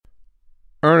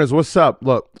Ernest, what's up?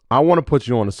 Look, I want to put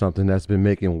you on to something that's been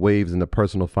making waves in the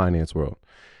personal finance world.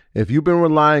 If you've been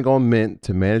relying on Mint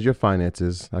to manage your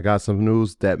finances, I got some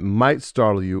news that might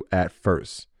startle you at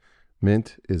first.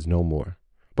 Mint is no more.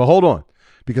 But hold on,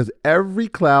 because every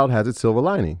cloud has its silver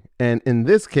lining. And in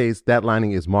this case, that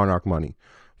lining is Monarch Money.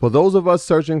 For those of us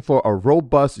searching for a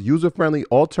robust, user-friendly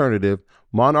alternative,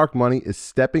 Monarch Money is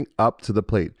stepping up to the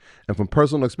plate. And from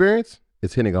personal experience,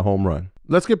 it's hitting a home run.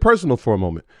 Let's get personal for a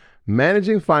moment.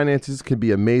 Managing finances can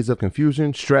be a maze of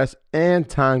confusion, stress, and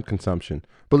time consumption.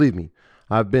 Believe me,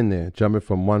 I've been there, jumping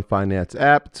from one finance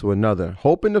app to another,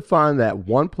 hoping to find that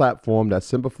one platform that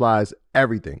simplifies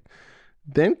everything.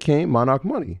 Then came Monarch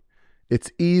Money.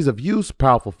 Its ease of use,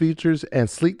 powerful features, and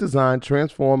sleek design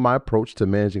transformed my approach to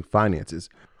managing finances.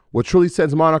 What truly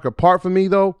sets Monarch apart for me,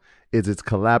 though, is its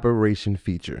collaboration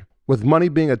feature. With money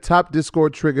being a top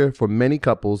Discord trigger for many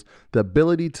couples, the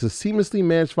ability to seamlessly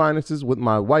manage finances with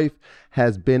my wife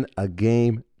has been a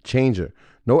game changer.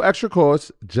 No extra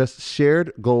costs, just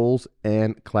shared goals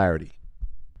and clarity.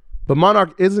 But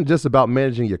Monarch isn't just about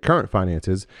managing your current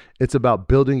finances, it's about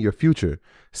building your future.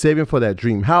 Saving for that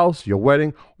dream house, your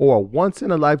wedding, or a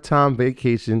once-in-a-lifetime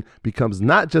vacation becomes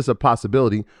not just a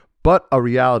possibility, but a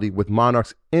reality with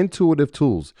Monarch's intuitive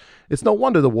tools. It's no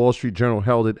wonder the Wall Street Journal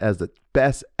held it as the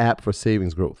best app for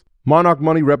savings growth. Monarch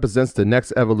Money represents the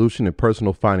next evolution in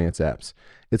personal finance apps.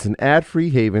 It's an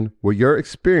ad-free haven where your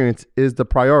experience is the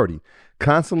priority,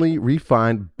 constantly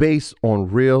refined based on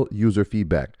real user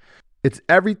feedback. It's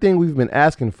everything we've been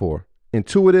asking for: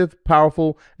 intuitive,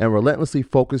 powerful, and relentlessly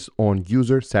focused on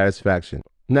user satisfaction.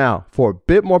 Now, for a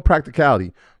bit more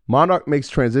practicality, Monarch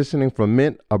makes transitioning from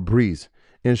Mint a breeze,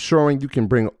 ensuring you can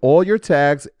bring all your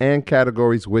tags and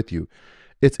categories with you.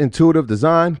 Its intuitive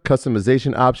design,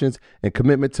 customization options, and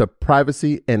commitment to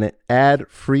privacy and an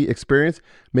ad-free experience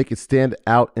make it stand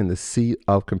out in the sea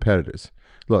of competitors.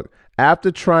 Look,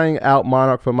 after trying out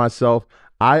Monarch for myself,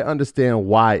 I understand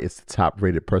why it's the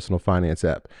top-rated personal finance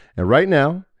app. And right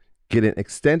now, get an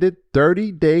extended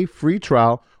 30-day free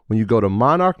trial when you go to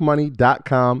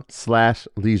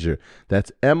monarchmoney.com/leisure.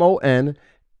 That's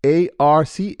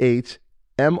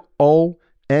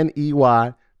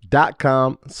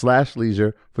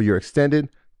MonarchMoney.com/leisure for your extended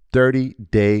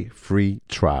 30-day free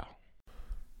trial.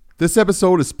 This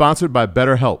episode is sponsored by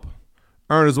BetterHelp.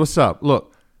 Ernest, what's up?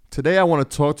 Look, today I want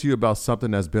to talk to you about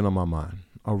something that's been on my mind,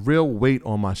 a real weight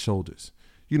on my shoulders.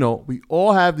 You know, we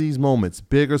all have these moments,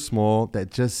 big or small,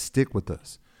 that just stick with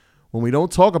us. When we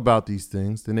don't talk about these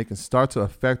things, then they can start to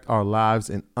affect our lives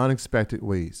in unexpected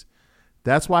ways.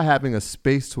 That's why having a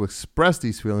space to express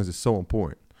these feelings is so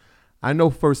important. I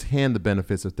know firsthand the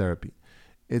benefits of therapy.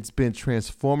 It's been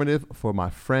transformative for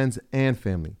my friends and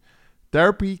family.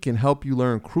 Therapy can help you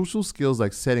learn crucial skills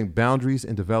like setting boundaries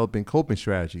and developing coping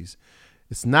strategies.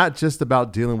 It's not just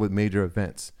about dealing with major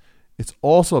events. It's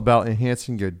also about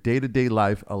enhancing your day-to-day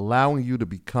life, allowing you to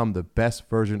become the best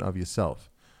version of yourself.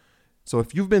 So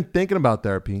if you've been thinking about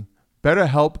therapy,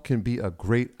 BetterHelp can be a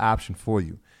great option for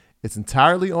you. It's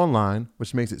entirely online,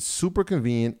 which makes it super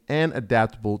convenient and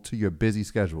adaptable to your busy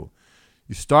schedule.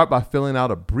 You start by filling out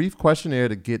a brief questionnaire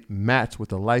to get matched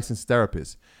with a licensed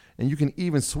therapist, and you can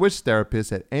even switch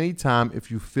therapists at any time if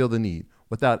you feel the need,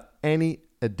 without any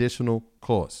additional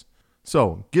cost.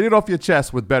 So get it off your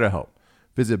chest with BetterHelp.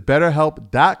 Visit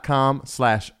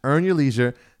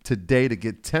BetterHelp.com/earnyourleisure today to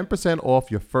get 10%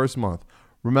 off your first month.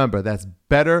 Remember, that's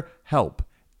BetterHelp,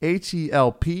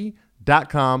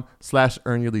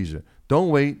 HELP.com/earnyourleisure. Don't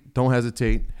wait. Don't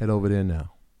hesitate. Head over there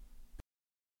now.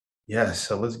 Yes,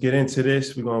 so let's get into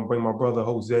this. We're going to bring my brother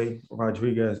Jose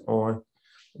Rodriguez on.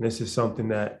 And this is something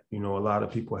that, a lot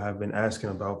of people have been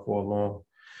asking about for a long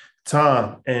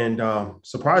time. And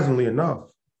surprisingly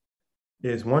enough,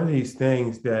 it's one of these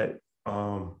things that,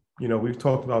 we've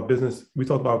talked about business. We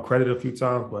talked about credit a few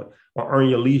times, but on Earn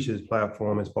Your Leisure's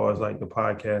platform, as far as like the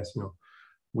podcast,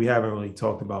 we haven't really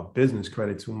talked about business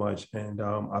credit too much. And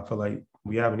I feel like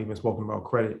we haven't even spoken about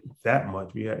credit that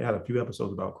much. We had a few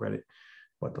episodes about credit,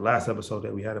 but the last episode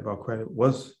that we had about credit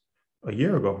was a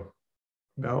year ago.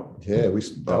 That was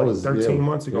 13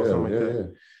 months ago, something like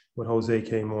that. When Jose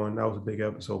came on, that was a big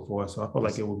episode for us. So I felt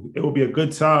like it would be a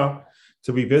good time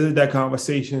to revisit that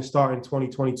conversation, starting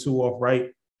 2022 off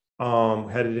right,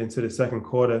 headed into the second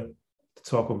quarter, to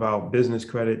talk about business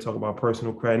credit, talk about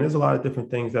personal credit. And there's a lot of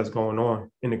different things that's going on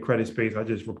in the credit space. I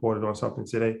just reported on something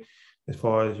today as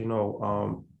far as,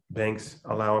 banks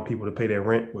allowing people to pay their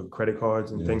rent with credit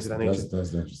cards and things of that nature.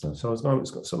 That's interesting. So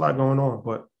it's a lot going on.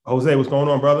 But Jose, what's going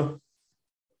on, brother?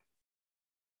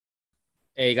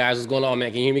 Hey guys, what's going on,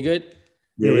 man? Can you hear me good?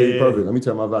 Yeah, perfect. Let me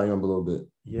turn my volume up a little bit.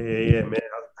 Yeah, man.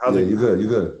 How's it? You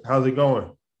good. How's it going?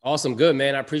 Awesome. Good,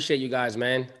 man. I appreciate you guys,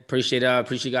 man. Appreciate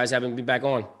you guys having me back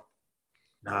on.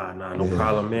 Nah, no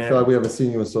problem, I man. feel like we haven't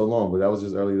seen you in so long, but that was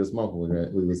just early this month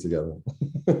when we were together.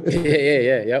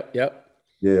 Yeah. Yep.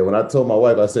 Yeah, when I told my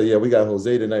wife, I said, "Yeah, we got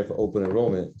Jose tonight for open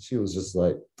enrollment." She was just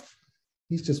like,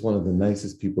 "He's just one of the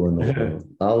nicest people in the world."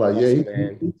 I was like, Awesome, "Yeah,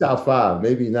 he's top five,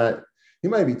 maybe not. He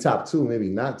might be top two, maybe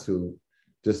not two.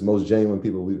 Just most genuine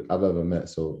people I've ever met."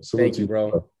 So salute Thank you,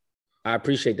 bro. I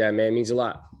appreciate that, man. It means a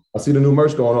lot. I see the new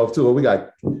merch going off too. We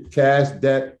got cash,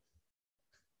 debt,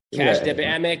 cash, debit,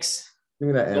 Amex. Give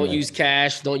me that Amex. Don't use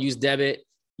cash. Don't use debit.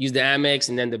 Use the Amex,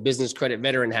 and then the business credit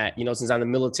veteran hat. Since I'm the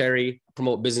military,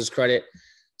 promote business credit.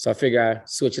 So I figure I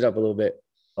switch it up a little bit.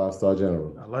 5-star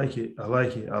general. I like it.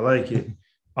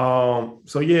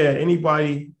 So yeah,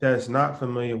 anybody that's not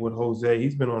familiar with Jose,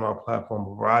 he's been on our platform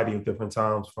a variety of different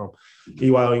times, from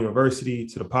EYL University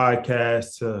to the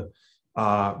podcast to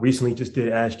recently just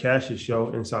did Ash Cash's show,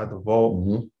 Inside the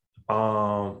Vault.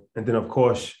 And then of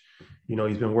course,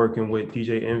 he's been working with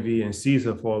DJ Envy and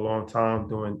Caesar for a long time,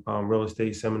 doing real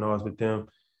estate seminars with them,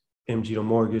 MG the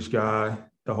Mortgage Guy,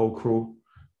 the whole crew.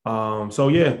 So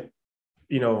yeah,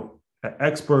 an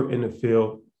expert in the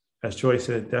field. As Troy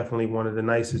said, definitely one of the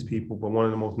nicest people, but one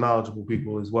of the most knowledgeable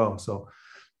people as well. So,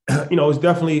 it's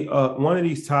definitely one of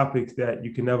these topics that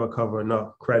you can never cover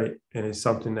enough, credit. And it's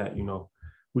something that,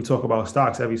 we talk about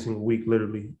stocks every single week,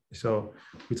 literally. So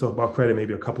we talk about credit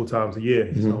maybe a couple times a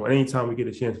year. So anytime we get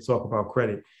a chance to talk about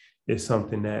credit, it's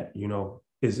something that,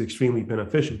 is extremely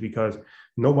beneficial because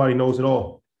nobody knows it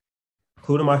all,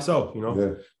 including myself,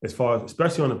 as far as,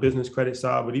 especially on the business credit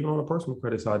side, but even on the personal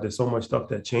credit side, there's so much stuff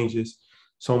that changes,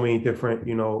 so many different,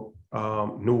 new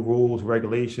rules,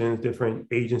 regulations, different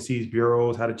agencies,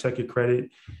 bureaus, how to check your credit,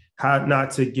 how not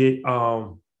to get,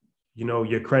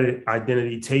 your credit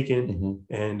identity taken,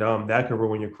 and that can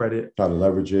ruin your credit. How to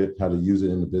leverage it, how to use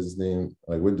it in the business name.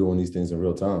 Like, we're doing these things in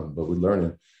real time, but we're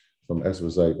learning from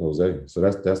experts like Jose. So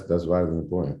that's vitally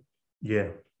important. Yeah,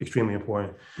 extremely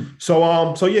important. So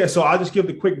I'll just give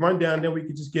the quick rundown, then we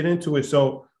can just get into it.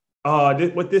 So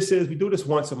what this is, we do this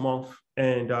once a month,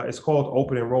 and it's called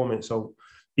Open Enrollment. So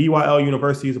EYL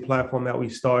University is a platform that we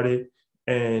started,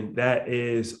 and that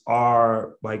is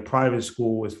our private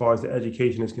school as far as the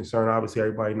education is concerned. Obviously,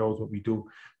 everybody knows what we do.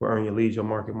 We Earn Your Leisure,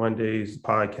 Market Mondays,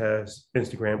 podcasts,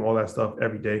 Instagram, all that stuff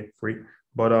every day, free.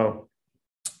 But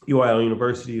EYL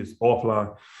University is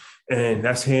offline, and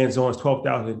that's hands-on. It's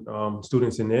 12,000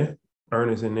 students in there,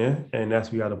 earners in there, and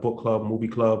we got a book club, movie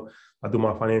club. I do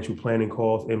my financial planning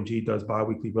calls. MG does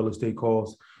bi-weekly real estate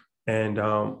calls. And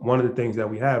one of the things that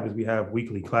we have is we have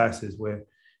weekly classes where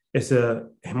it's a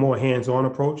more hands-on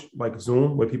approach, like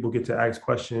Zoom, where people get to ask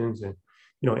questions and,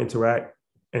 interact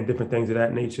and different things of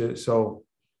that nature. So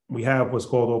we have what's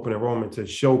called Open Enrollment to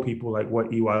show people what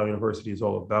EYL University is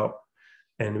all about.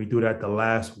 And we do that the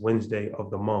last Wednesday of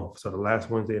the month. So the last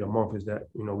Wednesday of the month is that,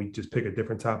 we just pick a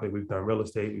different topic. We've done real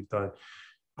estate. We've done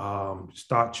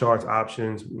stock charts,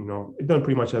 options, we've done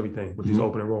pretty much everything with these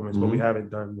open enrollments, but we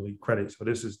haven't done really credit. So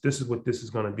this is what this is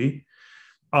going to be.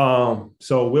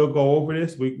 So we'll go over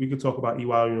this. We could talk about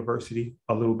EYL University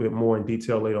a little bit more in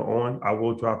detail later on. I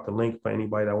will drop the link for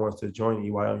anybody that wants to join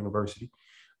EYL University.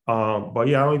 But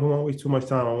yeah, I don't even want to waste too much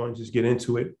time. I want to just get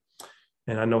into it.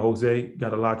 And I know Jose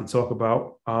got a lot to talk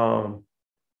about.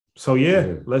 So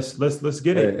yeah, let's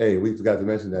get it. Hey, we forgot to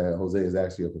mention that Jose is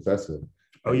actually a professor.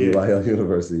 EYL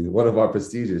University, one of our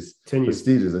prestigious, a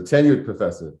tenured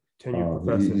professor.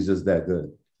 He's just that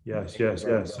good. Yes.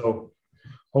 So,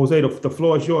 Jose, the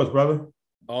floor is yours, brother.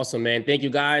 Awesome, man. Thank you,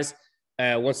 guys.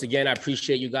 Once again, I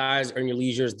appreciate you guys. Earn Your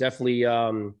Leisure is definitely,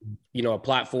 a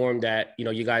platform that,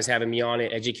 you guys having me on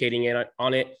it, educating it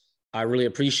on it. I really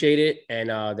appreciate it. And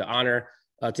the honor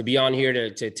to be on here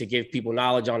to give people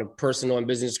knowledge on personal and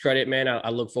business credit, man.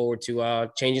 I look forward to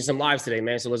changing some lives today,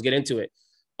 man. So let's get into it.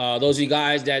 Those of you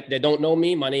guys that don't know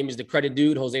me, my name is the Credit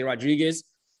Dude, Jose Rodriguez.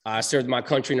 I served my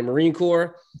country in the Marine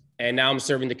Corps, and now I'm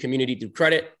serving the community through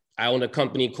credit. I own a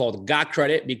company called Got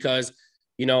Credit because,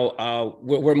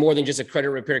 we're more than just a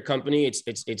credit repair company.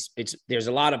 It's there's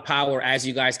a lot of power, as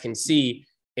you guys can see,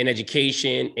 in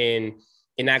education,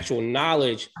 in actual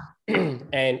knowledge.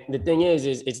 And the thing is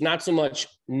it's not so much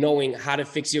knowing how to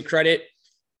fix your credit.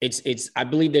 I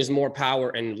believe there's more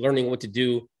power in learning what to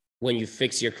do when you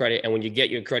fix your credit and when you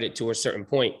get your credit to a certain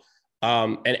point.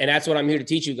 And that's what I'm here to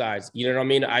teach you guys. You know what I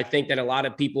mean? I think that a lot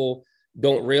of people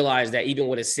don't realize that even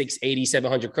with a 680,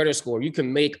 700 credit score, you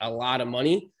can make a lot of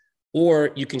money, or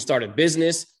you can start a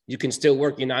business. You can still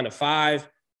work your 9 to 5,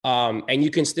 and you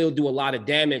can still do a lot of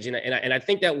damage. And I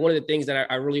think that one of the things that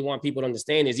I really want people to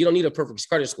understand is you don't need a perfect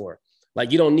credit score.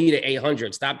 You don't need an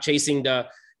 800. Stop chasing the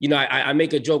you know, I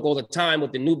make a joke all the time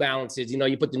with the New Balances. You know,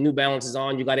 you put the New Balances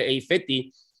on, you got an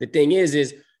 850. The thing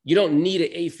is you don't need an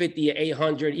 850, an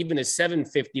 800, even a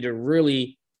 750 to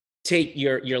really take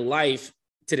your life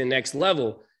to the next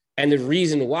level. And the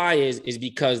reason why is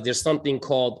because there's something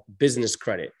called business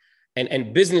credit.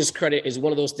 And business credit is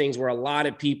one of those things where a lot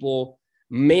of people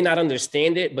may not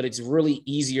understand it, but it's really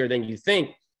easier than you think.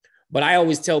 But I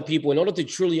always tell people, in order to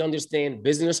truly understand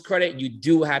business credit, you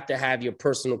do have to have your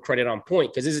personal credit on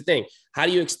point. Because this is the thing. How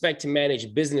do you expect to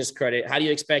manage business credit? How do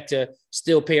you expect to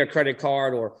still pay a credit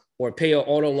card or pay an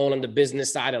auto loan on the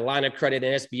business side, a line of credit,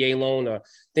 an SBA loan, or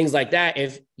things like that,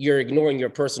 if you're ignoring your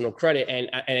personal credit?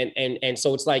 And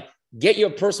so it's like, get your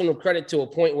personal credit to a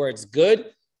point where it's good,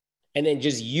 and then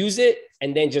just use it,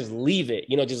 and then just leave it.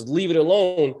 You know, just leave it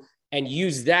alone and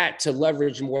use that to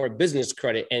leverage more business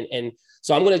credit. And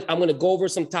so I'm gonna go over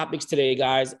some topics today,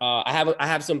 guys. I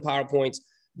have some PowerPoints,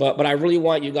 but I really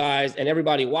want you guys and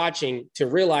everybody watching to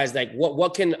realize, like,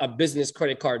 what can a business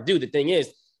credit card do? The thing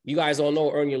is, you guys all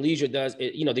know Earn Your Leisure does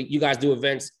it. You know, you guys do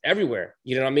events everywhere.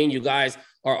 You know what I mean? You guys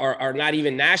are not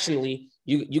even nationally.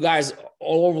 You guys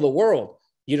all over the world.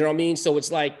 You know what I mean? So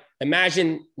it's like,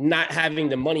 imagine not having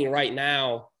the money right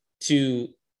now to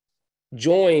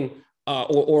join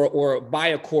or buy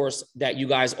a course that you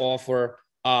guys offer,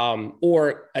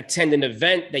 or attend an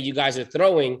event that you guys are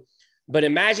throwing. But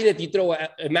imagine if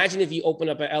you open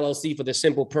up an LLC for the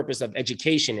simple purpose of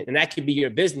education, and that could be your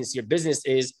business. Your business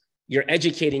is you're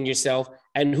educating yourself,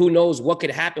 and who knows what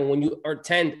could happen when you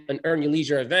attend an Earn Your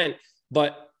Leisure event.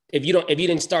 But if you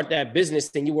didn't start that business,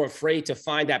 then you were afraid to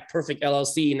find that perfect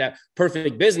LLC and that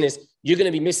perfect business, you're going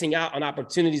to be missing out on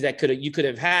opportunities that you could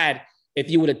have had if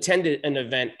you would have attended an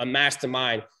event, a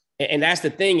mastermind. And that's the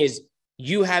thing, is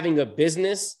you having a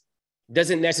business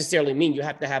doesn't necessarily mean you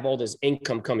have to have all this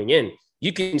income coming in.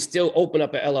 You can still open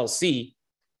up an LLC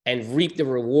and reap the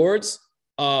rewards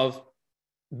of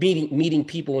meeting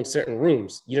people in certain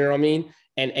rooms. You know what I mean?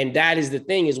 And that is the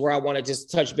thing, is where I want to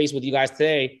just touch base with you guys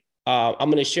today. I'm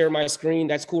going to share my screen.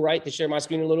 That's cool, right? To share my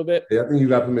screen a little bit? Yeah, I think you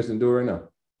got permission to do it right now.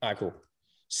 All right, cool.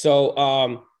 So,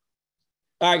 all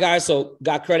right, guys. So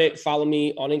got credit. Follow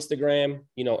me on Instagram,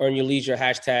 you know, Earn Your Leisure,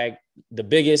 hashtag the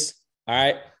biggest. All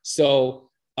right. So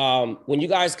when you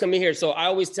guys come in here, so I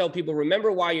always tell people,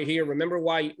 remember why you're here. Remember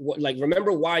why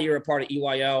you're a part of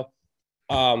EYL.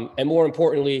 And more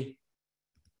importantly,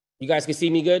 you guys can see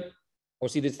me good, or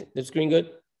see the screen good?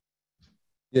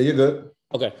 Yeah, you're good.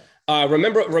 Okay.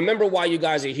 Remember why you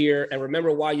guys are here, and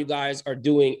remember why you guys are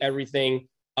doing everything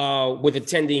with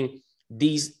attending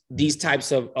these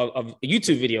types of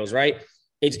YouTube videos, right?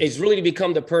 It's really to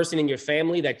become the person in your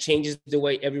family that changes the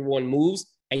way everyone moves,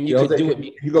 and you can do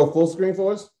it. You go full screen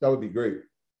for us? That would be great.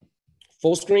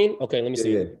 Full screen? Okay, let me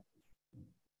see. Yeah.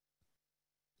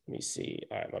 Let me see.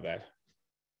 All right, my bad.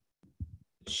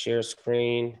 Share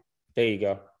screen. There you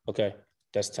go. Okay,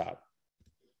 desktop.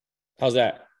 How's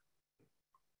that?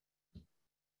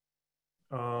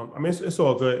 I mean, it's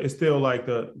all good. It's still like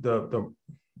the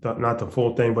not the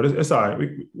full thing, but it's all right.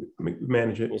 We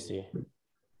manage it. Let me see.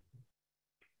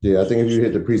 Yeah, I think if you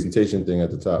hit the presentation thing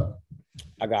at the top.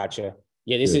 I gotcha.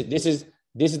 Yeah, this is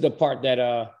the part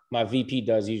that my VP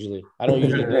does usually. I don't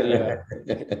usually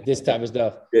do this type of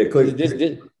stuff. Yeah, click. This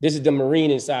is the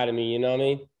Marine inside of me. You know what I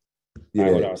mean? Yeah.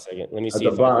 All right, hold on a second. Let me see.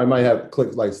 I might have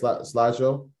clicked like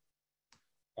slideshow.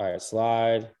 All right,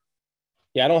 slide.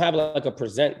 Yeah, I don't have like a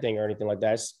present thing or anything like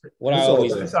that. It's what it's I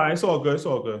always. It's all right. It's all good. It's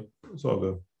all good. It's all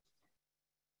good.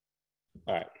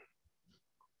 All right.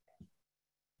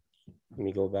 Let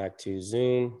me go back to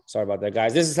Zoom. Sorry about that,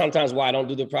 guys. This is sometimes why I don't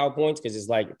do the PowerPoints, because it's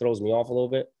like, it throws me off a little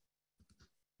bit.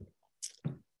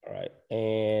 All right.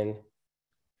 And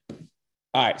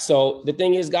all right. So the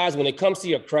thing is, guys, when it comes to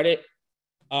your credit,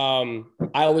 I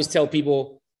always tell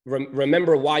people,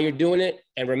 remember why you're doing it.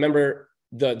 And remember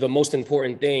the most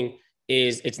important thing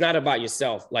is, it's not about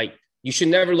yourself. Like, you should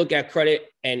never look at credit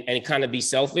and kind of be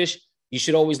selfish. You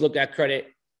should always look at credit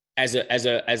as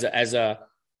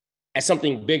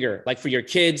something bigger, like for your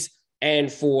kids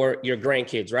and for your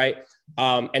grandkids, right?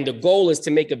 And the goal is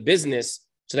to make a business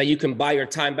so that you can buy your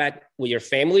time back with your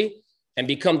family and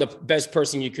become the best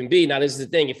person you can be. Now, this is the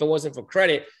thing. If it wasn't for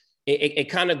credit, it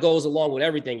kind of goes along with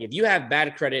everything. If you have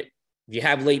bad credit, if you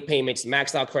have late payments,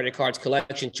 maxed out credit cards,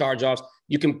 collection charge-offs,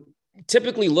 you can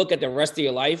typically look at the rest of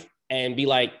your life and be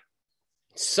like,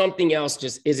 something else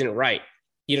just isn't right.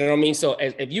 You know what I mean? So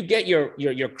if you get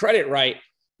your credit right,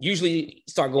 usually you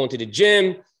start going to the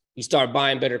gym, you start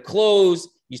buying better clothes,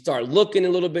 you start looking a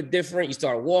little bit different, you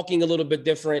start walking a little bit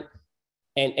different.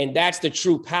 And that's the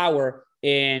true power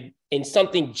in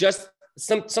something just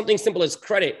something simple as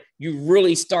credit, you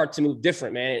really start to move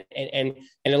different, man. And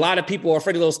a lot of people are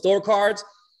afraid of those store cards,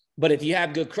 but if you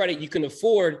have good credit, you can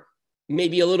afford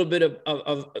maybe a little bit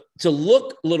of to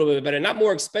look a little bit better, not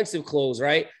more expensive clothes,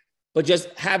 right? But just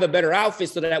have a better outfit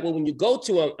so that when you go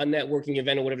to a networking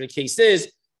event or whatever the case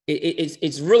is,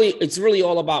 it's really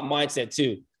all about mindset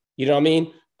too. You know what I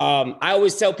mean? I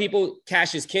always tell people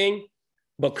cash is king,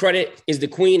 but credit is the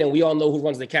queen, and we all know who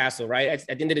runs the castle, right? At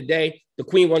the end of the day, the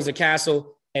queen runs the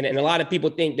castle, and a lot of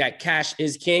people think that cash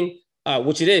is king,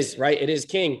 which it is, right? It is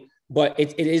king, but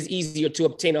it is easier to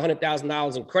obtain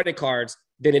 $100,000 in credit cards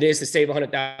than it is to save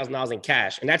 $100,000 in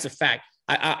cash, and that's a fact.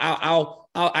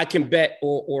 I can bet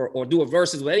or do a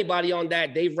versus with anybody on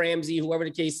that, Dave Ramsey, whoever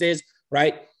the case is,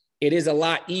 right? It is a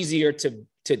lot easier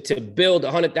to build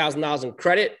 $100,000 in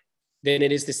credit than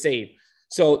it is to save.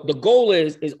 So the goal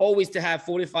is always to have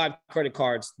 45 credit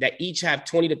cards that each have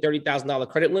 $20,000 to $30,000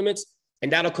 credit limits,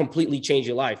 and that'll completely change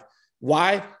your life.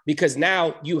 Why? Because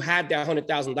now you have that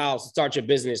 $100,000 to start your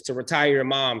business, to retire your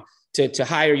mom, to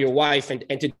hire your wife,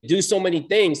 and to do so many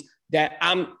things that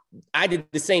I did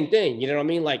the same thing. You know what I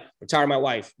mean? Like retire my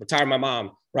wife, retire my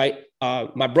mom, right?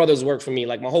 My brothers work for me,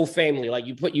 like my whole family. Like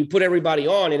you put everybody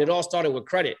on, and it all started with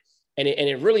credit. And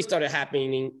it really started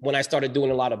happening when I started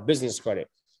doing a lot of business credit.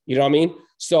 You know what I mean?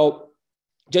 So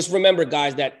just remember,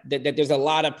 guys, that there's a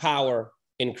lot of power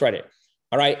in credit.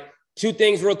 All right. 2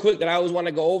 things real quick that I always want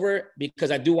to go over,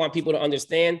 because I do want people to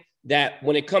understand that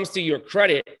when it comes to your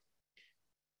credit,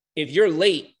 if you're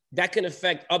late, that can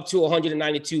affect up to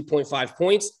 192.5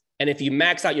 points. And if you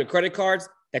max out your credit cards,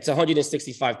 that's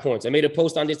 165 points. I made a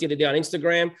post on this the other day on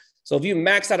Instagram. So if you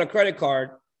max out a credit card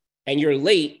and you're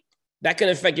late, that can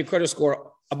affect your credit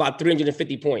score about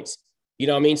 350 points. You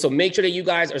know what I mean? So make sure that you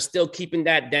guys are still keeping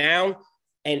that down.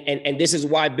 And this is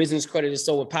why business credit is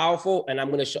so powerful. And I'm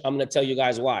gonna tell you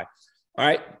guys why. All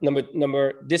right.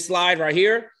 This slide right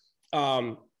here.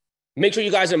 Make sure you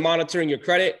guys are monitoring your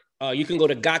credit. You can go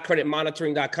to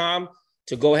gotcreditmonitoring.com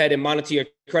to go ahead and monitor your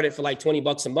credit for like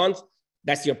 $20 a month.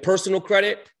 That's your personal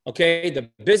credit. Okay.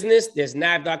 The business, there's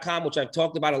nav.com, which I've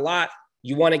talked about a lot.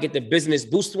 You want to get the business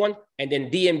boost one, and then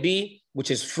DMB,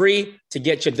 which is free to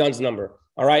get your DUNS number.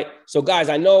 All right. So guys,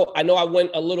 I know I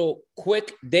went a little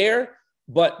quick there,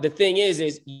 but the thing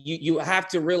is you have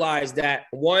to realize that,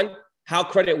 one, how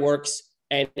credit works.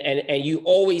 And you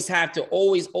always have to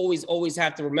always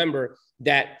have to remember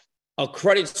that a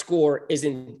credit score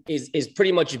is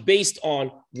pretty much based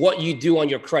on what you do on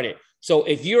your credit. So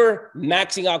if you're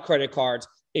maxing out credit cards,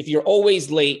 if you're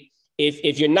always late,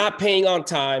 if you're not paying on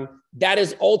time, that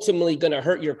is ultimately going to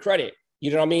hurt your credit.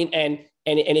 You know what I mean? And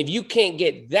if you can't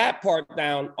get that part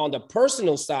down on the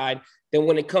personal side, then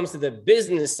when it comes to the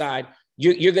business side,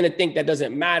 you're going to think that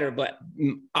doesn't matter. But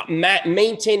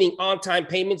maintaining on-time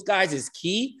payments, guys, is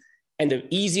key. And the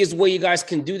easiest way you guys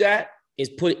can do that is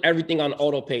put everything on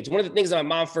auto pay. One of the things that my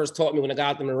mom first taught me when I got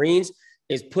out the Marines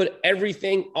is put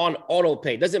everything on auto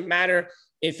pay. Doesn't matter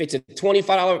if it's a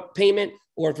 $25 payment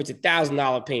or if it's a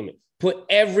 $1,000 payment. Put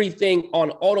everything on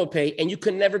auto pay, and you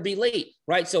can never be late,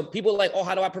 right? So people are like, oh,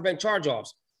 how do I prevent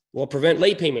charge-offs? Well, prevent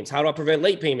late payments. How do I prevent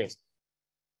late payments?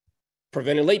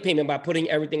 Prevent a late payment by putting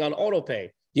everything on auto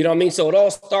pay. You know what I mean? So it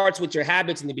all starts with your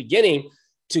habits in the beginning,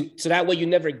 so that way you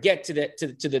never get to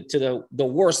the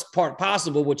worst part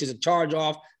possible, which is a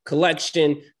charge-off,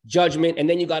 collection, judgment, and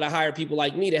then you got to hire people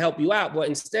like me to help you out. But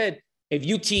instead, if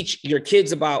you teach your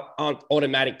kids about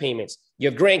automatic payments,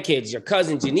 your grandkids, your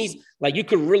cousins, your niece, like you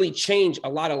could really change a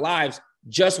lot of lives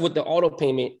just with the auto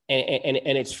payment,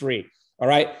 and it's free. All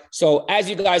right. So as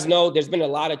you guys know, there's been a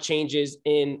lot of changes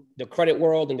in the credit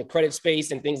world and the credit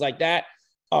space and things like that.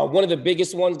 One of the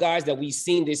biggest ones, guys, that we've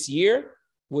seen this year,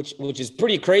 which is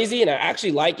pretty crazy, and I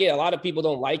actually like it. A lot of people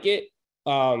don't like it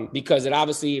because it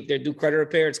obviously, if they do credit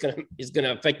repair, it's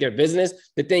gonna affect their business.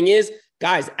 The thing is,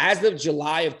 guys, as of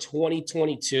July of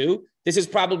 2022, this is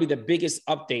probably the biggest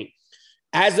update.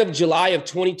 As of July of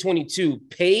 2022,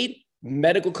 paid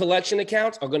medical collection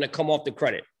accounts are going to come off the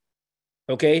credit.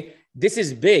 Okay. This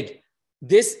is big.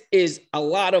 This is a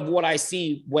lot of what I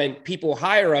see when people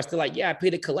hire us. They're like, yeah, I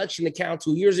paid a collection account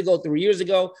 2 years ago, 3 years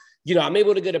ago. You know, I'm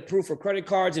able to get approved for credit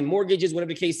cards and mortgages,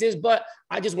 whatever the case is, but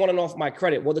I just want it off my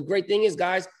credit. Well, the great thing is,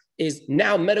 guys, is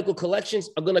now medical collections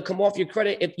are going to come off your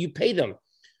credit if you pay them.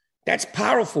 That's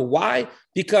powerful. Why?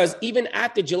 Because even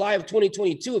after July of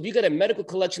 2022, if you get a medical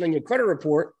collection on your credit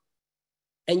report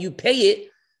and you pay it,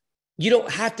 you don't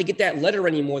have to get that letter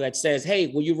anymore that says, hey,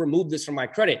 will you remove this from my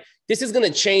credit? This is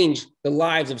going to change the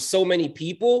lives of so many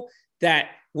people that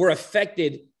were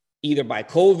affected either by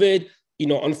COVID, you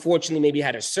know, unfortunately, maybe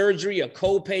had a surgery, a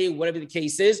copay, whatever the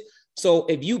case is. So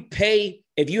if you pay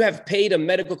if you have paid a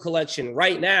medical collection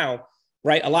right now,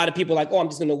 right? A lot of people are like, oh, I'm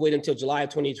just going to wait until July of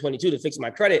 2022 to fix my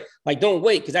credit. Like, don't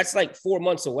wait, because that's like 4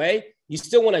 months away. You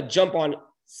still want to jump on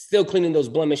still cleaning those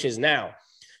blemishes now.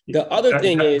 The other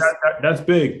thing is that's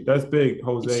big. That's big,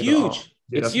 Jose. It's huge.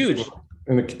 It's huge.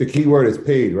 And the key word is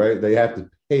paid, right? They have to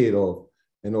pay it off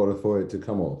in order for it to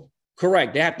come off.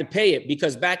 Correct. They have to pay it,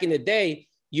 because back in the day,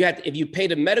 you had to, if you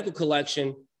paid a medical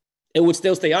collection, it would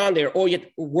still stay on there, or you have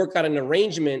to work out an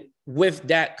arrangement with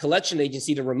that collection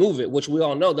agency to remove it, which we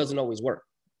all know doesn't always work.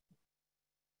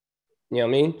 You know what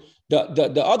I mean?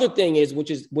 The other thing is,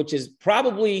 which is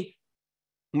probably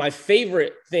my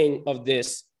favorite thing of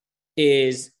this,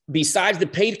 is besides the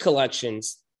paid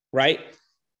collections, right,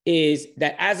 is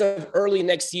that as of early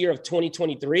next year of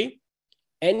 2023,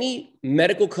 any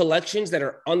medical collections that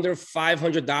are under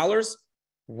 $500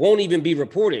 won't even be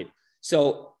reported.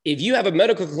 So if you have a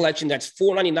medical collection that's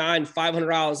 $499,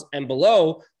 $500 and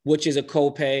below, which is a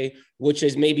copay, which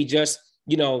is maybe just,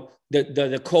 you know,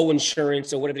 the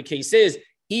co-insurance or whatever the case is,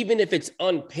 even if it's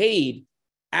unpaid,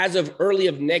 as of early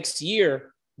of next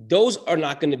year, those are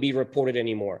not going to be reported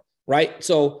anymore, right?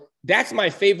 So that's my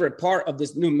favorite part of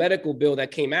this new medical bill that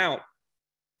came out,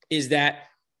 is that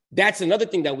that's another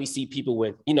thing that we see people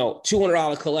with, you know,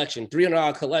 $200 collection,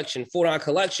 $300 collection, $400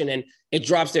 collection, and it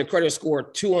drops their credit score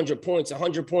 200 points,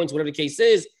 100 points, whatever the case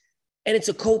is. And it's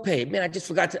a copay. Man, I just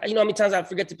forgot to, you know how many times I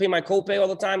forget to pay my copay all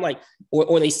the time? Like,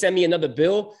 or they send me another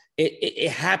bill. It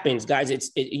happens,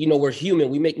 guys. You know, we're human.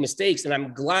 We make mistakes. And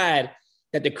I'm glad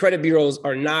that the credit bureaus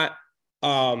are not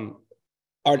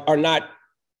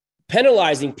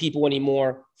penalizing people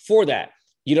anymore for that.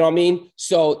 You know what I mean?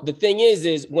 So the thing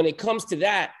is when it comes to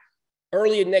that,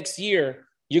 earlier next year,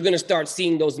 you're going to start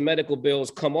seeing those medical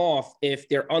bills come off if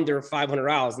they're under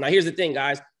 $500. Now, here's the thing,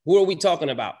 guys. Who are we talking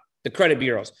about? The credit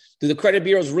bureaus. Do the credit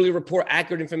bureaus really report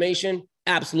accurate information?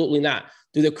 Absolutely not.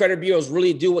 Do the credit bureaus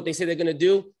really do what they say they're going to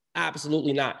do?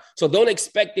 Absolutely not. So don't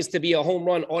expect this to be a home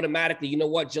run automatically. You know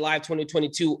what? July of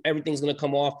 2022, everything's going to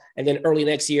come off. And then early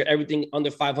next year, everything under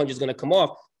 500 is going to come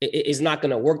off. It's not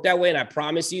going to work that way. And I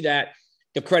promise you that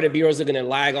the credit bureaus are going to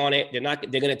lag on it. They're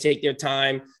going to take their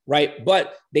time, right?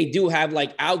 But they do have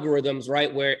like algorithms,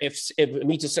 right? Where if it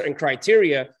meets a certain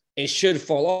criteria, it should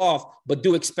fall off, but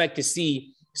do expect to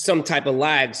see some type of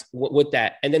lags with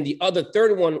that. And then the other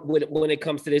third one, when it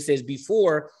comes to this, is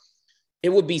before, it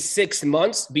would be 6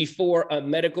 months before a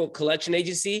medical collection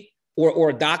agency or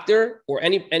a doctor or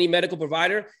any medical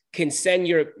provider can send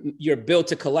your bill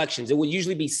to collections. It would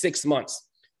usually be 6 months.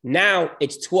 Now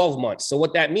it's 12 months. So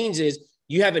what that means is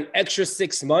you have an extra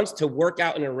 6 months to work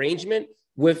out an arrangement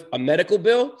with a medical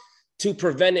bill to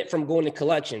prevent it from going to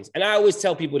collections. And I always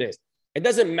tell people this: it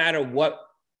doesn't matter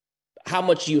how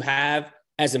much you have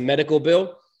as a medical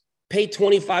bill, pay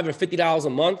 $25 or $50 a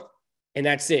month, and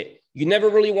that's it. You never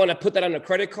really want to put that on a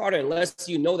credit card unless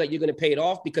you know that you're going to pay it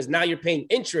off, because now you're paying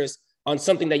interest on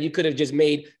something that you could have just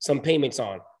made some payments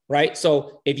on, right?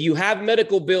 So if you have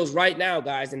medical bills right now,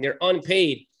 guys, and they're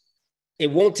unpaid, it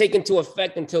won't take into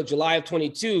effect until July of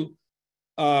 22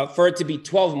 for it to be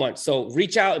 12 months. So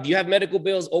reach out. If you have medical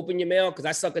bills, open your mail, because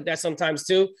I suck at that sometimes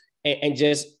too, and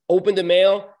just open the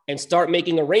mail and start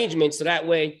making arrangements so that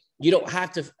way you don't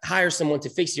have to hire someone to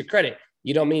fix your credit.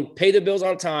 You know what I mean? Pay the bills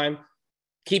on time,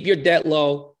 keep your debt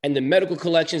low, and the medical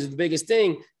collections, the biggest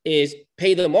thing is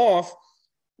pay them off,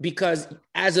 because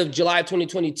as of July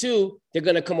 2022, they're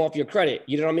going to come off your credit.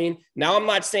 You know what I mean? Now, I'm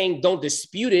not saying don't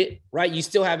dispute it, right? You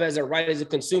still have as a right as a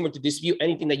consumer to dispute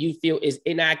anything that you feel is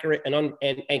inaccurate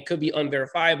and could be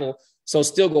unverifiable. So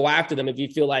still go after them if you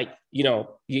feel like, you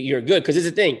know, you're good. Because it's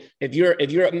the thing, if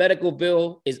your medical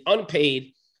bill is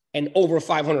unpaid and over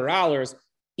 $500,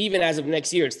 even as of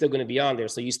next year, it's still going to be on there.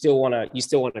 So you still want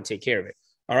to take care of it.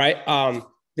 All right.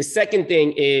 The second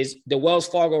thing is the Wells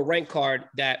Fargo rank card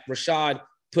that Rashad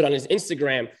put on his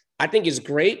Instagram. I think is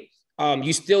great.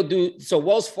 You still do. So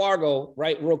Wells Fargo,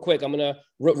 right? Real quick,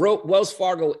 Wells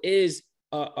Fargo is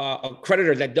a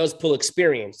creditor that does pull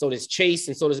Experian. So does Chase,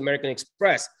 and so does American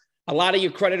Express. A lot of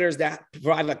your creditors that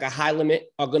provide like a high limit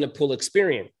are going to pull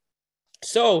Experian.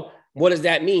 So what does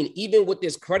that mean? Even with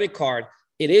this credit card,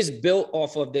 it is built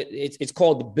off of it's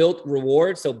called the Bilt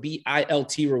Rewards. So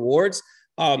BILT rewards.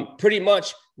 Pretty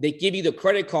much they give you the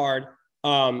credit card,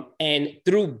 and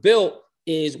through Bilt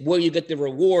is where you get the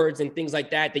rewards and things like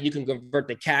that you can convert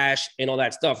to cash and all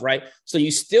that stuff, right? So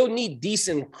you still need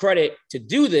decent credit to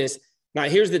do this. Now,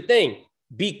 here's the thing.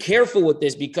 Be careful with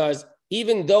this, because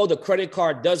even though the credit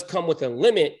card does come with a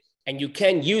limit and you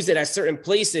can use it at certain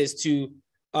places to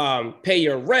pay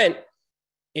your rent,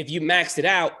 if you maxed it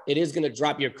out, it is going to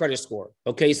drop your credit score.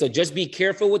 Okay. So just be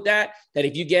careful with that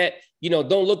if you get,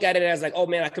 don't look at it as like, oh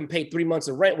man, I can pay 3 months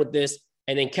of rent with this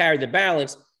and then carry the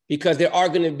balance, because there are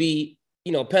going to be,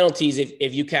 penalties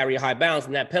if you carry a high balance,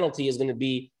 and that penalty is going to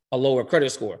be a lower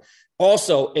credit score.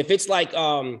 Also, if it's like,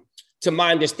 to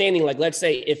my understanding, like let's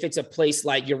say if it's a place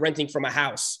like you're renting from a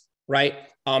house, right?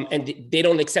 And they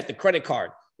don't accept the credit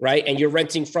card, right? And you're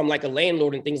renting from like a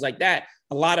landlord and things like that.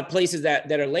 A lot of places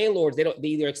that are landlords, they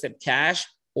either accept cash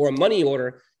or a money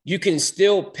order. You can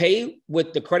still pay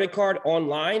with the credit card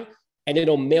online and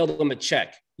it'll mail them a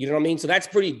check. You know what I mean? So that's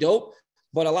pretty dope.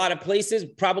 But a lot of places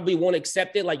probably won't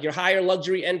accept it. Like your higher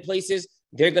luxury end places,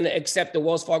 they're going to accept the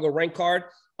Wells Fargo rent card,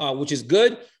 which is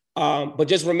good. But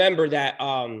just remember that,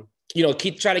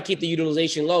 try to keep the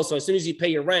utilization low. So as soon as you pay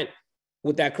your rent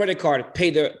with that credit card, pay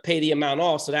the amount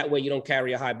off. So that way you don't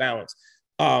carry a high balance.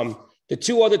 The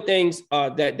two other things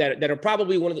that are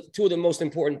probably two of the most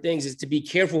important things is to be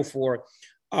careful for,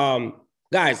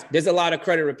 guys. There's a lot of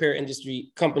credit repair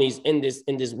industry companies in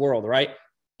this world, right?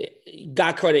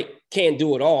 Got credit can't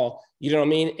do it all. You know what I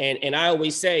mean? And I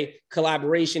always say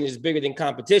collaboration is bigger than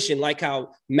competition, like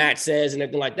how Matt says and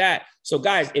everything like that. So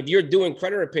guys, if you're doing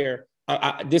credit repair,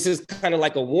 this is kind of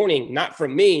like a warning, not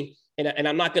from me. And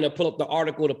I'm not going to pull up the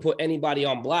article to put anybody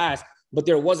on blast, but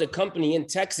there was a company in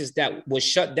Texas that was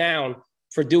shut down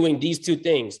for doing these two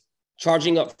things: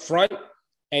 charging up front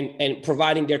and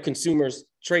providing their consumers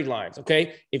trade lines.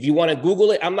 Okay. If you want to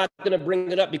Google it, I'm not going to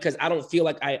bring it up because I don't feel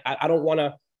like I don't want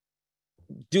to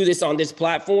do this on this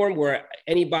platform where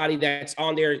anybody that's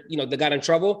on there, they got in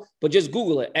trouble, but just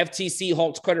Google it. FTC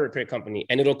halts credit repair company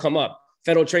and it'll come up.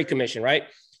 Federal Trade Commission, right?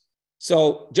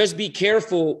 So just be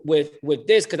careful with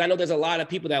this, because I know there's a lot of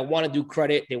people that want to do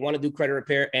credit. They want to do credit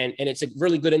repair, and it's a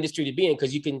really good industry to be in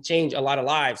because you can change a lot of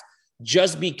lives.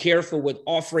 Just be careful with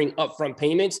offering upfront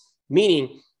payments,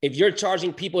 meaning if you're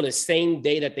charging people the same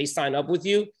day that they sign up with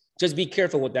you, just be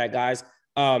careful with that, guys.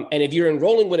 And if you're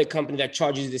enrolling with a company that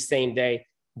charges you the same day,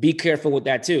 be careful with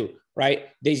that too, right?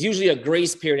 There's usually a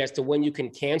grace period as to when you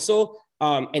can cancel,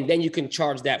 and then you can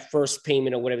charge that first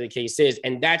payment or whatever the case is.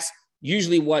 And that's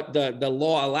usually what the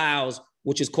law allows,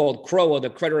 which is called CROA, the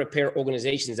Credit Repair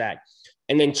Organizations Act.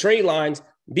 And then trade lines,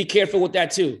 be careful with that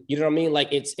too. You know what I mean? Like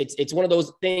it's one of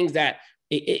those things that,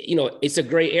 it's a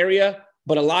gray area,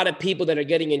 but a lot of people that are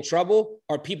getting in trouble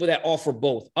are people that offer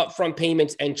both upfront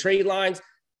payments and trade lines.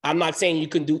 I'm not saying you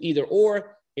can do either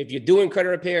or. If you're doing credit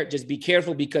repair, just be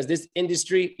careful, because this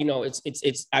industry,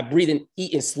 it's I breathe and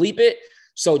eat and sleep it.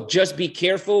 So just be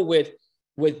careful with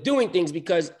doing things,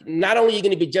 because not only are you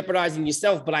going to be jeopardizing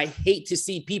yourself, but I hate to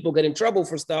see people get in trouble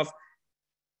for stuff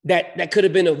that could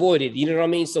have been avoided. You know what I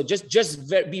mean? So just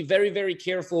be very, very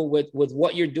careful with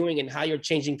what you're doing and how you're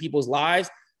changing people's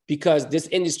lives, because this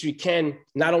industry can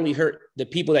not only hurt the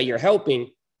people that you're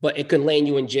helping, but it can land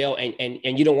you in jail,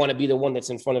 and you don't want to be the one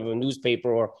that's in front of a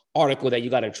newspaper or article that you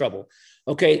got in trouble.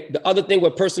 Okay. The other thing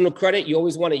with personal credit, you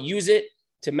always want to use it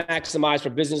to maximize for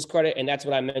business credit. And that's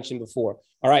what I mentioned before.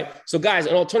 All right. So guys,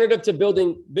 an alternative to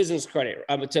building business credit,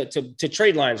 to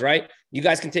trade lines, right? You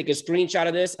guys can take a screenshot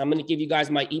of this. I'm going to give you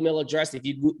guys my email address if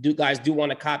you guys do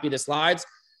want to copy the slides.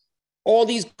 All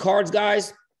these cards,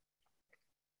 guys,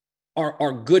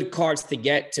 are good cards to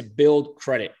get to build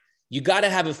credit. You got to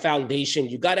have a foundation.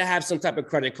 You got to have some type of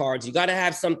credit cards. You got to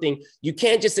have something. You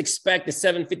can't just expect a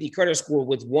 750 credit score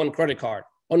with one credit card.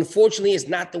 Unfortunately, it's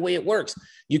not the way it works.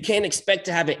 You can't expect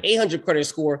to have an 800 credit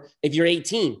score if you're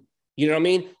 18. You know what I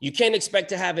mean? You can't expect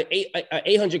to have an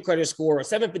 800 credit score or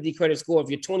 750 credit score if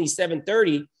you're 27,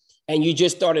 30, and you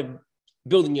just started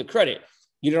building your credit.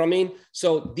 You know what I mean?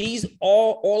 So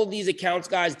all of these accounts,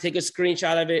 guys, take a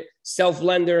screenshot of it.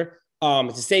 Self-lender,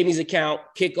 it's a savings account,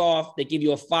 Kickoff. They give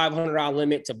you a $500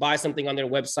 limit to buy something on their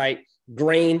website.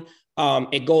 Grain,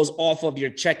 it goes off of your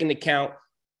checking account.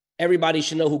 Everybody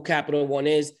should know who Capital One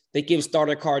is. They give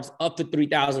starter cards up to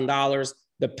 $3,000.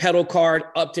 The Pedal card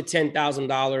up to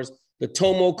 $10,000. The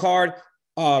Tomo card,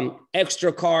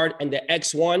 Extra card, and the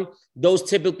X1, those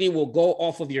typically will go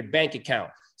off of your bank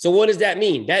account. So what does that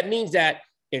mean? That means that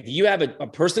if you have a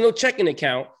personal checking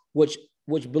account, which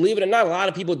believe it or not, a lot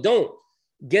of people don't,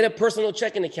 get a personal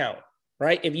checking account,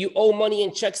 right? If you owe money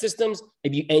in ChexSystems,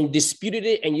 and disputed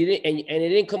it and it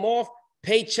didn't come off,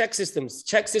 pay ChexSystems.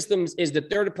 ChexSystems is the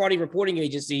third-party reporting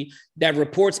agency that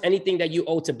reports anything that you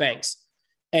owe to banks.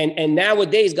 And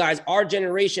nowadays, guys, our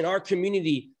generation, our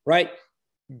community, right?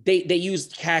 They use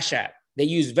Cash App, they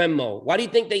use Venmo. Why do you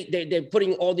think they're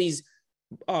putting all these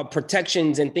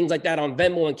protections and things like that on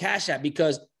Venmo and Cash App?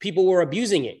 Because people were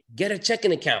abusing it. Get a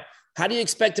checking account. How do you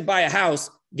expect to buy a house,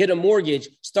 get a mortgage,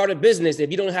 start a business if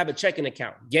you don't have a checking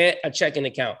account? Get a checking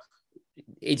account.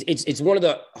 It's one of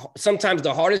the sometimes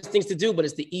the hardest things to do, but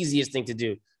it's the easiest thing to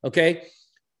do. Okay,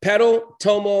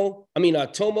 Tomo,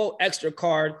 Extra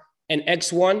Card, and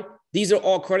X1. These are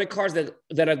all credit cards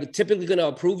that are typically going to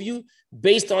approve you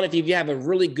based on if you have a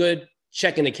really good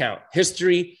checking account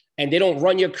history and they don't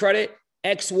run your credit.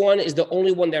 X1 is the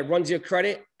only one that runs your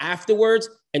credit afterwards,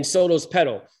 and so does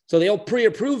Petal. So they'll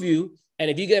pre-approve you,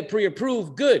 and if you get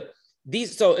pre-approved, good.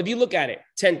 So if you look at it,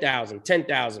 10,000,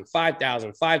 10,000,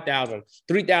 5,000, 5,000,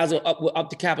 3,000 up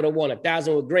to Capital One,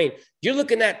 1,000 with Grain. You're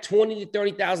looking at $20,000 to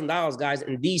 $30,000, guys,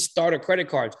 in these starter credit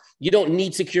cards. You don't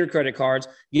need secure credit cards.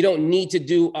 You don't need to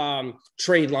do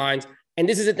trade lines. And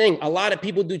this is the thing. A lot of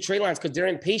people do trade lines because they're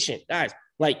impatient, guys.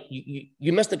 Like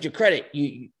you messed up your credit.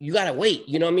 You got to wait.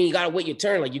 You know what I mean? You got to wait your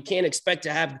turn. Like you can't expect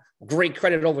to have great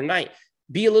credit overnight.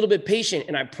 Be a little bit patient.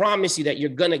 And I promise you that you're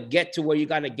going to get to where you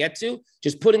got to get to.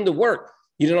 Just put in the work.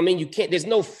 You know what I mean? You can't, there's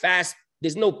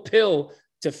no pill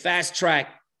to fast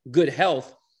track good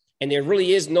health. And there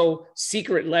really is no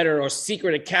secret letter or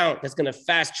secret account that's going to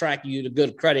fast track you to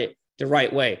good credit the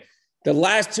right way. The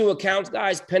last two accounts,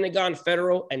 guys, Pentagon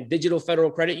Federal and Digital Federal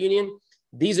Credit Union,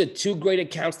 these are two great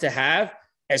accounts to have,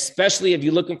 especially if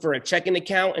you're looking for a checking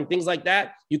account and things like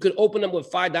that. You could open them with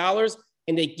 $5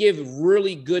 and they give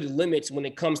really good limits when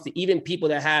it comes to even people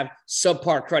that have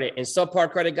subpar credit. And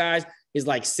subpar credit, guys, is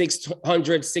like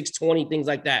 600, 620, things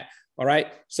like that. All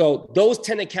right. So those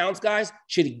 10 accounts, guys,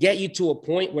 should get you to a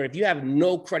point where if you have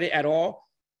no credit at all,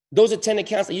 those are 10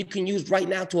 accounts that you can use right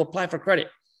now to apply for credit.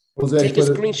 Take a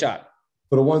screenshot.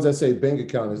 For the ones that say bank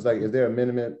account, is like, is there a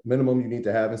minimum you need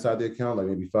to have inside the account, like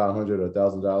maybe $500 or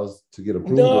 $1,000 to get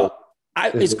approved? No,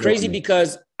 it's crazy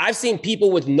because I've seen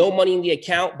people with no money in the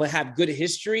account but have good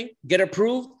history get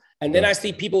approved. And then I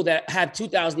see people that have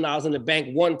 $2,000 in the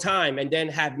bank one time and then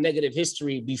have negative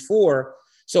history before.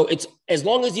 So it's as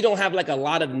long as you don't have like a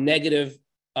lot of negative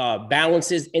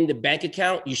balances in the bank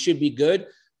account, you should be good.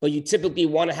 But you typically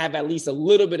want to have at least a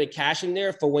little bit of cash in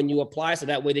there for when you apply. So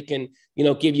that way they can,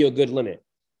 give you a good limit.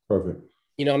 Perfect.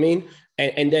 You know what I mean?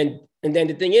 And then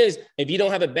the thing is, if you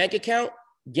don't have a bank account,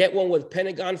 get one with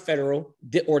Pentagon Federal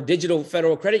or Digital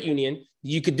Federal Credit Union.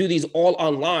 You could do these all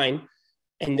online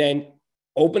and then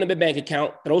open up a bank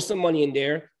account, throw some money in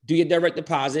there, do your direct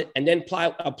deposit, and then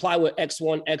apply with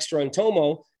X1, Extra, and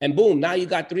Tomo. And boom, now you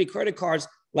got 3 credit cards.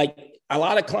 Like a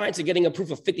lot of clients are getting approved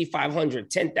for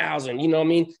 5,500, 10,000, you know what I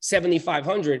mean?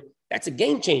 7,500. That's a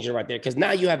game changer right there. Cause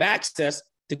now you have access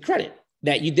to credit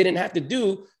that you didn't have to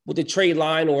do with the trade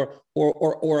line or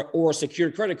a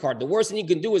secured credit card. The worst thing you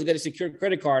can do is get a secured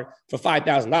credit card for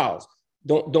 $5,000.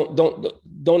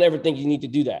 Don't ever think you need to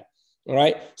do that. All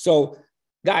right. So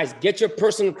guys, get your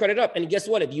personal credit up. And guess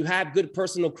what? If you have good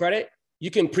personal credit,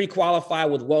 you can pre-qualify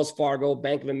with Wells Fargo,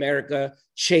 Bank of America,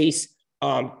 Chase,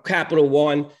 Capital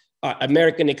One,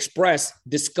 American Express,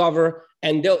 Discover,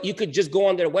 and you could just go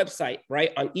on their website, right?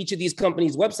 On each of these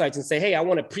companies' websites and say, hey, I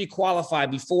want to pre-qualify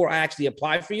before I actually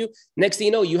apply for you. Next thing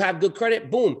you know, you have good credit.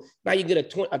 Boom. Now you get a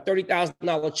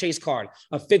 $30,000 Chase card,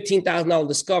 a $15,000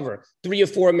 Discover, 3 or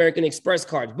 4 American Express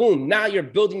cards. Boom. Now you're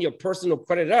building your personal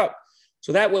credit up.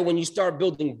 So that way, when you start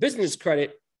building business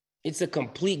credit, it's a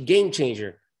complete game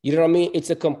changer. You know what I mean? It's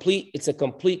a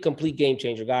complete game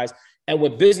changer, guys. And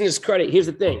with business credit, here's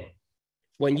the thing.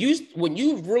 When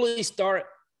you really start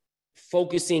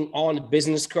focusing on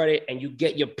business credit and you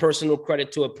get your personal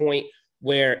credit to a point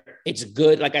where it's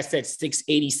good, like I said,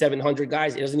 680, 700,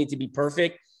 guys, it doesn't need to be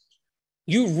perfect.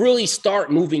 You really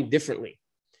start moving differently.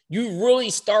 You really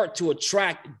start to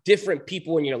attract different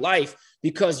people in your life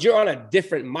because you're on a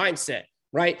different mindset,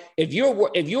 right? If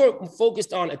you're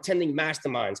focused on attending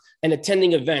masterminds and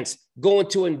attending events, going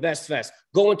to InvestFest,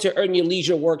 going to Earn Your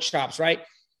Leisure workshops, right?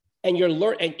 And you're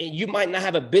learning, and you might not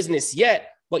have a business yet,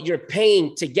 but you're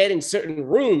paying to get in certain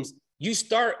rooms. You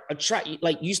start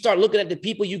looking at the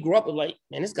people you grew up with, like,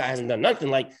 man, this guy hasn't done nothing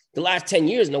like the last 10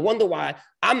 years. No wonder why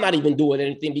I'm not even doing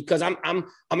anything, because I'm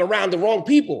around the wrong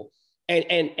people.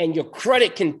 And your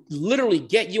credit can literally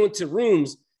get you into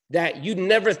rooms that you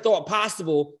never thought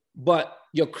possible, but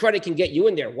your credit can get you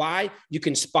in there. Why? You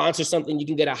can sponsor something. You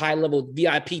can get a high-level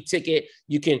VIP ticket.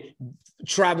 You can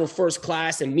travel first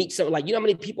class and meet someone. Like, you know how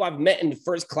many people I've met in the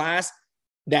first class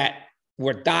that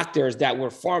were doctors, that were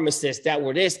pharmacists, that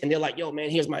were this, and they're like, yo, man,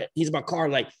 here's my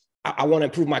card. Like, I want to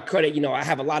improve my credit. You know, I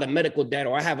have a lot of medical debt,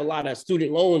 or I have a lot of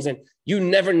student loans, and you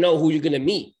never know who you're going to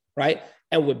meet, right?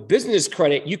 And with business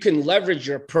credit, you can leverage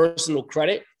your personal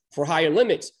credit for higher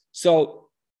limits. So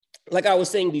like I was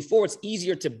saying before, it's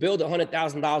easier to build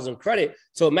 $100,000 in credit.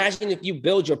 So imagine if you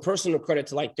build your personal credit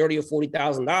to like $30,000 or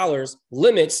 $40,000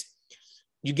 limits,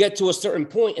 you get to a certain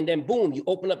point and then boom, you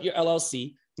open up your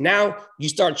LLC. Now you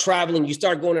start traveling, you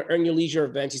start going to Earn Your Leisure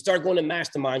events, you start going to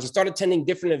masterminds, you start attending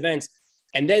different events.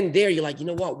 And then there you're like, you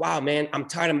know what? Wow, man, I'm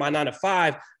tired of my 9 to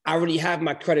 5. I already have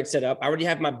my credit set up. I already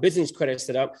have my business credit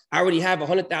set up. I already have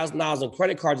 $100,000 in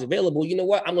credit cards available. You know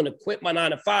what? I'm going to quit my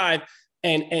 9 to 5.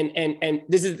 And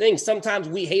this is the thing. Sometimes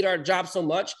we hate our job so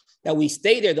much that we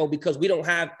stay there though, because we don't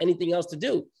have anything else to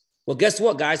do. Well, guess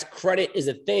what, guys? Credit is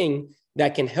a thing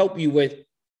that can help you with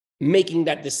making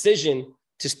that decision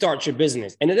to start your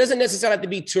business. And it doesn't necessarily have to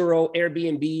be Turo,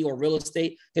 Airbnb, or real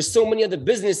estate. There's so many other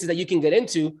businesses that you can get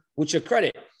into with your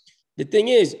credit. The thing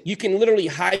is, you can literally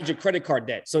hide your credit card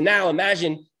debt. So now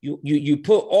imagine you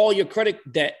put all your credit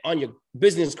debt on your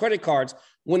business credit cards.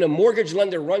 When a mortgage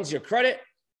lender runs your credit,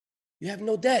 you have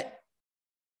no debt,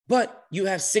 but you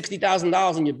have $60,000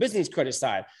 on your business credit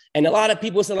side. And a lot of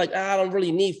people say like, I don't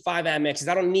really need 5 Amexes.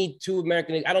 I don't need 2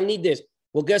 American. I don't need this.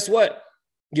 Well, guess what?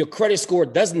 Your credit score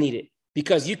does need it,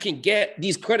 because you can get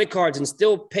these credit cards and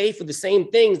still pay for the same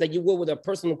things that you would with a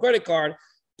personal credit card,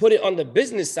 put it on the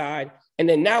business side. And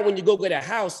then now when you go get a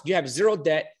house, you have 0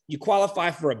 debt. You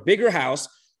qualify for a bigger house.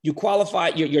 You qualify,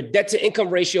 your debt to income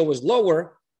ratio is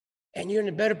lower, and you're in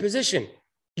a better position.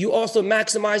 You also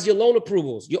maximize your loan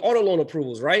approvals, your auto loan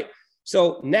approvals, right?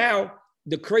 So now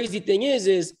the crazy thing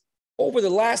is over the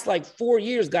last like 4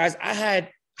 years, guys, I had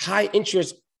high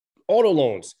interest auto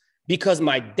loans because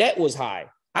my debt was high.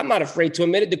 I'm not afraid to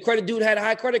admit it. The credit dude had a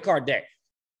high credit card debt.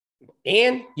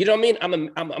 And you know what I mean?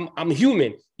 I'm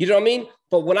human, you know what I mean?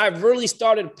 But when I really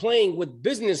started playing with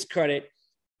business credit,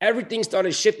 everything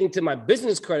started shifting to my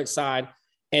business credit side.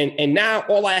 And now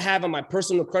all I have on my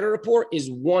personal credit report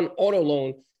is 1 auto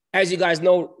loan. As you guys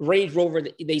know, Range Rover,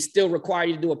 they still require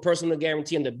you to do a personal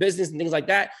guarantee on the business and things like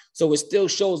that. So it still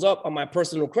shows up on my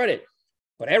personal credit.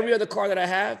 But every other car that I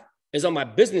have is on my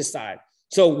business side.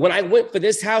 So when I went for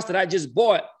this house that I just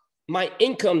bought, my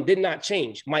income did not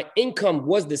change. My income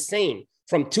was the same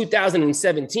from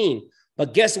 2017.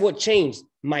 But guess what changed?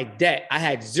 My debt. I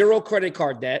had 0 credit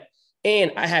card debt,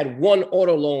 and I had 1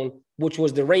 auto loan, which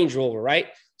was the Range Rover, right?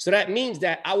 So that means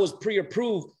that I was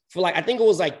pre-approved for I think it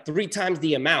was 3 times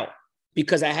the amount,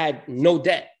 because I had no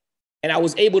debt. And I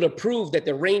was able to prove that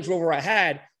the Range Rover I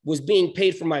had was being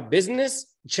paid from my business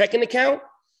checking account.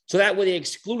 So that way they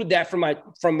excluded that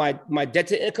from my debt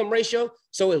to income ratio.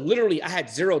 So it literally, I had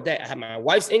 0 debt. I had my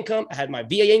wife's income, I had my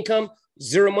VA income,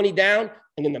 0 money down.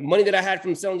 And then the money that I had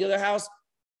from selling the other house,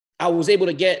 I was able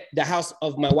to get the house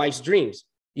of my wife's dreams.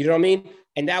 You know what I mean?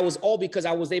 And that was all because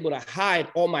I was able to hide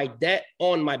all my debt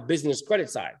on my business credit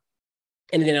side.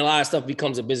 And then a lot of stuff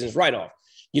becomes a business write-off.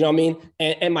 You know what I mean?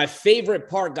 And my favorite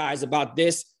part, guys, about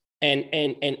this, and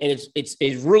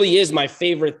it really is my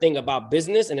favorite thing about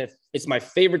business, and it's my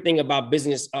favorite thing about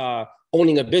business,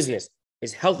 owning a business,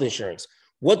 is health insurance.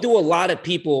 What do a lot of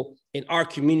people in our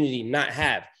community not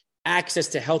have? Access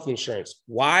to health insurance.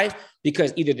 Why?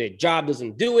 Because either their job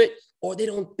doesn't do it, or they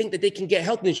don't think that they can get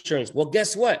health insurance. Well,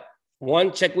 guess what?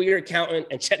 1, check with your accountant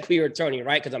and check with your attorney,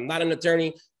 right? Because I'm not an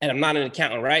attorney and I'm not an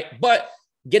accountant, right? But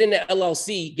get in the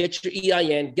LLC, get your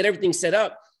EIN, get everything set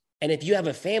up. And if you have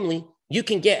a family, you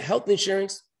can get health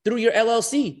insurance through your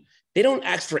LLC. They don't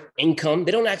ask for income.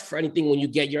 They don't ask for anything when you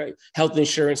get your health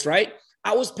insurance, right?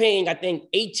 I was paying, I think,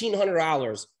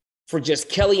 $1,800 for just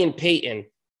Kelly and Peyton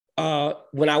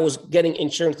when I was getting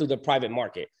insurance through the private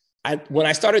market. When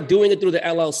I started doing it through the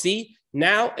LLC,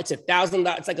 now it's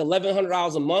 $1,000. It's like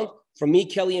 $1,100 a month for me,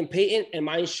 Kelly and Peyton, and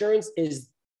my insurance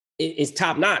is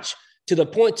top notch, to the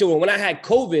point to where when I had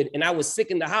COVID and I was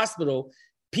sick in the hospital,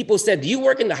 people said, do you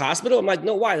work in the hospital? I'm like,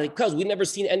 no, why? Like, because we've never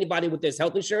seen anybody with this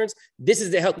health insurance. This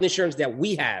is the health insurance that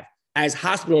we have as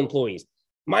hospital employees.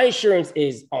 My insurance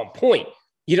is on point.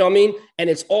 You know what I mean? And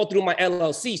it's all through my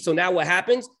LLC. So now what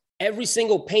happens? Every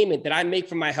single payment that I make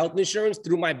for my health insurance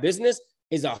through my business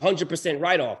is 100%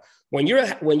 write-off. When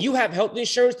you have health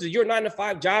insurance through your 9 to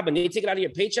 5 job and they take it out of your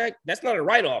paycheck, that's not a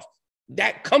write-off.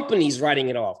 That company's writing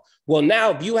it off. Well,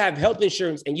 now if you have health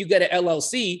insurance and you get an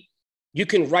LLC, you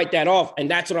can write that off. And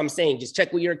that's what I'm saying. Just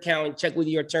check with your accountant, check with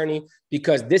your attorney,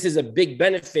 because this is a big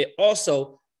benefit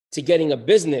also to getting a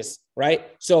business, right?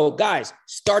 So guys,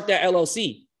 start that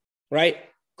LLC, right?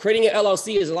 Creating an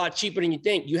LLC is a lot cheaper than you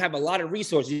think. You have a lot of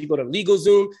resources. You go to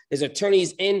LegalZoom, there's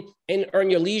attorneys in Earn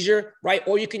Your Leisure, right?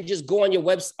 Or you can just go on your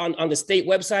on the state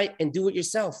website and do it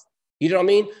yourself. You know what I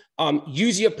mean?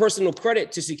 Use your personal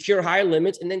credit to secure higher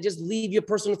limits, and then just leave your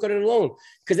personal credit alone.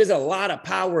 Because there's a lot of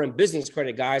power in business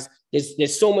credit, guys.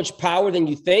 There's so much power than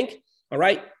you think. All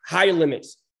right, higher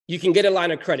limits. You can get a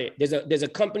line of credit. There's a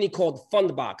company called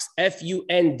Fundbox,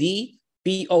 Fundbox,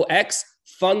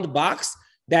 Fundbox,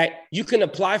 that you can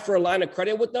apply for a line of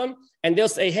credit with them, and they'll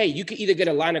say, hey, you can either get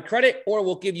a line of credit or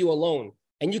we'll give you a loan.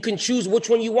 and you can choose which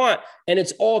one you want. And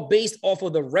it's all based off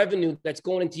of the revenue that's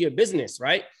going into your business,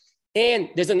 right? And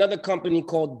there's another company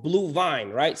called Blue Vine,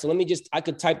 right? So I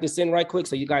could type this in right quick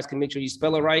so you guys can make sure you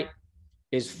spell it right.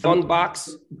 Is Fundbox.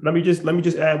 Let me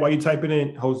just add while you type it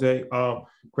in, Jose.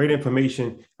 Great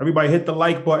information. Everybody hit the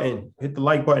like button. Hit the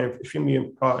like button. Extremely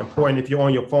important. If you're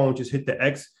on your phone, just hit the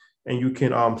X and you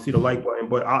can see the like button.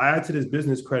 But I'll add to this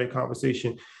business credit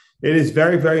conversation. It is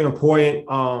very, very important.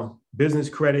 Business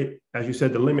credit, as you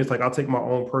said, the limits, like I'll take my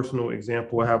own personal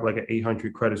example. I have like an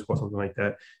 800 credit score, something like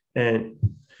that. And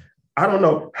I don't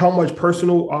know how much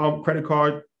personal credit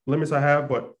card limits I have,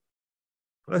 but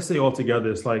let's say altogether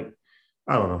it's like,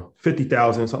 I don't know,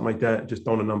 50,000, something like that, just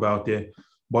throwing a number out there.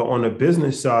 But on the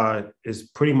business side, it's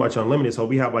pretty much unlimited. So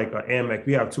we have like an Amex.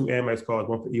 We have 2 Amex cards,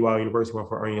 one for EY University, one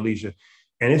for Earn Your Leisure.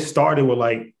 And it started with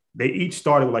they each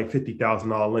started with like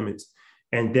 $50,000 limits.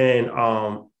 And then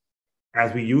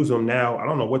as we use them now, I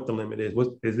don't know what the limit is.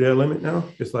 Is there a limit now?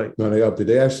 It's like no, they upped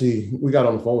it. We got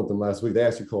on the phone with them last week. They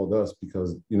actually called us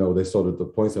because they saw that the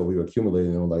points that we were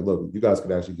accumulating and were like, look, you guys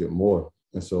could actually get more.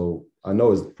 And so I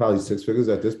know it's probably 6 figures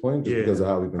at this point, just because of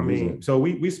how we've been using it. So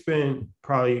we spend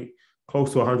probably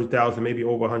close to $100,000, maybe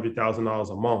over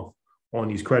 $100,000 a month on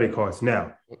these credit cards.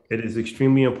 Now, it is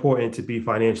extremely important to be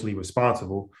financially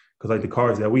responsible because, like the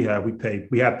cards that we have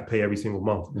to pay every single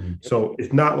month. Mm-hmm. So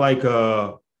it's not like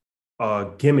a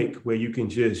gimmick where you can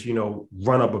just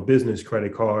run up a business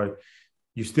credit card.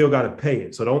 You still got to pay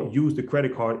it. So don't use the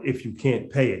credit card if you can't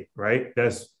pay it. Right?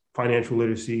 That's financial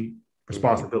literacy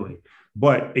responsibility. Mm-hmm.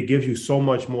 But it gives you so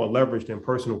much more leverage than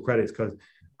personal credits because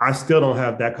I still don't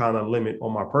have that kind of limit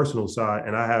on my personal side.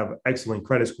 And I have excellent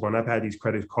credit score. And I've had these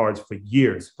credit cards for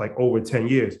years, like over 10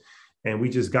 years. And we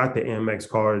just got the Amex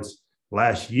cards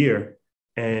last year.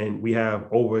 And we have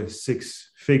over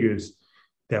 6 figures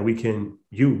that we can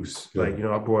use. Yeah. Like,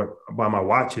 I bought all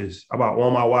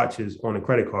my watches on a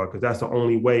credit card because that's the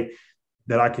only way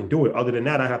that I can do it. Other than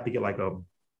that, I have to get like a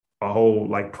whole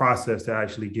process to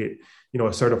actually get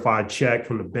a certified check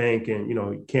from the bank, and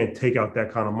you can't take out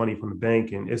that kind of money from the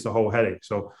bank, and it's a whole headache.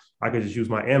 So I could just use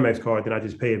my Amex card, then I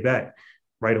just pay it back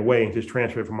right away and just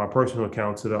transfer it from my personal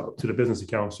account to the business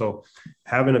account. So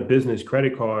having a business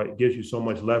credit card gives you so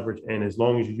much leverage, and as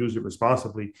long as you use it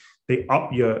responsibly, they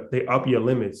up your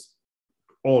limits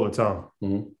all the time.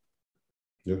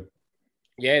 Mm-hmm.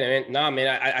 Yeah, man.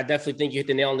 I definitely think you hit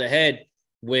the nail on the head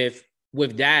with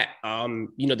that.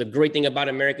 The great thing about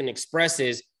American Express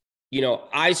is,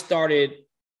 I started,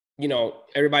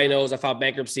 everybody knows I filed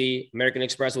bankruptcy. American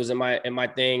Express was in my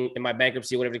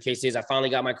bankruptcy, whatever the case is. I finally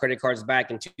got my credit cards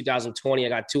back in 2020. I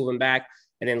got 2 of them back.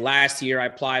 And then last year I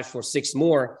applied for 6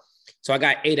 more. So I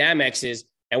got 8 Amexes.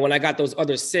 And when I got those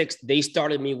other 6, they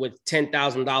started me with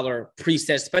 $10,000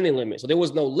 preset spending limit. So there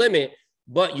was no limit,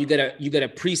 but you get a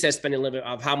preset spending limit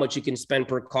of how much you can spend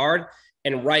per card.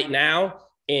 And right now,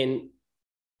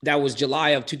 that was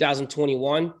July of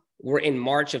 2021. We're in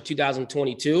March of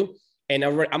 2022, and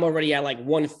I'm already at like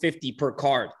 150 per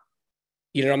card.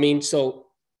 You know what I mean? So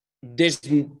this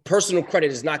personal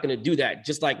credit is not going to do that,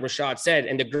 just like Rashad said.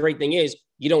 And the great thing is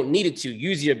you don't need it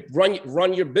to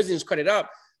run your business credit up.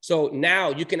 So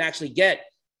now you can actually get,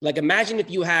 like, imagine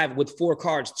if you have with 4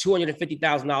 cards,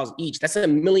 $250,000 each. That's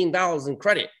 $1 million in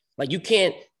credit. Like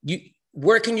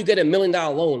where can you get $1 million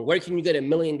loan? Where can you get $1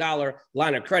 million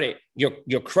line of credit?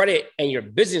 Your credit and your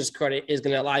business credit is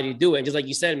going to allow you to do it. And just like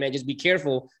you said, man, just be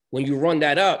careful when you run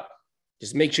that up.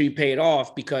 Just make sure you pay it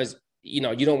off because, you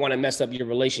don't want to mess up your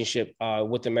relationship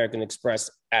with American Express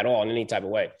at all in any type of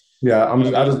way. Yeah,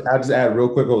 I just add real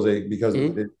quick, Jose, because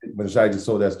when Shai just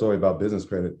told that story about business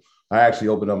credit, I actually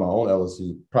opened up my own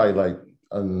LLC probably like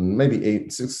maybe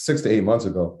 6 to 8 months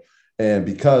ago. And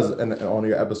because, and on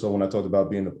your episode, when I talked about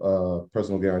being a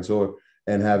personal guarantor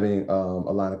and having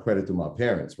a line of credit through my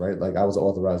parents, right? Like I was an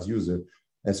authorized user.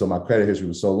 And so my credit history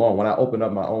was so long. When I opened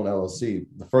up my own LLC,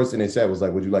 the first thing they said was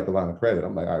like, would you like a line of credit?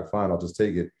 I'm like, all right, fine, I'll just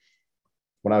take it.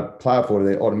 When I applied for it,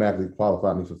 they automatically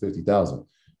qualified me for $50,000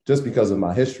 just because of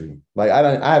my history. Like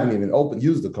I haven't even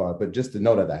used the card, but just to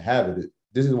know that I have it,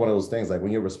 this is one of those things, like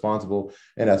when you're responsible,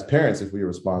 and as parents, if we're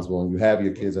responsible and you have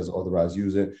your kids as an authorized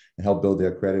user and help build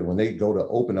their credit, when they go to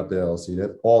open up their LLC,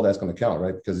 that's going to count,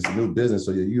 right? Because it's a new business.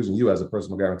 So you're using you as a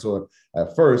personal guarantor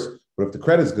at first, but if the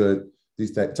credit's good,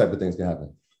 these type of things can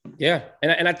happen. Yeah.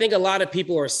 And I think a lot of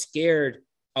people are scared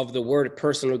of the word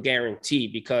personal guarantee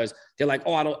because they're like,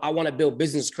 oh, I want to build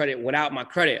business credit without my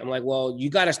credit. I'm like, well, you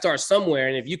got to start somewhere.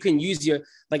 And if you can use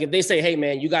like if they say, hey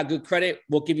man, you got good credit,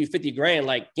 we'll give you 50 grand,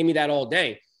 like give me that all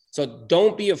day. So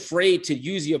don't be afraid to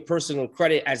use your personal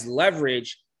credit as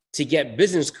leverage to get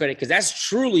business credit. Cause that's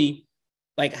truly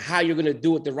like how you're going to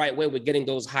do it the right way with getting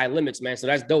those high limits, man. So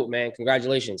that's dope, man.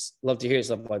 Congratulations. Love to hear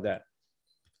stuff like that.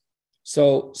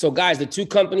 So guys, the two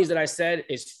companies that I said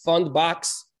is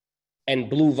Fundbox and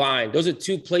Blue Vine. Those are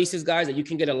two places, guys, that you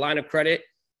can get a line of credit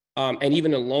and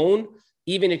even a loan,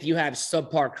 even if you have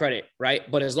subpar credit, right?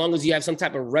 But as long as you have some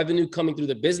type of revenue coming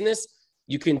through the business,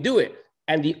 you can do it.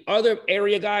 And the other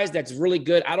area, guys, that's really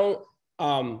good.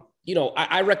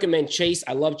 I recommend Chase.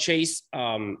 I love Chase.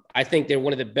 I think they're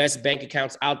one of the best bank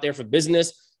accounts out there for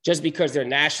business just because they're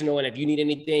national. And if you need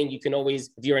anything, you can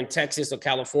always, if you're in Texas or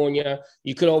California,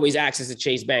 you could always access a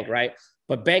Chase Bank, right?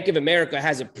 But Bank of America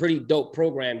has a pretty dope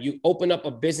program. You open up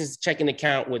a business checking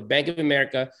account with Bank of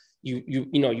America.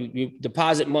 You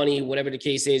deposit money, whatever the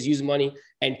case is, use money.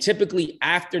 And typically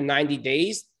after 90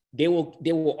 days, they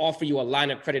will offer you a line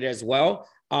of credit as well.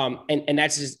 And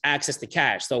that's just access to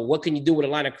cash. So what can you do with a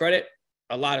line of credit?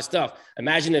 A lot of stuff.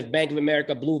 Imagine if Bank of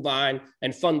America, Blue Vine,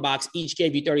 and Fundbox each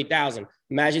gave you $30,000.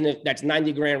 Imagine if that's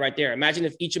 90 grand right there. Imagine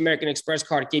if each American Express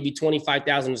card gave you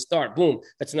 25,000 to start. Boom,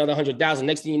 that's another 100,000.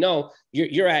 Next thing you know,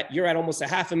 you're at almost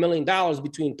 $500,000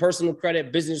 between personal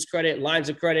credit, business credit, lines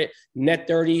of credit, net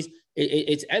 30s.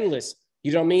 It's endless.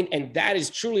 You know what I mean? And that is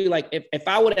truly like if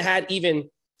I would have had even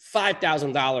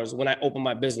 $5,000 when I opened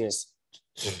my business,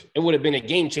 it would have been a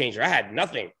game changer. I had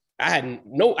nothing. I had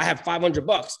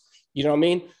 $500. You know what I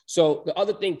mean? So the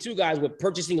other thing too, guys, with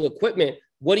purchasing equipment,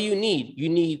 what do you need? You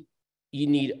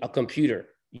need a computer.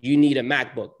 You need a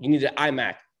MacBook. You need an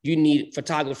iMac. You need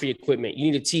photography equipment.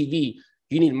 You need a TV.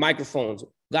 You need microphones.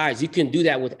 Guys, you can do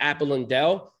that with Apple and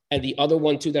Dell. And the other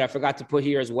one too that I forgot to put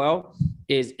here as well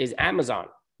is Amazon.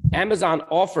 Amazon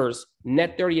offers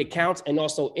net 30 accounts and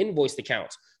also invoiced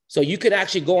accounts. So you could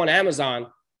actually go on Amazon.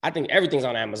 I think everything's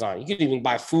on Amazon. You can even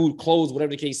buy food, clothes,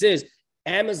 whatever the case is.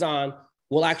 Amazon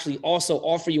will actually also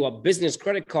offer you a business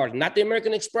credit card, not the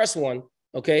American Express one,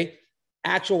 okay?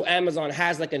 Actual Amazon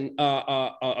has like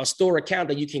a store account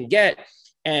that you can get.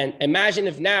 And imagine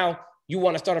if now you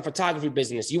want to start a photography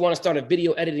business, you want to start a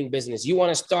video editing business, you want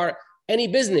to start any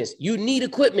business, you need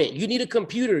equipment, you need a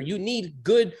computer, you need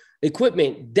good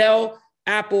equipment. Dell,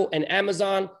 Apple, and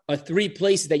Amazon are three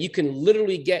places that you can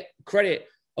literally get credit,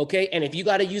 okay? And if you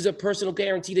got to use a personal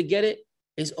guarantee to get it,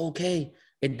 it's okay.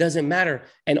 It doesn't matter.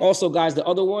 And also, guys, the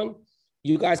other one,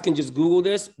 you guys can just Google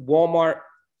this. Walmart,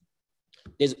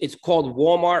 it's called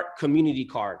Walmart Community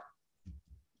Card.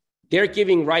 They're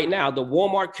giving right now, the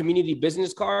Walmart Community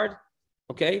Business Card,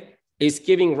 okay, is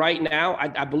giving right now,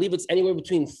 I believe it's anywhere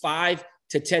between $5,000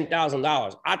 to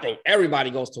 $10,000. I think everybody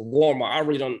goes to Walmart. I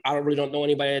really don't know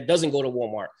anybody that doesn't go to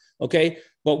Walmart, okay?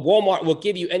 But Walmart will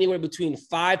give you anywhere between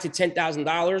 $5,000 to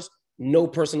 $10,000, no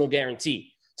personal guarantee.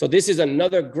 So this is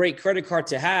another great credit card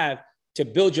to have to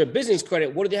build your business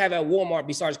credit. What do they have at Walmart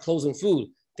besides clothes and food?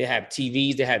 They have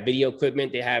TVs, they have video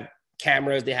equipment, they have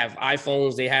cameras, they have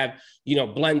iPhones, they have,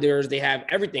 blenders, they have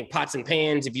everything, pots and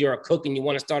pans. If you're a cook and you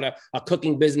want to start a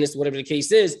cooking business, whatever the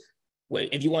case is,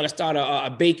 if you want to start a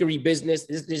bakery business,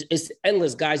 it's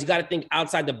endless, guys. You got to think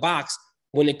outside the box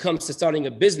when it comes to starting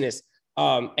a business.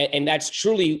 And that's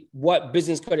truly what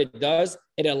business credit does.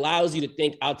 It allows you to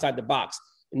think outside the box.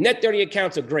 Net 30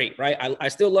 accounts are great, right? I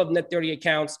still love net 30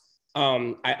 accounts.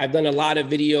 I've done a lot of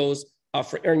videos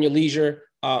for Earn Your Leisure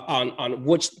on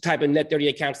which type of net 30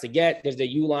 accounts to get. There's the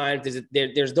Uline,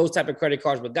 there's those type of credit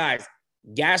cards. But guys,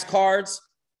 gas cards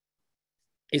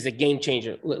is a game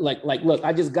changer. Look,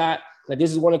 I just got,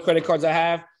 this is one of the credit cards I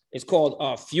have. It's called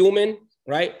Fuelman,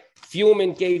 right?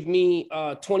 Fuelman gave me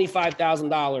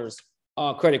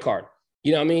 $25,000 credit card.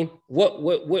 You know what I mean?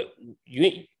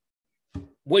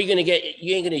 What are you going to get?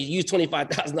 You ain't going to use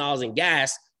 $25,000 in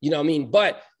gas. You know what I mean?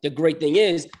 But the great thing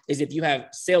is if you have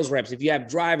sales reps, if you have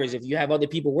drivers, if you have other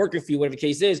people working for you, whatever the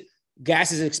case is,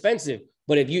 gas is expensive.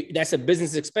 But that's a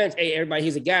business expense. Hey, everybody,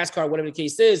 here's a gas card, whatever the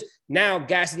case is. Now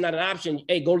gas is not an option.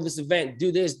 Hey, go to this event,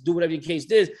 do this, do whatever the case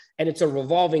is. And it's a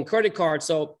revolving credit card.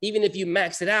 So even if you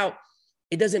max it out,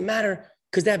 it doesn't matter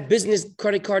because that business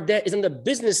credit card debt is on the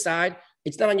business side.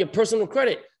 It's not on your personal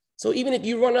credit. So even if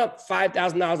you run up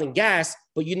 $5,000 in gas,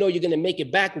 but you're going to make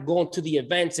it back with going to the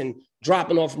events and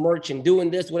dropping off merch and doing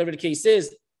this, whatever the case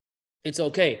is, it's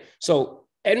okay. So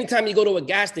anytime you go to a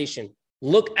gas station,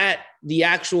 look at the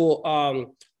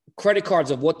actual credit cards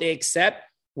of what they accept,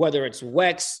 whether it's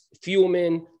WEX,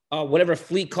 Fuelman, whatever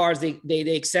fleet cards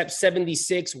they accept,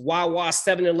 76, Wawa,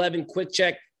 7-Eleven, Quick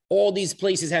Check, all these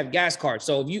places have gas cards.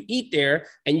 So if you eat there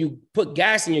and you put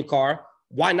gas in your car,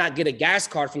 why not get a gas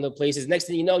card from the places? Next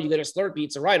thing you know, you get a Slurpee,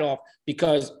 it's a write-off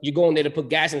because you're going there to put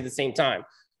gas in at the same time.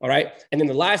 All right. And then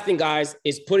the last thing, guys,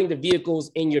 is putting the vehicles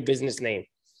in your business name.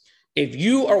 If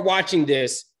you are watching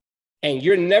this and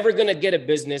you're never going to get a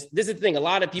business. This is the thing. A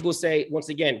lot of people say, once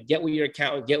again, get with your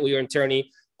accountant, get with your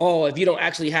attorney. Oh, if you don't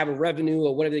actually have a revenue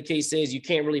or whatever the case is, you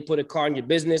can't really put a car in your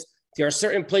business. There are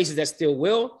certain places that still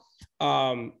will,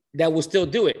 that will still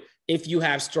do it if you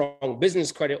have strong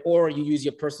business credit or you use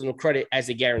your personal credit as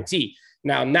a guarantee.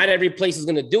 Now, not every place is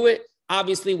going to do it.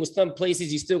 Obviously, with some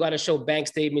places, you still got to show bank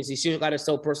statements. You still got to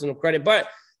show personal credit. But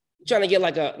trying to get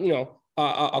like a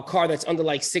car that's under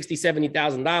like $60,000,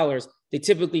 $70,000, they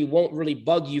typically won't really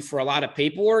bug you for a lot of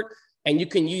paperwork. And you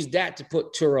can use that to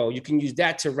put Turo. You can use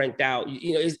that to rent out.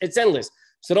 It's endless.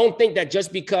 So don't think that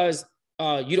just because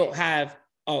you don't have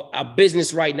a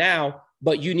business right now,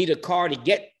 but you need a car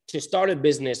to start a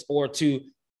business or to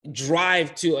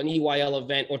drive to an EYL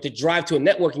event or to drive to a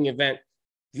networking event.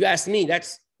 If you ask me,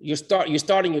 you're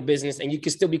starting your business, and you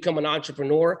can still become an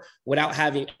entrepreneur without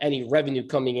having any revenue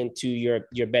coming into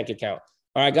your bank account.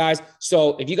 All right, guys.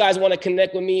 So if you guys want to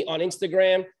connect with me on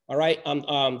Instagram, all right,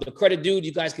 I'm the Credit Dude.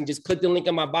 You guys can just click the link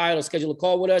in my bio and schedule a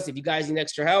call with us if you guys need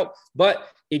extra help. But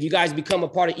if you guys become a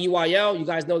part of EYL, you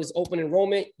guys know this open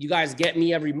enrollment. You guys get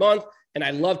me every month, and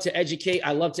I love to educate.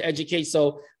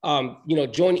 So,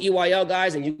 join EYL,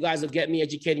 guys, and you guys will get me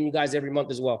educating you guys every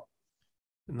month as well.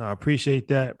 No, I appreciate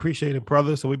that. Appreciate it,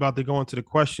 brother. So we're about to go into the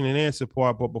question and answer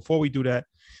part. But before we do that,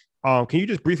 can you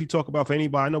just briefly talk about, for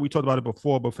anybody, I know we talked about it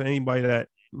before, but for anybody that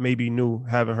may be new,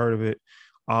 haven't heard of it,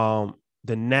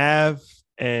 the NAV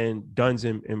and Duns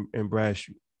and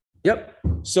Bradstreet. Yep.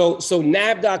 So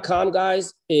NAV.com,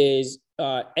 guys, is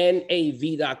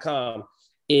NAV.com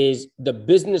is the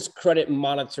business credit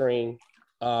monitoring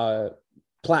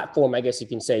platform, I guess you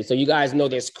can say. So you guys know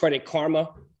there's Credit Karma,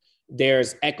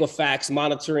 there's Equifax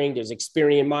monitoring, there's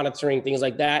Experian monitoring, things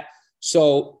like that.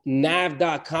 So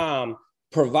NAV.com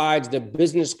provides the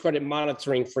business credit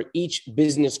monitoring for each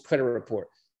business credit report.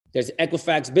 There's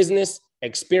Equifax Business,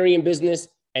 Experian Business,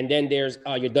 and then there's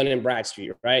your Dun &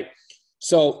 Bradstreet, right?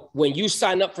 So when you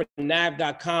sign up for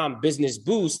NAV.com Business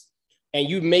Boost and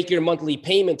you make your monthly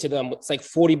payment to them, it's like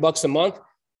 $40 a month,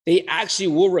 they actually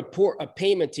will report a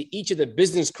payment to each of the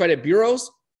business credit bureaus.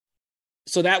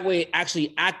 So that way it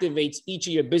actually activates each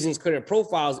of your business credit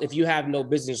profiles if you have no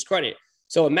business credit.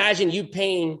 So imagine you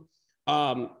paying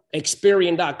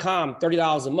Experian.com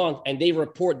 $30 a month, and they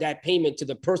report that payment to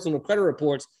the personal credit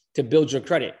reports to build your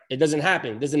credit. It doesn't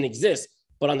happen. It doesn't exist.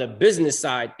 But on the business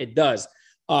side, it does.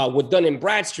 With Dun &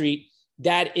 Bradstreet,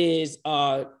 that is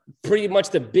pretty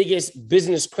much the biggest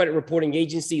business credit reporting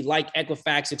agency like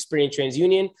Equifax, Experian,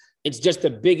 TransUnion. It's just the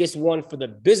biggest one for the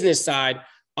business side.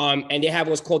 And they have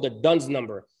what's called a DUNS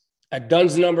number. A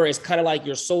DUNS number is kind of like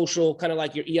your social, kind of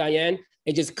like your EIN.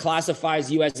 It just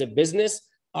classifies you as a business.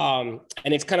 And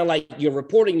it's kind of like your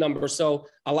reporting number. So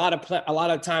a lot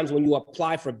of times when you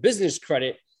apply for business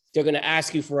credit, they're going to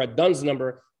ask you for a DUNS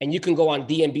number, and you can go on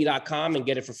dnb.com and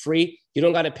get it for free. You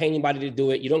don't got to pay anybody to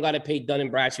do it. You don't got to pay Dun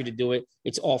 & Bradstreet to do it.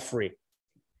 It's all free.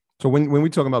 So when we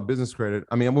talk about business credit,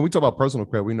 I mean, when we talk about personal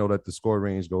credit, we know that the score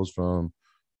range goes from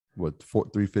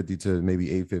 350 to maybe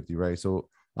 850, right? So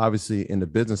obviously in the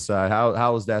business side,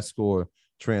 how is that score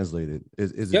translated?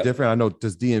 Is it different? I know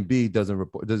does DNB doesn't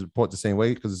report the same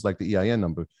way because it's like the EIN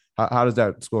number. How does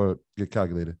that score get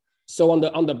calculated? So on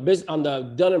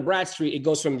the Dun & Bradstreet, it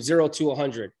goes from 0 to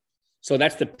 100. So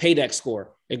that's the PAYDEX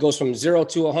score. It goes from 0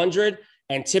 to 100.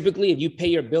 And typically, if you pay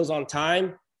your bills on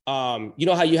time, you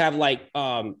know how you have like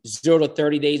 0 to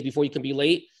 30 days before you can be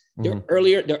late. Mm-hmm.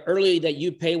 The earlier that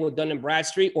you pay with Dun &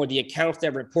 Bradstreet or the accounts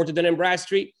that report to Dun &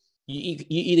 Bradstreet, you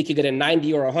either could get a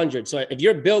 90 or 100. So if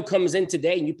your bill comes in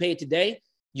today and you pay it today,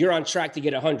 you're on track to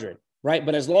get 100, right?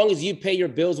 But as long as you pay your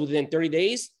bills within 30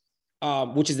 days,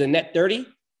 which is the net 30,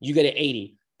 you get an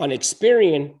 80. On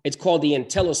Experian, it's called the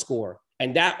IntelliScore,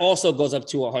 and that also goes up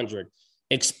to 100.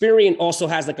 Experian also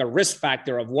has like a risk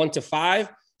factor of 1 to 5.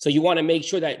 So you want to make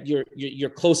sure that you're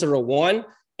closer to 1.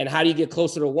 And how do you get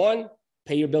closer to 1?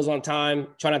 Pay your bills on time,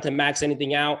 try not to max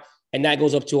anything out, and that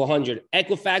goes up to 100.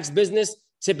 Equifax Business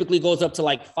typically goes up to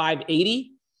like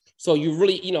 580. So you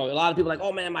really, a lot of people are like,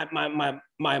 oh man, my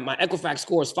Equifax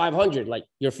score is 500. Like,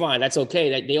 you're fine. That's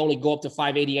okay. They only go up to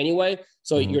 580 anyway.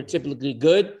 So you're typically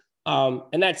good.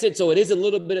 And that's it. So it is a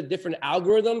little bit of different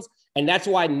algorithms. And that's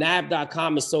why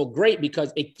NAV.com is so great,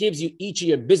 because it gives you each of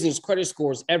your business credit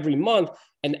scores every month.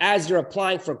 And as you're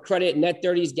applying for credit, net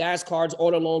 30s, gas cards,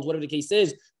 auto loans, whatever the case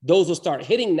is, those will start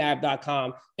hitting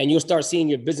NAV.com, and you'll start seeing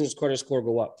your business credit score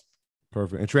go up.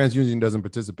 Perfect. And TransUnion doesn't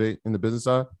participate in the business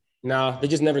side? No, they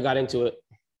just never got into it.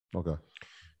 Okay.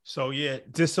 So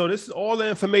this is all the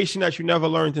information that you never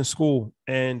learned in school,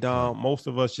 and most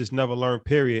of us just never learn,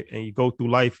 period. And you go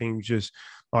through life and you just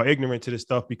are ignorant to this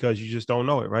stuff because you just don't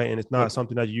know it, right? And it's not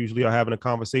something that you usually are having a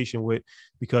conversation with,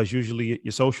 because usually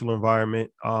your social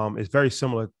environment is very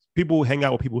similar. People hang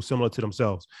out with people similar to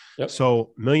themselves. Yep.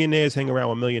 So millionaires hang around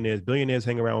with millionaires, billionaires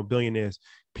hang around with billionaires.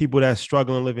 People that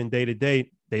struggling living day to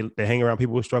day, they hang around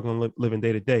people who are struggling living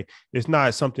day to day. It's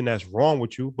not something that's wrong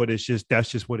with you, but that's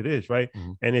just what it is, right?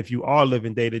 Mm-hmm. And if you are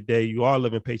living day to day, you are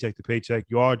living paycheck to paycheck,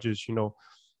 you are just,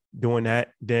 doing that,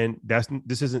 then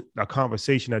this isn't a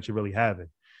conversation that you're really having.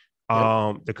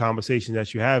 Yep. The conversation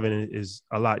that you're having is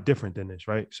a lot different than this,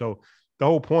 right? So the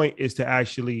whole point is to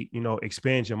actually,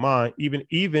 expand your mind,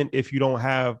 even if you don't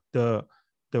have the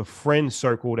friend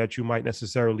circle that you might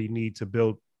necessarily need to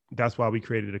build. That's why we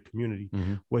created a community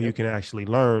where you can actually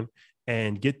learn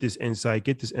and get this insight,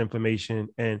 get this information.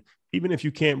 And even if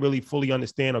you can't really fully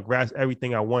understand or grasp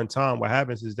everything at one time, what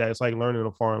happens is that it's like learning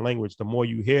a foreign language. The more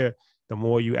you hear, the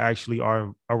more you actually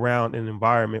are around an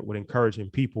environment with encouraging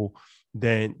people,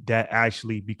 then that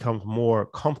actually becomes more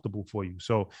comfortable for you.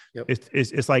 So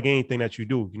it's like anything that you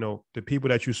do, the people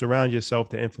that you surround yourself,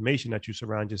 the information that you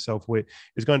surround yourself with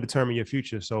is going to determine your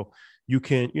future. So you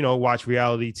can, watch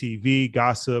reality TV,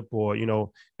 gossip, or,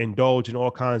 indulge in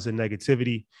all kinds of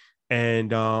negativity.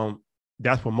 And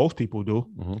that's what most people do.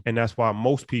 Mm-hmm. And that's why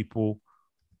most people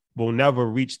will never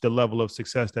reach the level of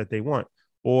success that they want.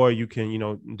 Or you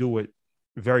can, do what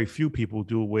very few people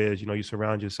do, where, you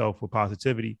surround yourself with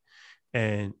positivity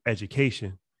and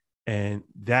education. And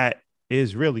that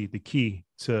is really the key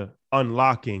to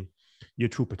unlocking your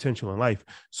true potential in life.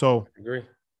 So I agree.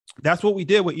 That's what we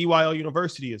did with EYL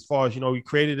University. As far as, we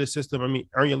created a system.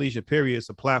 Earn Your Leisure period is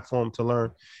a platform to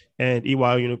learn. And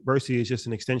EYL University is just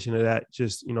an extension of that,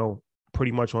 just,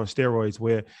 pretty much on steroids,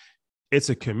 where it's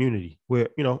a community where,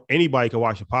 anybody can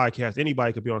watch a podcast,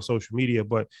 anybody could be on social media.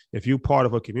 But if you're part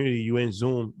of a community, you in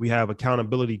Zoom, we have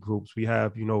accountability groups. We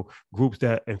have, groups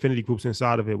infinity groups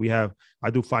inside of it. I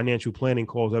do financial planning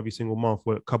calls every single month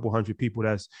with a couple hundred people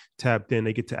that's tapped in.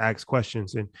 They get to ask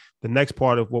questions. And the next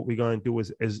part of what we're going to do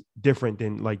is different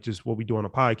than like just what we do on a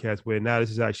podcast, where now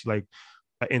this is actually like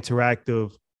an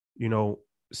interactive,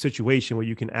 situation where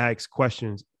you can ask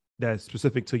questions that's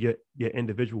specific to your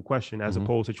individual question, as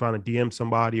opposed to trying to DM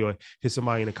somebody or hit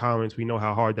somebody in the comments. We know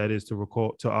how hard that is to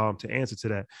record, to answer to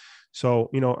that. So,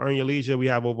 Earn Your Leisure, we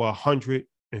have over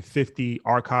 150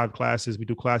 archived classes. We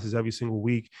do classes every single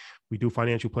week. We do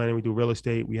financial planning. We do real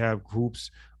estate. We have groups.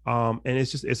 And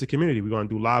it's a community. We're going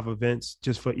to do live events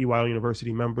just for EYL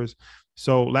University members.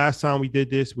 So last time we did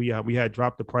this, we had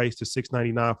dropped the price to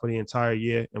 $699 for the entire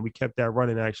year. And we kept that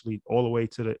running actually all the way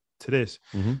to this.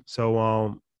 Mm-hmm.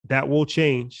 So, that will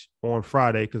change on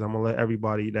Friday, because I'm going to let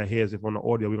everybody that hears it on the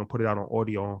audio, we're going to put it out on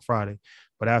audio on Friday.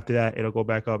 But after that, it'll go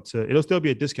back up to, it'll still be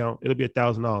a discount. It'll be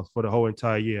 $1,000 for the whole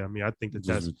entire year. I think that's,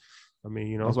 that's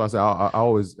why I say I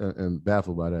always am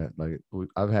baffled by that. Like,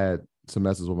 I've had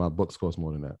semesters where my books cost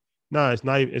more than that. No, it's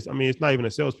not. It's not even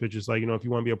a sales pitch. It's like, if you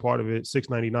want to be a part of it,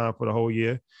 $699 for the whole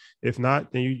year. If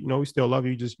not, then we still love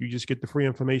you. You just get the free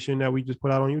information that we just put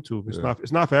out on YouTube.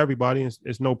 It's not for everybody.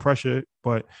 It's no pressure,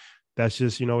 but that's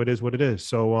just, it is what it is.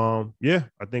 So,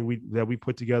 I think we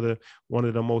put together one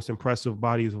of the most impressive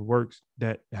bodies of works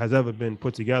that has ever been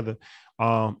put together.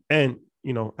 And,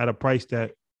 at a price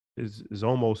that is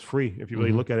almost free, if you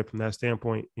really look at it from that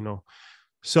standpoint,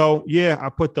 So, I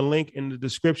put the link in the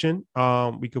description.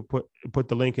 We could put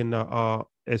the link in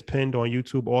as pinned on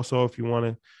YouTube also, if you want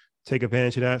to take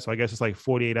advantage of that. So I guess it's like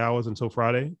 48 hours until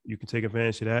Friday. You can take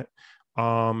advantage of that.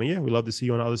 And we love to see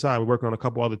you on the other side. We're working on a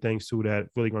couple other things too that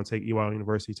really going to take EYL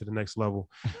University to the next level.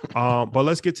 But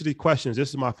let's get to the questions. This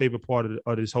is my favorite part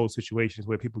of this whole situation, is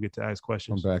where people get to ask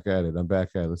questions. I'm back at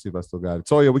it. Let's see if I still got it.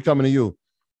 Toya, we coming to you.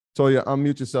 Toya,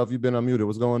 unmute yourself. You've been unmuted.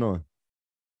 What's going on?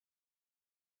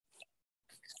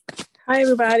 Hi,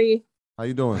 everybody. How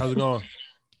you doing? How's it going?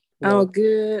 Oh,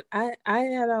 good. I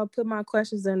had put my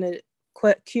questions in the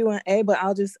Q&A, but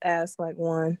I'll just ask like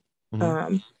one.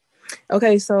 Mm-hmm.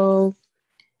 Okay, so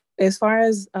as far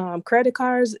as credit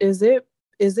cards, is it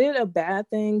a bad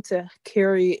thing to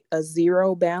carry a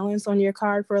zero balance on your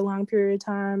card for a long period of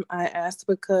time? I asked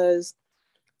because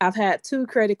I've had 2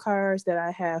 credit cards that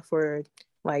I have for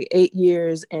like 8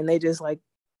 years, and they just like,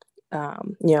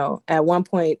 at one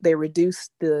point they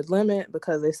reduced the limit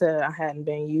because they said I hadn't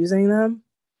been using them.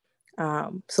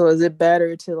 So is it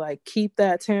better to like keep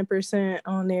that 10%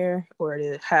 on there, or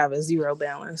to have a zero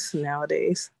balance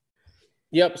nowadays?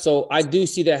 Yep. So I do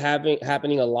see that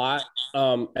happening a lot.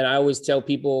 And I always tell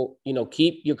people,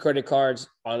 keep your credit cards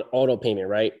on auto payment,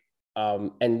 right?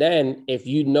 And then if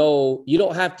you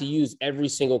don't have to use every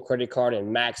single credit card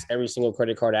and max every single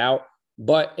credit card out,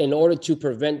 But in order to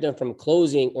prevent them from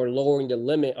closing or lowering the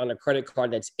limit on a credit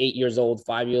card that's 8 years old,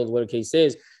 5 years old, whatever the case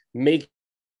is, make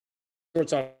sure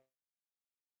it's on.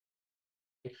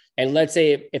 And let's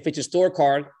say if it's a store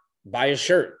card, buy a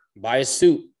shirt, buy a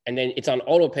suit, and then it's on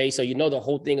auto pay. So you know the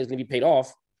whole thing is going to be paid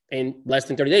off in less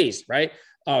than 30 days, right?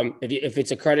 If it's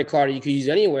a credit card you can use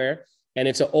anywhere and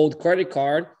it's an old credit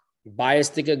card, buy a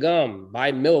stick of gum,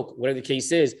 buy milk, whatever the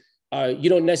case is. You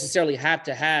don't necessarily have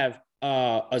to have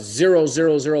a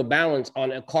 000 balance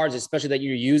on cards, especially that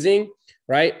you're using,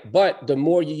 right? But the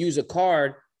more you use a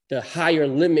card, the higher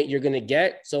limit you're going to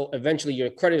get. So eventually your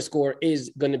credit score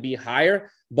is going to be higher.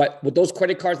 But with those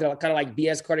credit cards that are kind of like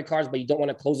BS credit cards, but you don't want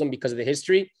to close them because of the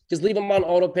history, just leave them on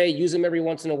auto pay, use them every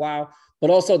once in a while. But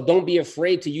also don't be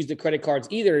afraid to use the credit cards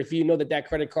either. If you know that that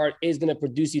credit card is going to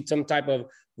produce you some type of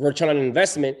return on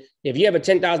investment. If you have a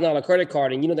 $10,000 credit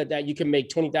card and you know that you can make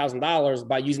 $20,000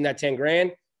 by using that 10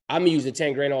 grand, I'm gonna use the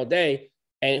 10 grand all day.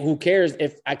 And who cares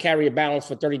if I carry a balance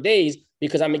for 30 days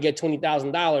because I'm gonna get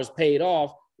 $20,000 paid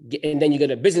off. And then you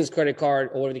get a business credit card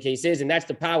or whatever the case is. And that's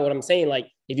the power. What I'm saying, like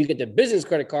if you get the business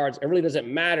credit cards, it really doesn't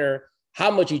matter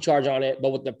how much you charge on it.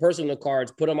 But with the personal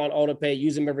cards, put them on auto pay,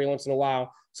 use them every once in a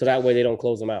while. So that way they don't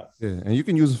close them out. Yeah. And you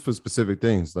can use them for specific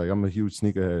things. Like I'm a huge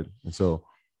sneakerhead. And so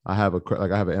I have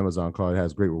an Amazon card that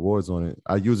has great rewards on it.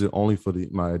 I use it only for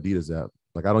my Adidas app.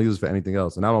 Like I don't use it for anything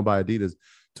else. And I don't buy Adidas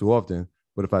too often.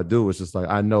 But if I do, it's just like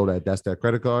I know that that's that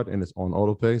credit card and it's on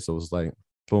auto pay. So it's like,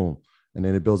 boom. And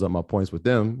then it builds up my points with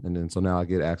them. And then so now I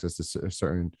get access to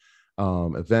certain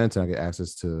events and I get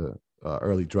access to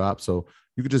early drops. So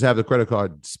you could just have the credit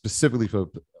card specifically for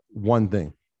one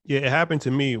thing. Yeah, it happened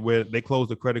to me where they closed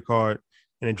the credit card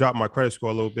and it dropped my credit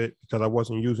score a little bit because I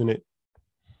wasn't using it.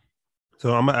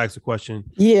 So I'm gonna ask a question.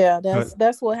 Yeah,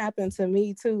 that's what happened to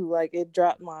me too. Like it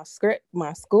dropped my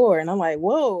score, and I'm like,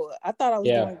 whoa! I thought I was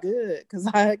doing good because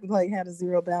I like had a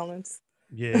zero balance.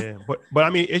 Yeah, but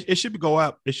I mean, it should go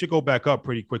up. It should go back up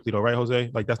pretty quickly, though, right, Jose?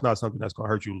 Like that's not something that's gonna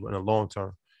hurt you in the long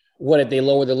term. What if they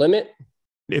lower the limit?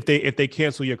 If they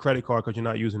cancel your credit card because you're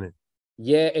not using it.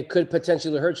 Yeah, it could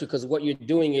potentially hurt you because what you're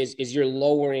doing is you're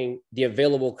lowering the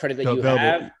available credit that you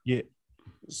have. Yeah.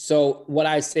 So what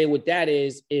I say with that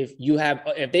is if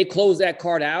they close that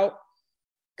card out,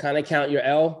 kind of count your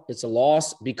L. It's a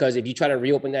loss because if you try to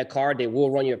reopen that card, they will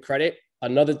run your credit.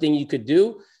 Another thing you could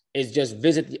do is just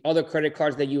visit the other credit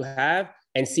cards that you have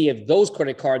and see if those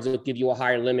credit cards will give you a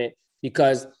higher limit.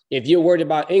 Because if you're worried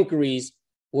about inquiries,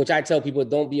 which I tell people,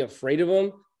 don't be afraid of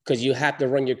them because you have to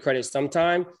run your credit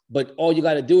sometime. But all you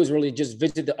got to do is really just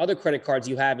visit the other credit cards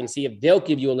you have and see if they'll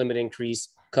give you a limit increase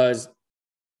because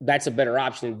that's a better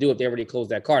option to do if they already closed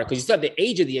that card because you still have the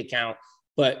age of the account,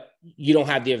 but you don't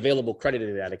have the available credit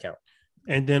in that account.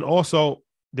 And then also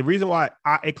the reason why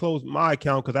I closed my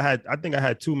account because I think I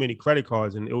had too many credit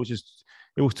cards and it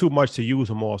was too much to use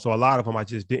them all. So a lot of them I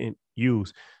just didn't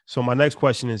use. So my next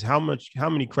question is how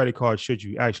many credit cards should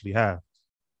you actually have?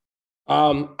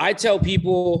 I tell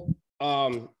people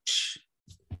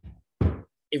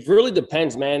it really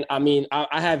depends, man. I mean,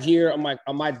 I have here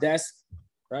on my desk,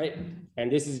 right?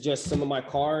 And this is just some of my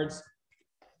cards.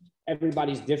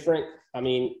 Everybody's different. I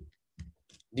mean,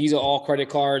 these are all credit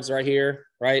cards right here,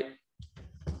 right?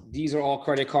 These are all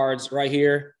credit cards right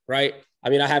here, right? I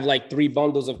mean, I have like 3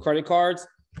 bundles of credit cards.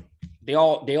 They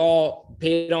all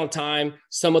paid on time.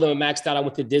 Some of them are maxed out. I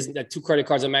went to Disney. 2 credit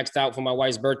cards are maxed out for my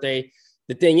wife's birthday.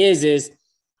 The thing is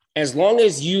as long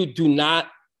as you do not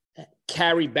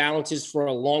carry balances for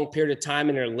a long period of time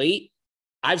and they're late,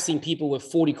 I've seen people with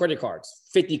 40 credit cards,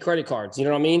 50 credit cards. You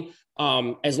know what I mean?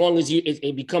 As long as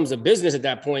it becomes a business at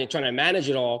that point, trying to manage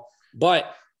it all.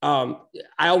 But I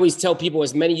always tell people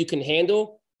as many you can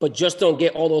handle, but just don't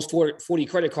get all those 40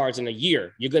 credit cards in a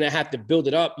year. You're going to have to build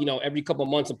it up, every couple of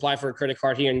months, apply for a credit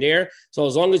card here and there. So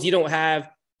as long as you don't have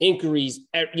inquiries,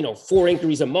 4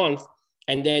 inquiries a month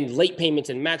and then late payments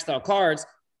and maxed out cards,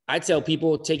 I tell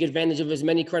people take advantage of as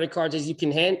many credit cards as you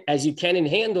can and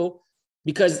handle.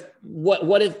 Because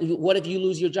what if you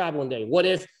lose your job one day? What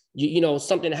if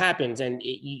something happens and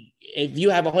if you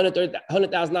have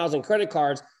 $100,000 in credit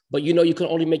cards, but you can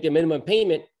only make the minimum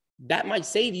payment, that might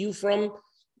save you from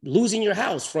losing your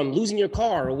house, from losing your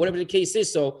car, or whatever the case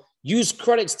is. So use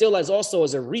credit still as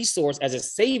a resource, as a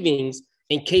savings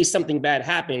in case something bad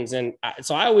happens. And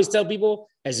so I always tell people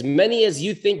as many as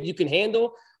you think you can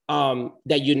handle,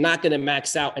 that you're not going to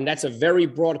max out. And that's a very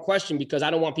broad question because I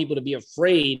don't want people to be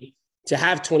afraid to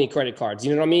have 20 credit cards.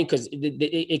 You know what I mean? Because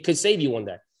it could save you one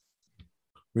day.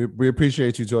 We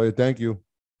appreciate you, Joy. Thank you.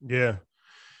 Yeah.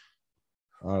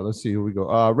 All right, let's see. Here we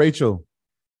go. Rachel,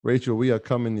 we are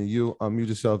coming to you. Unmute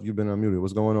yourself. You've been unmuted.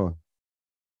 What's going on?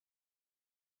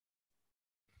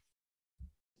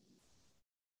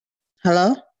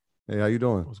 Hello? Hey, how you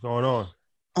doing? What's going on?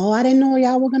 Oh, I didn't know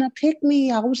y'all were gonna pick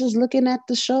me. I was just looking at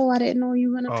the show. I didn't know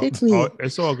you were gonna pick me.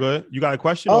 It's all good. You got a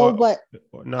question? But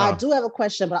nah? I do have a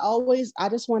question, but I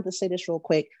just wanted to say this real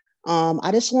quick. I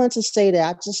just wanted to say that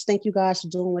I just thank you guys for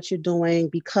doing what you're doing,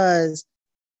 because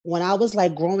when I was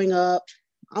like growing up,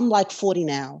 I'm like 40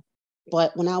 now,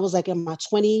 but when I was like in my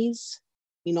 20s,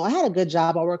 you know, I had a good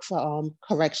job. I worked for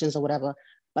corrections or whatever,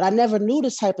 but I never knew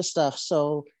this type of stuff.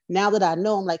 So now that I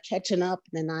know, I'm like catching up.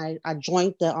 And I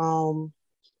joined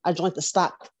the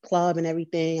stock club and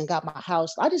everything and got my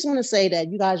house. I just want to say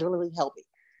that you guys really helped me.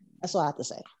 That's all I have to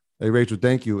say. Hey, Rachel,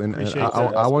 thank you. And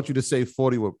I want you to say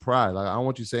 40 with pride. Like, I don't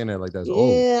want you saying that like that's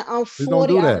old. Yeah, I'm 40. Don't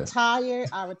do that.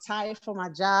 I retired from my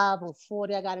job. I'm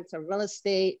 40. I got into real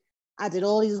estate. I did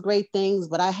all these great things,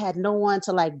 but I had no one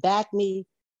to like back me.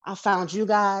 I found you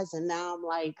guys, and now I'm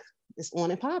like, it's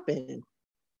on and popping.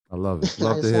 I love it.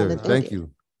 Love to hear it. Thank you.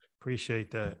 Appreciate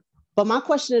that. But my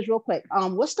question is real quick.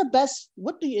 What's the best,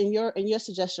 what do you, in your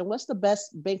suggestion, what's the best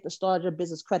bank to start your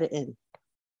business credit in?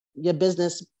 Your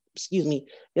business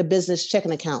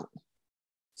checking account.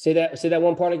 Say that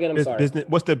one part again. I'm sorry.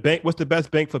 What's the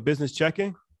best bank for business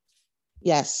checking?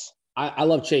 Yes. I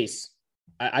love Chase.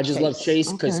 I just love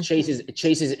Chase because Chase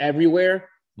is everywhere.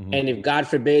 Mm-hmm. And if God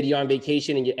forbid you're on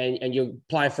vacation and you're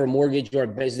applying for a mortgage or a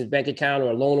business bank account or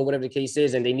a loan or whatever the case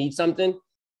is, and they need something,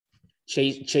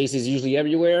 Chase is usually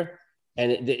everywhere,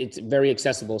 and it's very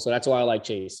accessible. So that's why I like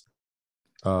Chase.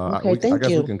 I guess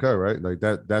we concur, right? Like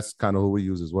that's kind of who we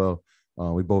use as well.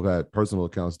 We both had personal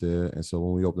accounts there. And so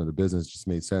when we opened the business, it just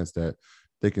made sense that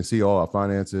they can see all our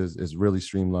finances. It's really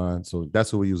streamlined. So that's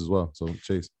who we use as well. So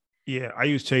Chase. Yeah, I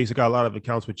use Chase. I got a lot of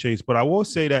accounts with Chase, but I will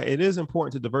say that it is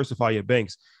important to diversify your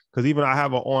banks, because even I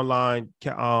have an online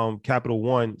Capital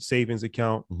One savings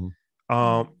account.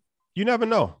 Mm-hmm. You never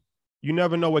know. You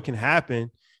never know what can happen.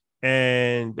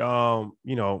 And,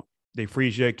 they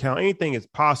freeze your account. Anything is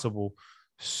possible.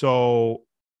 So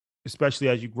especially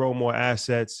as you grow more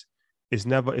assets, it's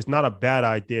not a bad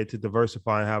idea to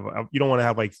diversify and you don't want to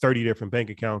have like 30 different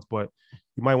bank accounts, but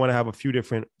you might want to have a few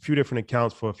different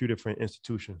accounts for a few different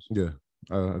institutions. Yeah,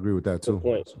 I agree with that too. Good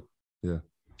point. Yeah.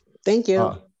 Thank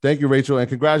you. Thank you, Rachel. And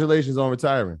congratulations on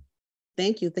retiring.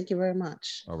 Thank you. Thank you very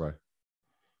much. All right.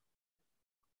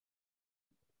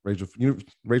 Rachel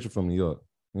from New York.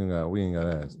 We ain't got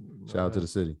to ask. Shout out to the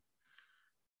city.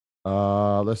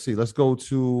 Let's see. Let's go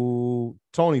to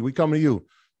Tony. We coming to you.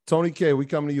 Tony K, we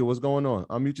coming to you. What's going on?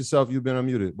 Unmute yourself. You've been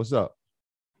unmuted. What's up?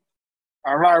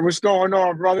 All right. What's going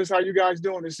on, brothers? How you guys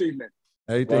doing this evening?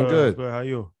 Everything good. Good. How are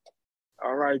you?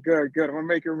 All right. Good. I'm going to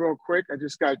make it real quick. I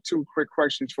just got 2 quick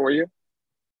questions for you.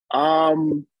 I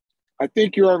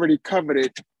think you already covered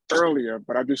it earlier,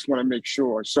 but I just want to make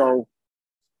sure. So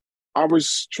I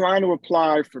was trying to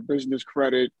apply for business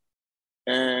credit,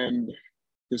 and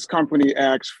this company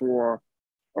asked for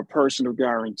a personal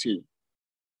guarantee.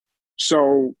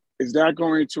 So is that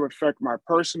going to affect my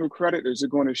personal credit? Is it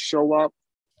going to show up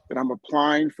that I'm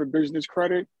applying for business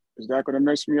credit? Is that going to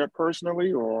mess me up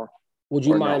personally, or? Would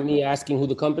you mind me asking who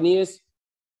the company is?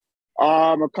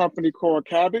 A company called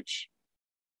Kabbage.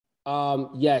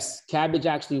 Yes, Kabbage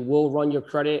actually will run your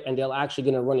credit, and they're actually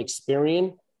going to run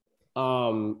Experian.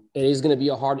 It is going to be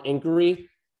a hard inquiry.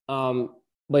 But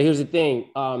here's the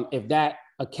thing. If that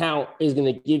account is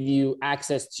going to give you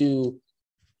access to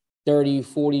 $30,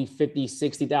 $40, $50,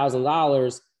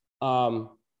 $60,000,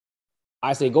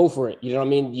 I say go for it. You know what I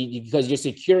mean? Because you're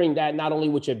securing that not only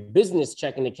with your business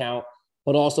checking account,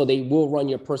 but also they will run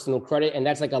your personal credit. And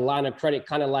that's like a line of credit,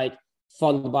 kind of like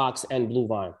Fundbox and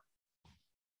Bluevine.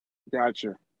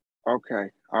 Gotcha.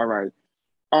 Okay. All right.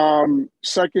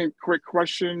 Second quick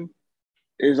question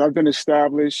is, I've been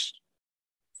established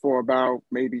for about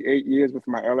maybe 8 years with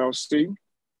my LLC,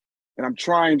 and I'm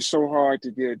trying so hard to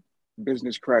get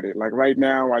business credit. Like right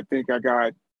now, I think I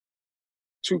got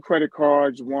 2 credit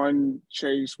cards, one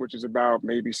Chase, which is about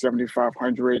maybe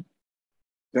 $7,500.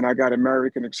 Then I got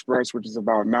American Express, which is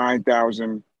about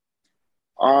 $9,000.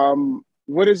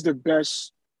 What is the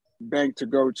best bank to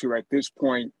go to at this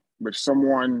point with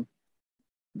someone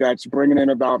that's bringing in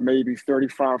about maybe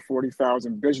 35,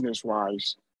 40,000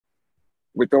 business-wise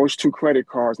with those 2 credit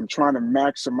cards? I'm trying to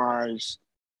maximize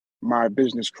my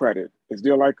business credit. Is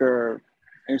there like a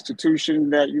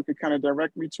institution that you could kind of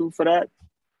direct me to for that?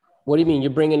 What do you mean?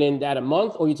 You're bringing in that a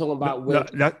month, or are you talking about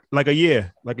like a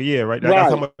year, right?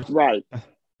 Right.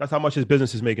 That's how much his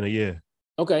business is making a year.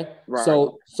 Okay. Right.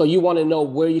 So you want to know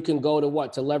where you can go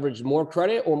to leverage more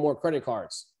credit or more credit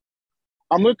cards?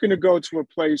 I'm looking to go to a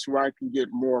place where I can get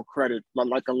more credit,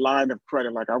 like a line of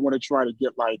credit. Like I want to try to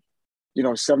get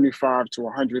 75 to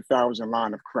 100,000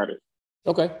 line of credit.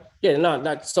 Okay. Yeah,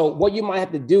 no, so what you might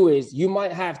have to do is you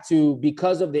might have to,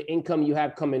 because of the income you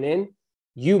have coming in,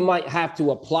 you might have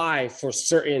to apply for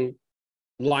certain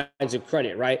lines of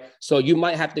credit, right? So you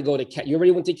might have to go to, you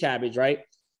already went to Cabbage, right?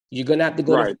 You're going to have to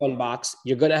go to Fundbox.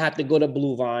 You're going to have to go to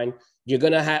Bluevine. You're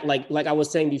going to have, like I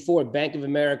was saying before, Bank of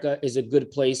America is a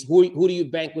good place. Who do you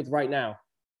bank with right now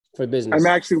for business? I'm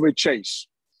actually with Chase.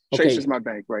 Chase is my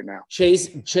bank right now.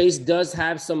 Chase does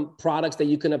have some products that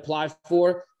you can apply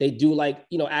for. They do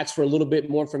ask for a little bit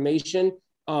more information.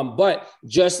 But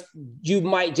you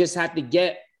might just have to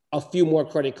get a few more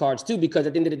credit cards too, because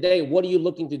at the end of the day, what are you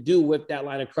looking to do with that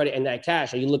line of credit and that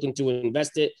cash? Are you looking to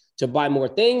invest it to buy more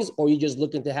things, or are you just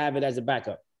looking to have it as a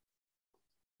backup?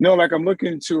 No, I'm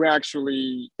looking to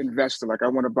actually invest it. I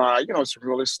want to buy, some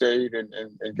real estate and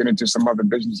get into some other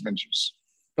business ventures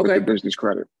with the business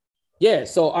credit. Yeah.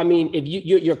 So, I mean, if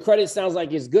your credit sounds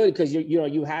like it's good because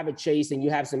you have a Chase and you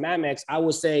have some Amex, I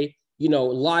would say,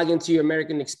 log into your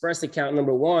American Express account,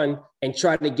 number one, and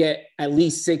try to get at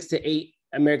least 6 to 8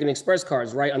 American Express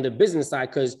cards, right, on the business side.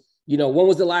 Because, when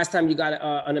was the last time you got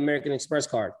an American Express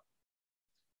card?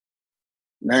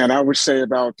 Man, I would say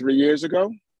about 3 years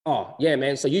ago. Oh, yeah,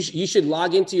 man. So you should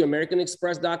log into your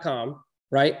AmericanExpress.com,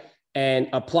 right, and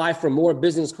apply for more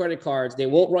business credit cards. They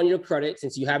won't run your credit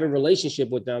since you have a relationship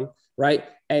with them, right?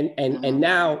 And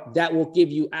now that will give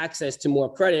you access to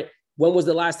more credit. When was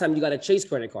the last time you got a Chase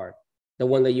credit card, the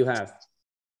one that you have?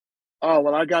 Oh,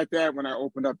 well, I got that when I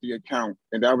opened up the account,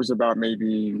 and that was about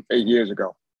maybe 8 years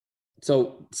ago.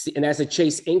 So, and that's a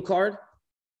Chase Ink card?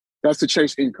 That's the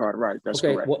Chase Ink card, right? That's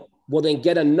correct. Well, then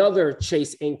get another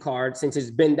Chase Ink card since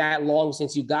it's been that long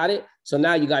since you got it. So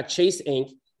now you got Chase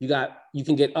Ink. You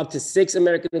can get up to 6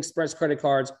 American Express credit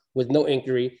cards with no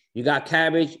inquiry. You got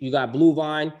Cabbage, you got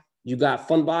Bluevine, you got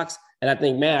Fundbox. And I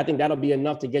think that'll be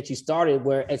enough to get you started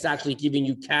where it's actually giving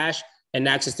you cash and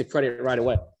access to credit right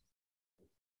away.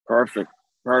 Perfect.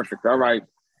 All right.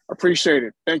 Appreciate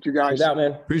it. Thank you, guys. No doubt,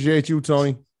 man. Appreciate you,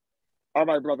 Tony. All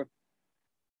right, brother.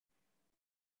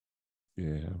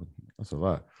 Yeah, that's a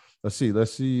lot. Let's see.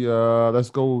 Let's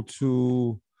go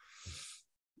to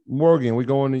Morgan. We're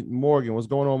going to Morgan. What's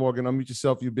going on, Morgan? Unmute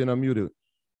yourself. You've been unmuted.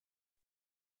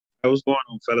 Hey, what's going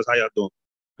on, fellas? How y'all doing?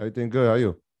 Everything good. How are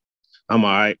you? I'm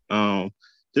all right.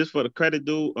 Just for the credit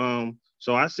dude.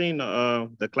 So I seen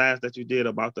the class that you did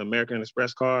about the American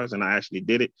Express cards, and I actually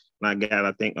did it.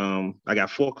 And I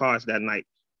got 4 cards that night.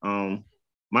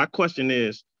 My question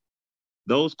is,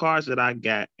 those cards that I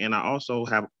got, and I also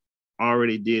have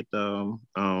already did the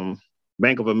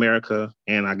Bank of America,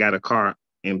 and I got a card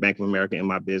in Bank of America in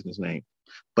my business name.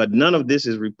 But none of this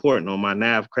is reporting on my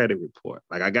NAV credit report.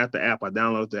 I got the app, I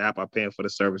downloaded the app, I'm paying for the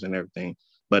service and everything,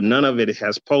 but none of it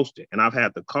has posted. And I've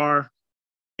had the car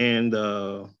and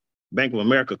the Bank of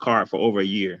America card for over a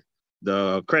year.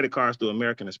 The credit cards through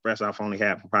American Express, I've only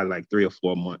had for probably 3 or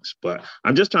 4 months. But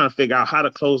I'm just trying to figure out how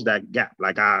to close that gap.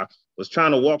 I was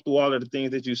trying to walk through all of the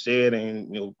things that you said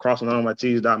and, crossing all my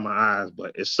T's, dotting my I's,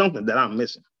 but it's something that I'm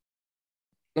missing.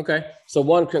 Okay. So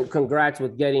one, congrats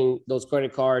with getting those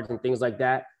credit cards and things like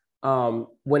that.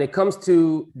 When it comes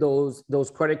to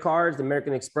those credit cards,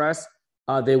 American Express,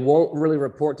 they won't really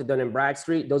report to Dun &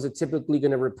 Bradstreet. Those are typically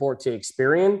going to report to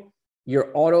Experian.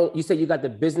 You said you got the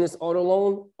business auto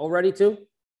loan already too?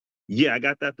 Yeah, I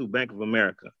got that through Bank of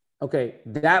America. Okay,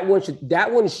 that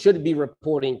one should be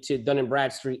reporting to Dun &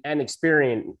 Bradstreet and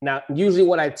Experian. Now, usually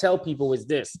what I tell people is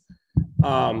this.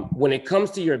 When it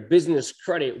comes to your business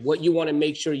credit, what you want to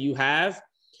make sure you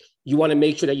want to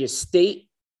make sure that your state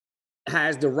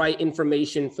has the right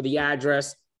information for the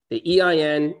address, the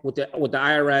EIN with the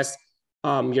IRS,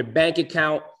 your bank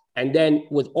account, and then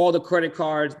with all the credit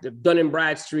cards, the Dun &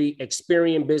 Bradstreet,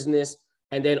 Experian business,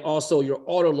 and then also your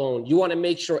auto loan. You want to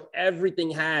make sure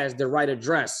everything has the right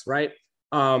address, right?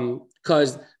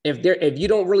 Because if you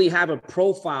don't really have a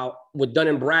profile with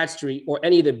Dun & Bradstreet or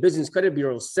any of the business credit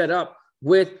bureaus set up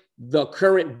with the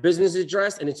current business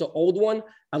address and it's an old one,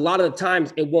 a lot of the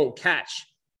times it won't catch.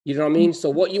 You know what I mean? So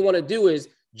what you want to do is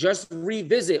just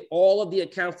revisit all of the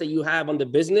accounts that you have on the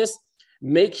business.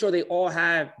 Make sure they all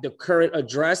have the current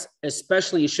address,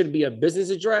 especially it should be a business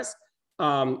address.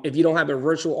 If you don't have a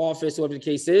virtual office, whatever the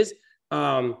case is,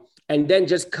 and then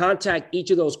just contact each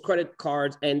of those credit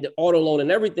cards and the auto loan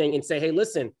and everything and say, hey,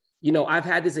 listen, I've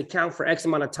had this account for X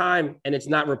amount of time and it's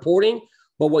not reporting.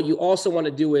 But what you also want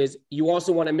to do is you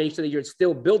also want to make sure that you're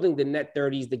still building the net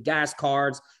 30s, the gas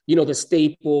cards, the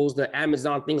Staples, the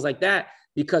Amazon, things like that.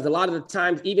 Because a lot of the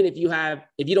times, even if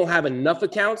you don't have enough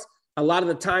accounts, a lot of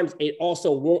the times it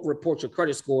also won't report your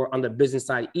credit score on the business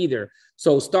side either.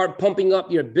 So start pumping up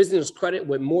your business credit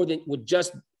with more than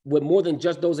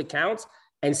just those accounts.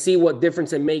 and see what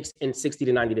difference it makes in 60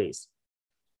 to 90 days.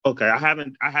 Okay, I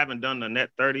haven't done the net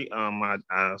 30.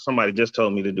 Somebody just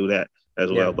told me to do that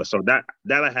as well. But so that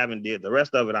I haven't did. The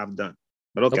rest of it I've done.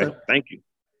 But okay. Thank you.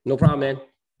 No problem, man.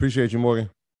 Appreciate you, Morgan.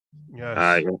 Yes. All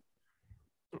right.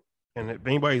 And if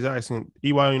anybody's asking,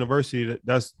 EY University,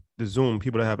 that's the Zoom,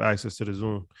 people that have access to the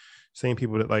Zoom. Same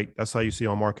people that that's how you see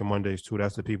on Market Mondays too.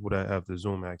 That's the people that have the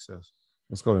Zoom access.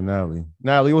 Let's go to Natalie.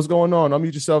 Natalie, what's going on?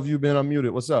 Unmute yourself. You've been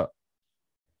unmuted. What's up?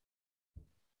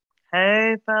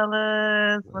 Hey,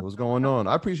 fellas. What's going on?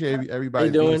 I appreciate everybody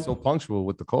being so punctual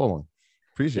with the calling.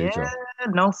 Appreciate y'all.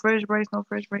 No fridge breaks, no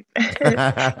fridge breaks.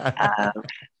 I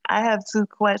have two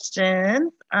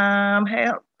questions. Hey,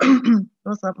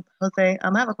 what's up, Jose?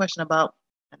 I have a question about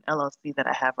an LLC that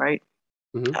I have, right?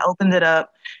 Mm-hmm. I opened it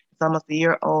up. It's almost a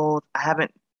year old. I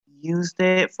haven't used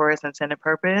it for its intended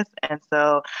purpose. And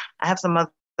so I have some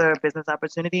other business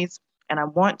opportunities, and I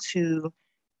want to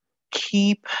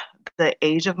keep the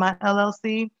age of my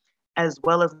LLC as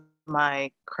well as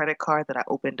my credit card that I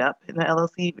opened up in the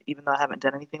LLC, even though I haven't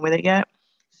done anything with it yet.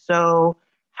 So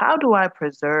how do I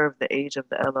preserve the age of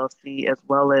the LLC as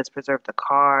well as preserve the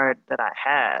card that I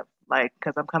have? Like,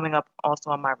 because I'm coming up also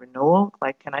on my renewal.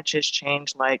 Like, can I just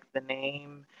change like the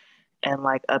name and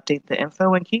like update the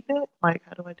info and keep it? Like,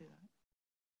 how do I do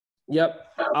that? Yep.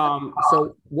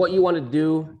 So what you want to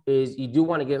do is you do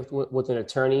want to get with an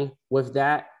attorney with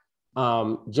that,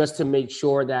 just to make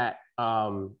sure that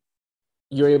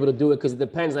you're able to do it, because it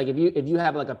depends. Like if you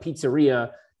have like a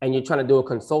pizzeria and you're trying to do a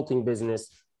consulting business,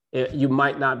 you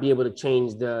might not be able to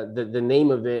change the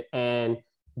name of it and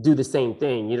do the same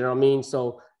thing. You know what I mean?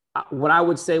 So what I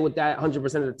would say with that 100%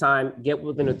 of the time, get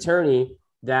with an attorney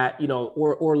that,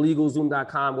 or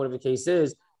LegalZoom.com, whatever the case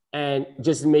is, and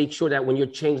just make sure that when you're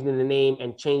changing the name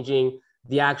and changing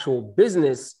the actual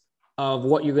business of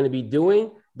what you're going to be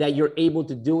doing, that you're able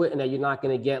to do it and that you're not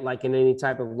going to get like in any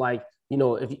type of like,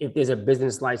 if there's a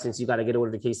business license, you got to get it,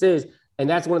 whatever the case is. And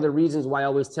that's one of the reasons why I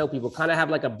always tell people kind of have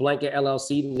like a blanket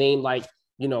LLC name, like,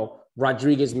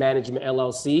 Rodriguez Management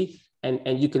LLC.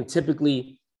 And you can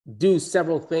typically do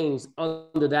several things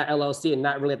under that LLC and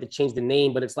not really have to change the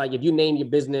name. But it's like, if you name your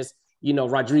business,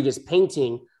 Rodriguez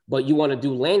Painting, but you want to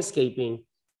do landscaping,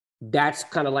 that's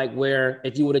kind of like where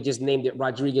if you would have just named it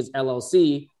Rodriguez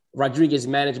LLC, Rodriguez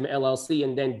Management LLC,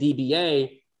 and then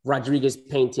DBA, Rodriguez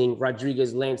Painting,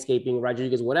 Rodriguez Landscaping,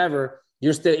 Rodriguez whatever,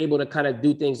 you're still able to kind of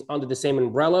do things under the same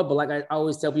umbrella. But like I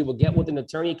always tell people, get with an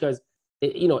attorney, because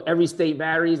every state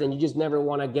varies and you just never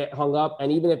want to get hung up.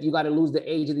 And even if you got to lose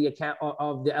the age of the account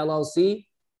of the LLC,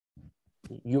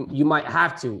 you might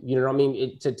have to, you know what I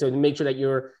mean, to make sure that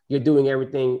you're doing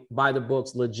everything by the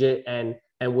books, legit, and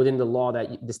within the law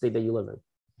the state that you live in.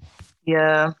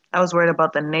 Yeah, I was worried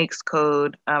about the NAICS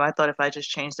code. I thought if I just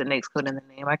changed the NAICS code in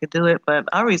the name, I could do it, but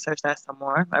I'll research that some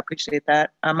more. I appreciate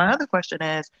that. My other question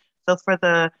is, so for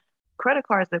the credit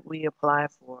cards that we apply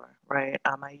for, right?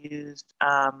 I used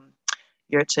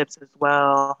your tips as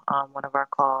well on one of our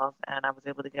calls, and I was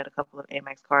able to get a couple of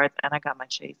Amex cards, and I got my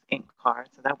Chase Ink card,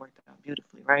 so that worked out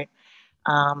beautifully, right?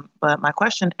 But my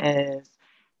question is,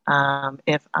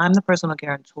 if I'm the personal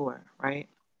guarantor, right,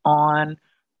 on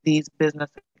these business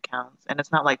accounts, and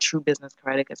it's not like true business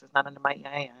credit because it's not under my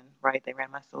EIN, right? They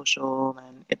ran my social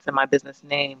and it's in my business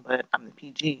name, but I'm the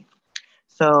PG.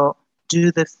 So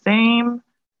do the same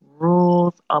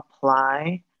rules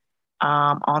apply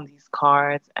on these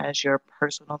cards as your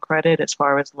personal credit, as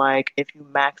far as like if you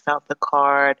max out the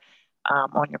card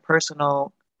on your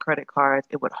personal credit cards,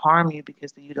 it would harm you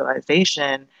because the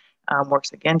utilization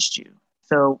works against you.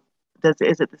 So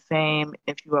is it the same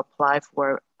if you apply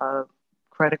for a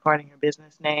credit card in your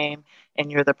business name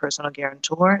and you're the personal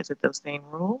guarantor? Is it those same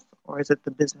rules, or is it the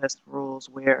business rules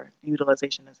where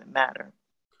utilization doesn't matter?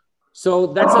 So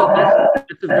that's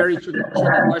a very tricky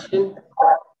question.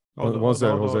 One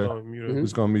second, Jose.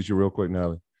 Who's gonna meet you real quick,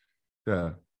 Natalie?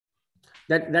 Yeah.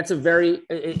 That's a very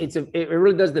it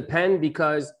really does depend,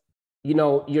 because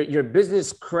your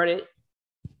business credit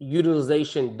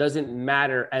utilization doesn't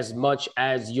matter as much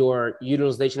as your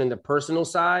utilization in the personal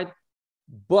side.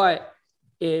 But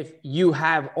if you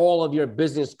have all of your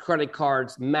business credit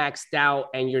cards maxed out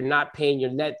and you're not paying your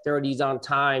net 30s on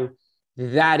time,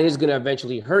 that is going to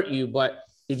eventually hurt you. But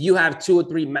if you have 2 or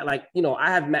 3, like, I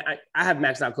have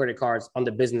maxed out credit cards on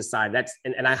the business side,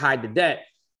 and I hide the debt.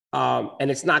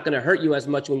 And it's not going to hurt you as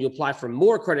much when you apply for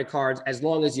more credit cards, as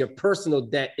long as your personal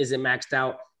debt isn't maxed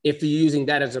out, if you're using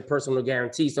that as a personal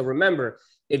guarantee. So remember,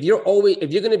 if you're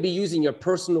going to be using your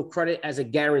personal credit as a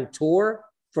guarantor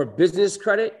for business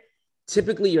credit,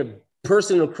 typically your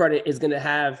personal credit is going to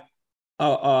have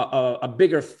a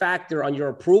bigger factor on your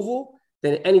approval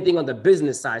than anything on the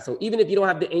business side. So even if you don't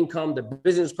have the income, the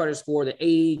business credit score, the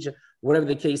age, whatever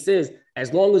the case is,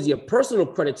 as long as your personal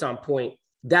credit's on point,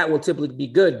 that will typically be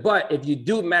good. But if you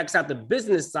do max out the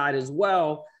business side as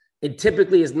well, it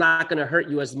typically is not going to hurt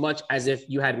you as much as if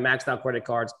you had maxed out credit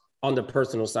cards on the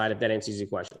personal side, if that answers your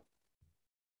question.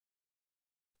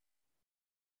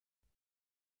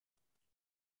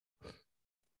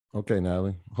 Okay,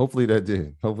 Natalie. Hopefully that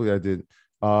did.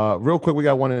 Real quick, we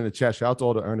got one in the chat. Shout out to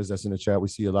all the earners that's in the chat. We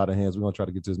see a lot of hands. We're going to try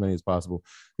to get to as many as possible.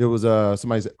 There was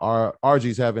somebody said,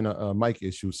 RG's having a mic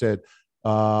issue. Said,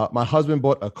 my husband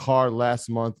bought a car last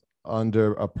month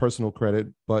under a personal credit,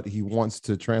 but he wants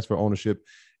to transfer ownership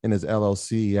in his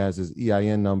LLC. He has his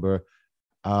EIN number.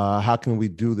 How can we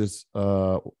do this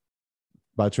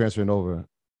by transferring over?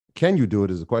 Can you do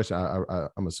it is a question,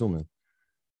 I'm assuming.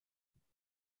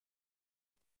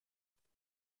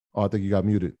 Oh, I think you got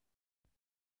muted.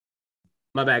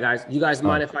 My bad, guys. You guys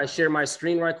mind if I share my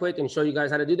screen right quick and show you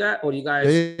guys how to do that? Or do you guys?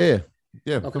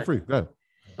 Yeah, okay. Feel free. Go ahead.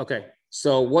 Okay.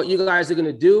 So what you guys are going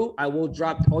to do, I will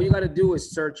drop, all you got to do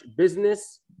is search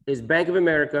business is Bank of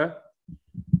America,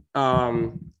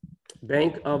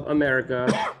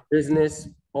 business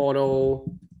auto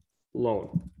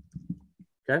loan.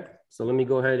 Okay. So let me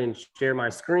go ahead and share my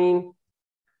screen.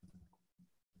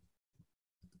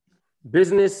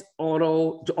 Business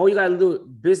auto, all you got to do,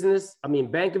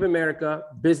 Bank of America,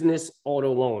 business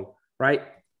auto loan, right?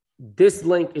 This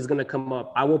link is going to come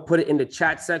up. I will put it in the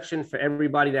chat section for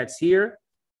everybody that's here.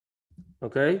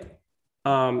 Okay.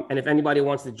 And if anybody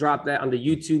wants to drop that on the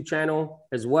YouTube channel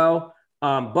as well.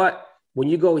 But when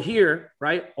you go here,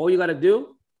 right, all you got to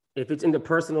do, if it's in the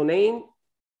personal name,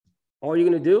 all you're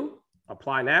going to do,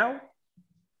 apply now.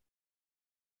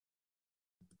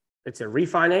 It's a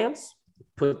refinance.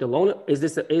 Put the loan. Is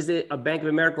it a Bank of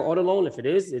America auto loan? If it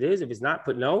is, it is. If it's not,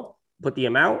 put no. Put the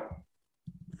amount,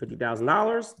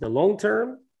 $50,000. The loan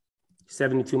term,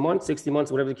 72 months, 60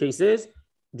 months, whatever the case is.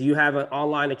 Do you have an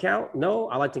online account? No.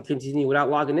 I like to continue without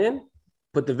logging in.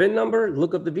 Put the VIN number,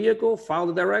 look up the vehicle, follow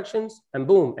the directions, and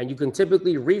boom. And you can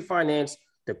typically refinance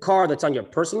the car that's on your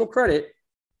personal credit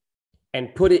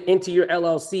and put it into your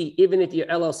LLC, even if your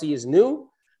LLC is new.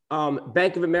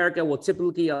 Bank of America will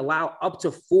typically allow up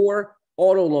to 4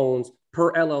 auto loans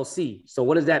per LLC. So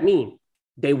what does that mean?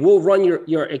 They will run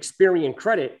your Experian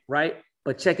credit, right?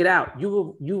 But check it out.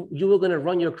 You were going to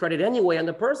run your credit anyway on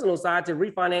the personal side to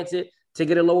refinance it to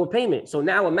get a lower payment. So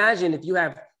now imagine if you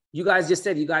guys just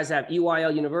said you guys have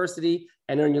EYL University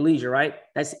and Earn Your Leisure, right?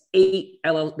 That's 8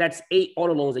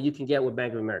 auto loans that you can get with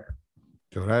Bank of America.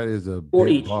 Yo, that is a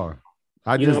big bar.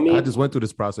 I just went through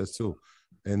this process too.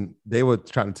 And they were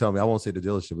trying to tell me, I won't say the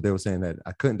dealership, but they were saying that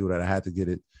I couldn't do that. I had to get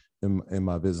it in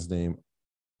my business name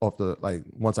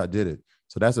once I did it.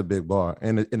 So that's a big bar.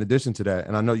 And in addition to that,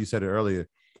 and I know you said it earlier,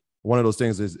 one of those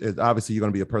things is obviously you're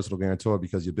going to be a personal guarantor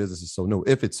because your business is so new,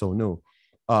 if it's so new.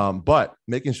 But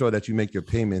making sure that you make your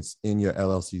payments in your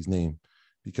LLC's name,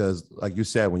 because like you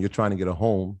said, when you're trying to get a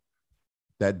home,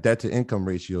 that debt to income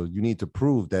ratio, you need to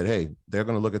prove that, hey, they're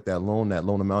going to look at that loan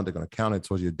amount, they're going to count it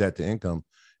towards your debt to income.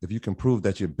 If you can prove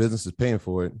that your business is paying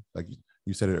for it, like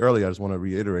you said it earlier, I just want to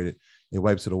reiterate it. It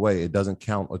wipes it away. It doesn't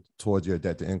count towards your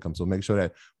debt to income. So make sure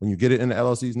that when you get it in the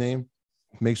LLC's name,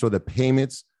 make sure the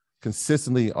payments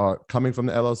consistently are coming from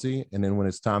the LLC. And then when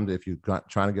it's time if you're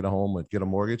trying to get a home or get a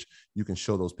mortgage, you can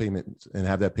show those payments and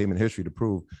have that payment history to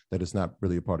prove that it's not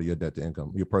really a part of your debt to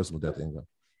income, your personal debt to income.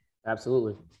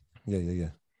 Absolutely. Yeah.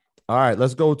 All right,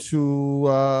 let's go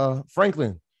to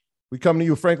Franklin. We come to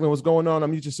you, Franklin. What's going on?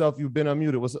 Unmute yourself. You've been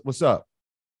unmuted. What's up?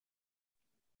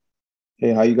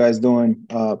 Hey, how you guys doing?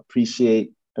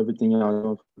 Appreciate everything y'all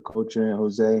doing for Culture and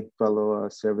Jose, fellow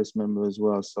service member as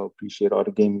well. So appreciate all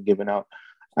the game you're giving out.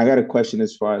 I got a question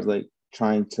as far as like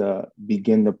trying to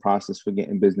begin the process for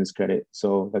getting business credit.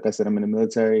 So like I said, I'm in the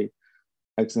military,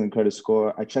 excellent credit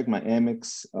score. I checked my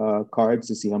Amex cards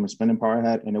to see how much spending power I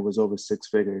had, and it was over 6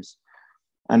 figures.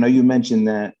 I know you mentioned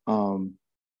that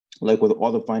like with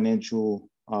all the financial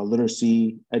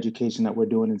literacy education that we're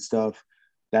doing and stuff,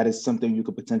 that is something you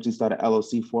could potentially start an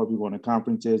LLC for if you go to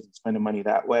conferences and spending money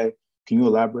that way. Can you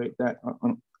elaborate that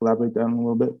on a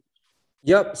little bit?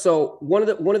 Yep. So one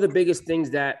of the biggest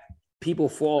things that people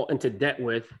fall into debt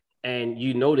with, and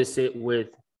you notice it with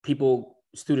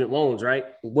student loans, right?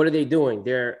 What are they doing?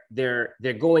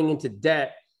 They're going into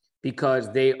debt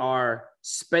because they are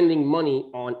spending money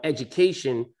on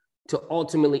education to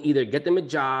ultimately either get them a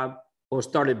job or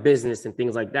start a business and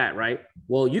things like that, right?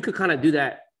 Well, you could kind of do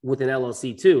that with an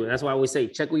LLC too. And that's why I always say,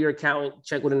 check with your accountant,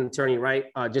 check with an attorney, right?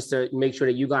 Just to make sure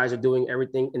that you guys are doing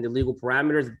everything in the legal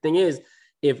parameters. The thing is,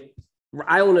 if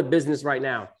I own a business right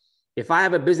now if I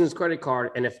have a business credit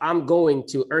card and if I'm going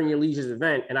to Earn Your Leisure's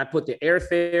event and I put the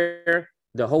airfare,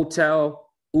 the hotel,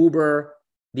 Uber,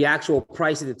 the actual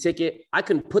price of the ticket, I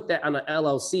can put that on an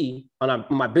LLC on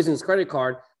my business credit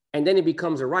card, and then it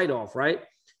becomes a write-off, right?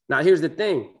 Now, here's the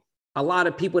thing. A lot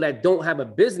of people that don't have a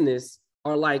business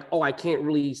are like, oh, I can't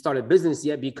really start a business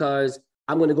yet because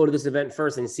I'm going to go to this event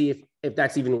first and see if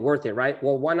that's even worth it, right?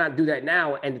 Well, why not do that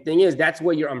now? And the thing is, that's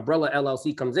where your umbrella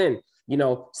LLC comes in, you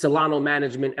know, Solano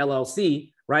Management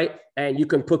LLC, right? And you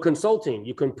can put consulting,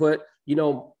 you can put, you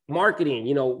know, marketing,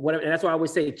 you know, whatever. And that's why I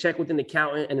always say check with an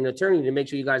accountant and an attorney to make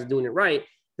sure you guys are doing it right.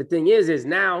 The thing is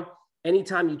now,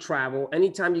 anytime you travel,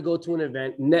 anytime you go to an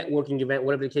event, networking event,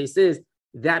 whatever the case is,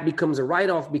 that becomes a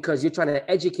write-off because you're trying to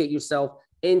educate yourself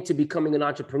into becoming an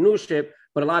entrepreneurship.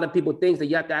 But a lot of people think that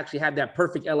you have to actually have that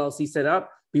perfect LLC set up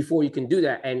before you can do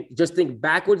that. And just think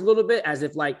backwards a little bit, as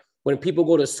if like when people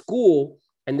go to school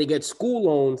and they get school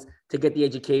loans to get the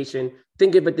education,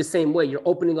 think of it the same way. You're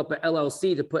opening up an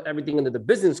LLC to put everything into the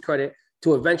business credit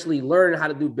to eventually learn how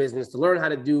to do business, to learn how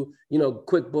to do, you know,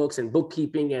 QuickBooks and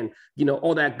bookkeeping and, you know,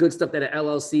 all that good stuff that an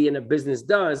LLC and a business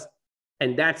does.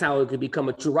 And that's how it could become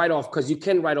a true write-off, because you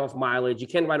can write off mileage, you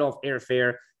can write off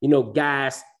airfare, you know,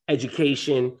 gas,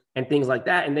 education, and things like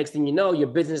that. And next thing you know, your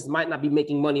business might not be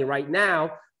making money right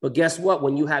now, but guess what?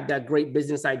 When you have that great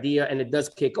business idea and it does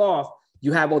kick off,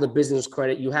 you have all the business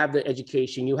credit, you have the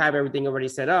education, you have everything already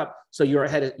set up. So you're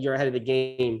ahead of the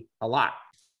game a lot.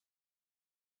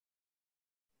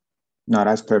 No,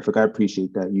 that's perfect. I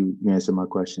appreciate that. You answered my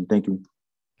question. Thank you.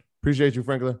 Appreciate you,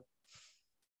 Franklin.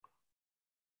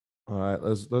 All right,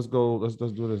 let's go. Let's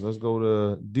do this. Let's go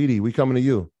to Didi. We coming to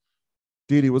you.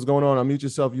 Didi, what's going on? Unmute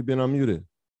yourself. You've been unmuted.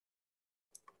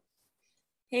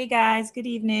 Hey guys, good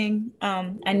evening.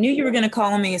 I knew you were going to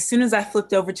call on me as soon as I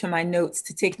flipped over to my notes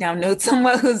to take down notes on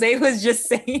what Jose was just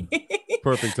saying.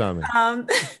 Perfect timing.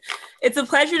 It's a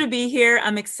pleasure to be here.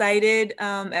 I'm excited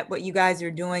at what you guys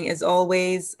are doing as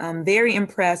always. I'm very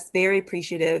impressed, very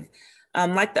appreciative.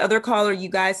 Like the other caller, you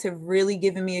guys have really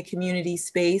given me a community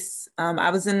space. I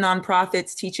was in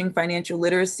nonprofits teaching financial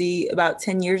literacy about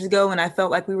 10 years ago, and I felt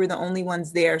like we were the only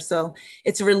ones there. So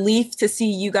it's a relief to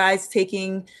see you guys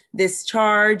taking this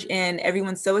charge and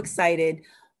everyone's so excited.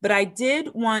 But I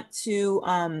did want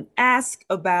to ask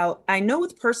about, I know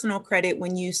with personal credit,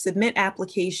 when you submit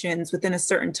applications within a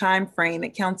certain time frame,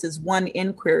 it counts as one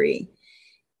inquiry.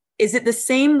 Is it the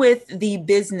same with the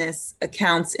business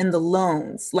accounts in the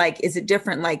loans? Like, is it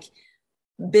different? Like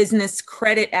business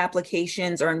credit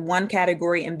applications are in one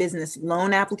category and business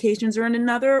loan applications are in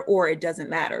another, or it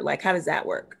doesn't matter? Like, how does that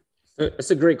work?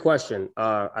 It's a great question.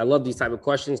 I love these type of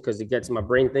questions because it gets my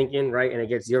brain thinking, right? And it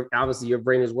gets obviously your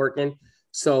brain is working.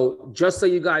 So just so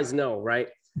you guys know, right?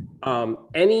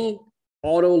 Any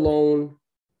auto loan,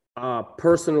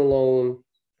 personal loan,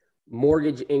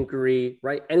 mortgage inquiry,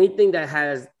 right? Anything that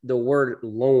has the word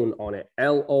loan on it,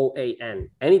 LOAN,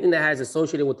 anything that has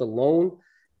associated with the loan,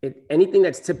 anything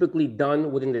that's typically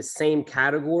done within the same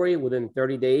category within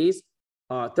 30 days,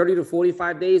 30 to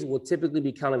 45 days will typically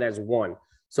be counted as one.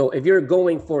 So if you're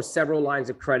going for several lines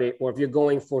of credit, or if you're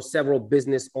going for several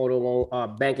business auto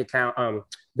loan, bank account,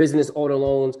 business auto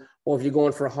loans, or if you're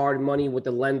going for hard money with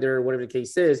the lender, whatever the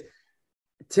case is,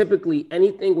 typically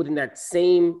anything within that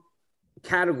same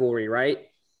category, right?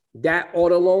 That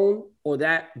auto loan or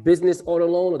that business auto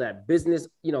loan or that business,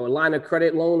 you know, line of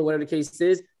credit loan or whatever the case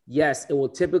is, yes, it will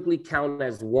typically count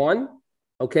as one,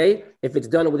 okay, if it's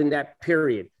done within that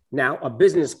period. Now, a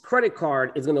business credit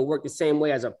card is going to work the same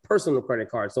way as a personal credit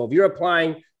card. So if you're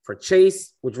applying for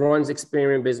Chase, which runs your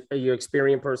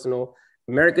Experian personal,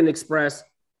 American Express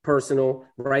personal,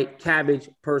 right? Cabbage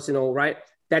personal, right?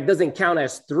 That doesn't count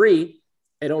as three.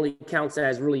 It only counts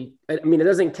as really, I mean, it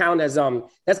doesn't count as,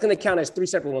 that's going to count as three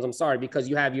separate ones. I'm sorry, because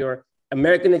you have your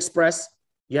American Express,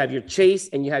 you have your Chase,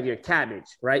 and you have your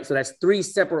Cabbage, right? So that's three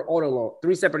separate auto loan,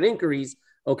 three separate inquiries,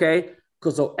 okay?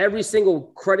 Because so every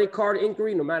single credit card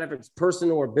inquiry, no matter if it's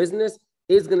personal or business,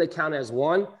 is going to count as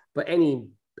one, but any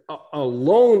a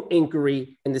loan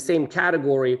inquiry in the same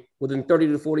category within 30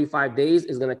 to 45 days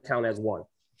is going to count as one.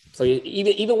 So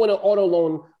even with an auto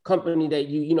loan company that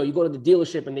you go to the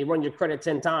dealership and they run your credit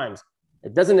 10 times,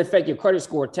 it doesn't affect your credit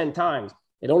score 10 times.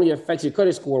 It only affects your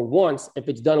credit score once if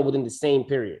it's done within the same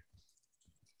period.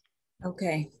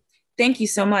 Okay. Thank you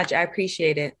so much. I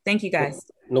appreciate it. Thank you, guys.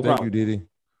 No problem. Thank you, Didi.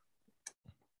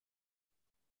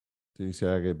 Didi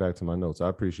said I get back to my notes. I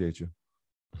appreciate you.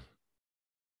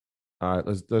 All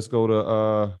right, let's go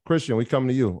to Christian. We coming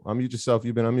to you. Unmute yourself.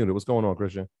 You've been unmuted. What's going on,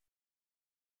 Christian?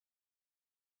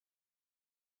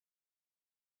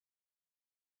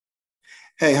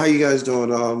 Hey, how you guys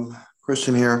doing?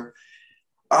 Christian here.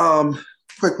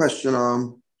 quick question.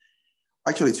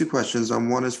 Actually, two questions.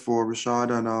 One is for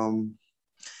Rashad, and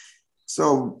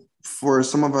so for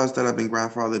some of us that have been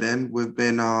grandfathered in, we've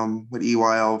been with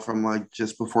EYL from like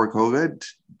just before COVID.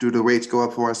 Do the rates go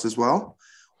up for us as well,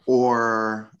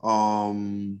 or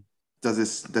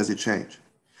does it change?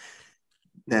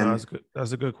 No, that's good.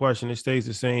 That's a good question. It stays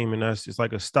the same, and that's just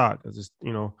like a stock. It's just,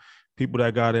 people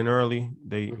that got in early,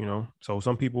 they, so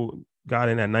some people got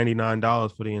in at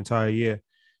 $99 for the entire year,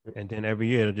 and then every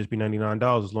year it'll just be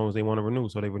 $99 as long as they want to renew.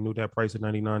 So they renewed that price at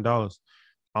 $99.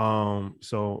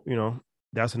 So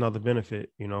that's another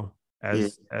benefit.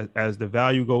 As the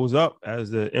value goes up,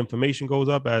 as the information goes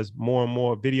up, as more and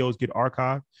more videos get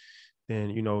archived,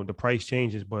 then the price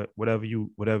changes. But whatever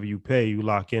you pay, you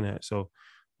lock in at. So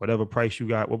whatever price you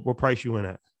got, what price you in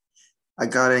at? I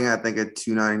got in, I think, at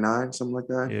 $299, something like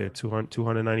that. Yeah,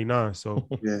 $299. So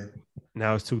yeah,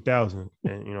 now it's $2,000,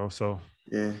 and so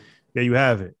yeah, there you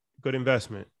have it. Good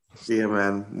investment. Yeah,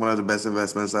 man, one of the best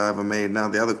investments I ever made. Now,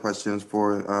 the other question is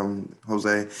for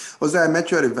Jose. Jose, I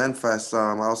met you at Event Fest.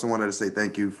 I also wanted to say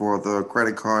thank you for the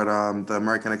credit card, the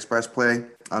American Express play.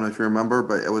 I don't know if you remember,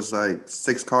 but it was like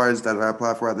 6 cards that I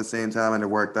applied for at the same time, and it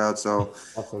worked out. So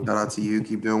Awesome. shout out to you.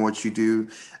 Keep doing what you do.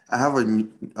 I have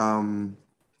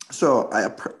so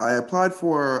I applied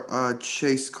for a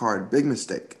Chase card. Big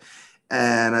mistake.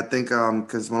 And I think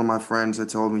because one of my friends had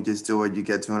told me just do it, you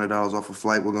get $200 off a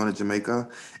flight. We're going to Jamaica,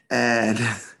 and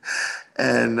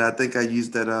and I think I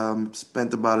used that.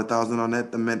 Spent about $1,000 on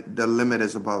it. The limit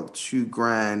is about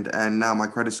 $2,000, and now my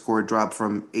credit score dropped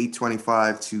from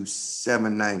 825 to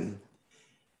 790.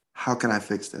 How can I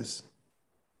fix this?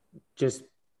 Just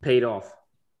paid off.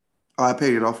 Oh, I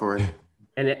paid it off already.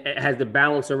 And it has the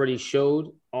balance already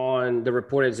showed on the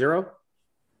report at zero?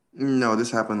 No,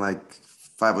 this happened like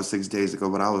 5 or 6 days ago,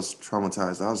 but I was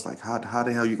traumatized. I was like, how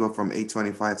the hell you go from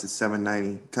 825 to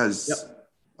 790 because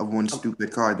of one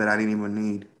stupid card that I didn't even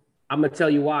need? I'm gonna tell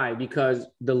you why. Because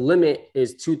the limit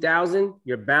is 2,000,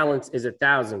 your balance is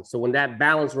 1,000. So when that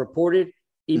balance reported,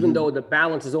 even though the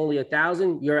balance is only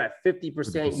 1,000, you're at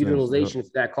 50% utilization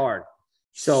for that card.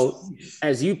 So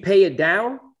as you pay it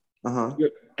down,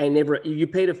 you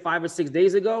paid it 5 or 6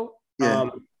 days ago,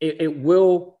 it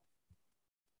will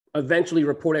eventually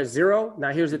report at zero.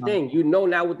 Now, here's the thing.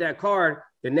 Now with that card,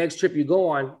 the next trip you go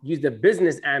on, use the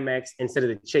business Amex instead of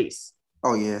the Chase.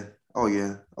 Oh, yeah.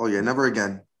 Never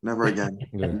again. Never again.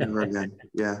 Never again.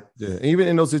 Yeah. Yeah. And even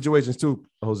in those situations too,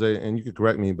 Jose, and you could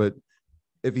correct me, but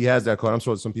if he has that card, I'm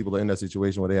sure some people are in that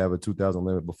situation where they have a 2,000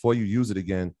 limit. Before you use it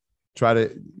again, try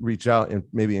to reach out and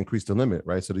maybe increase the limit,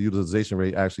 right? So the utilization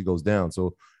rate actually goes down.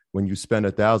 So when you spend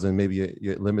 1,000, maybe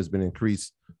your limit's been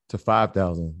increased to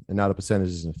 5,000, and now the percentage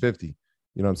is in 50. You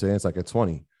know what I'm saying? It's like at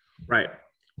 20. Right.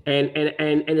 And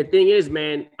the thing is,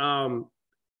 man,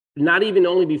 not even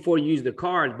only before you use the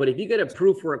card, but if you get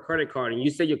approved for a credit card and you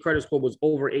say your credit score was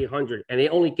over 800 and they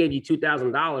only gave you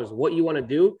 $2,000, what you want to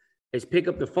do is pick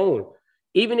up the phone.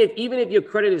 Even if your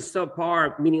credit is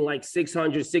subpar, meaning like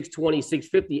 600, 620,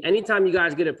 650, anytime you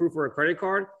guys get approved for a credit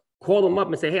card, call them up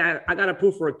and say, hey, I got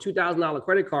approved for a $2,000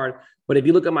 credit card, but if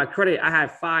you look at my credit, I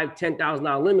have $5,000,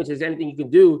 $10,000 limits. Is there anything you can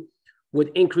do with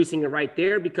increasing it right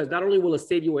there? Because not only will it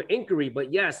save you an inquiry,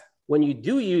 but yes, when you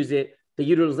do use it, the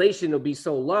utilization will be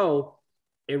so low,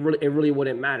 it really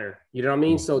wouldn't matter. You know what I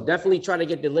mean? So definitely try to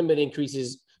get the limit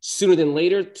increases sooner than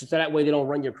later, so that way they don't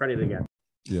run your credit again.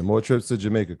 Yeah, more trips to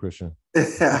Jamaica, Christian. I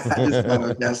just want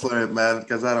to cancel it, man,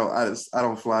 because I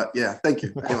don't fly. Yeah, thank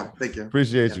you. Anyway, thank you.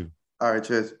 Appreciate you. All right,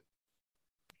 cheers.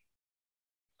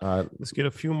 All right, let's get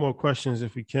a few more questions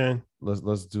if we can. Let's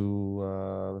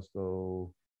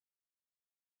go.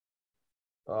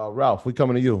 Ralph, we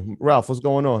coming to you. Ralph, what's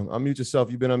going on? Unmute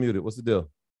yourself. You've been unmuted. What's the deal?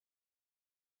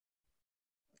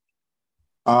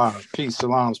 Peace,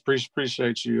 salams.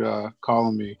 Appreciate you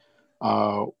calling me.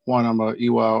 One, I'm a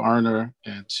EYL earner,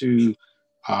 and two,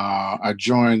 I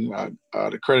joined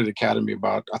the Credit Academy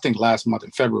about, I think, last month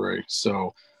in February.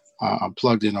 So I'm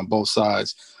plugged in on both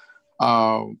sides.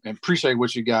 And appreciate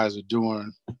what you guys are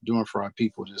doing for our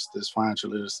people. Just this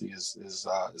financial literacy is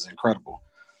incredible.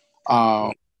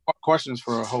 Questions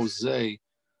for Jose.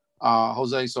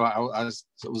 Jose, so I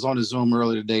was on the Zoom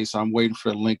earlier today, so I'm waiting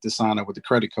for the link to sign up with the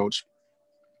credit coach.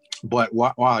 But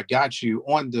while I got you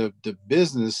on the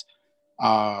business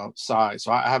side,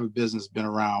 so I have a business been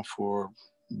around for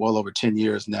well over 10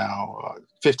 years now,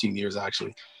 15 years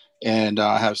actually, and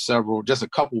I have just a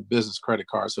couple business credit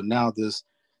cards. So now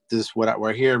where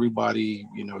I hear everybody,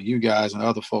 you guys and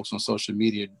other folks on social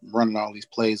media running all these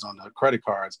plays on the credit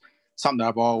cards, something that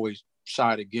I've always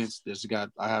shied against.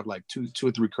 I have like two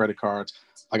or three credit cards.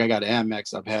 Like I got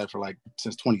Amex I've had for like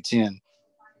since 2010.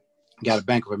 got a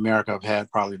Bank of America I've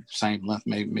had probably the same length,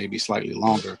 maybe slightly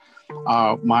longer.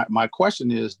 My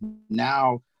question is,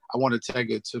 now I want to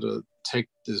take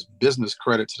this business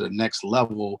credit to the next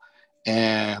level.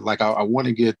 And like, I want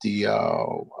to get the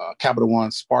Capital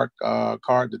One Spark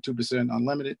card, the 2%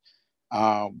 unlimited.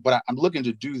 But I'm looking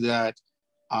to do that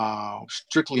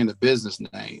strictly in the business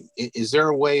name. Is there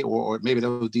a way, or maybe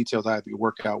those details I have to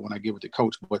work out when I give it to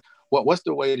coach, but what's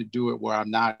the way to do it where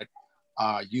I'm not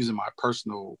using my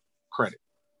personal credit?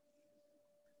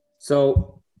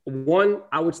 So one,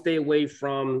 I would stay away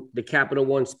from the Capital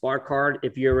One Spark card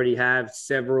if you already have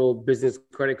several business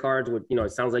credit cards, with,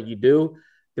 it sounds like you do.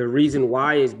 The reason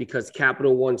why is because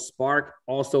Capital One Spark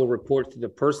also reports to the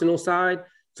personal side.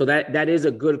 So that is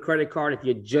a good credit card if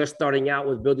you're just starting out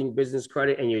with building business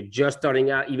credit and you're just starting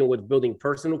out even with building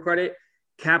personal credit.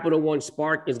 Capital One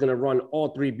Spark is going to run all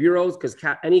three bureaus, because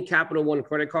any Capital One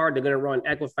credit card, they're going to run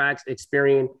Equifax,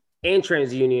 Experian, and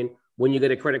TransUnion when you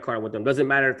get a credit card with them. Doesn't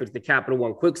matter if it's the Capital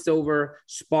One Quicksilver,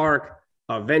 Spark,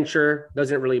 Venture,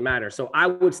 doesn't really matter. So I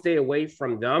would stay away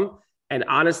from them. And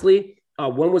honestly,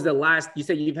 when was the last, you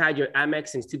said you've had your Amex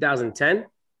since 2010?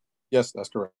 Yes, that's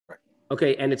correct.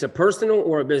 Okay, and it's a personal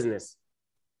or a business?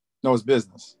 No, it's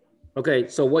business. Okay,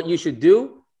 so what you should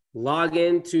do, log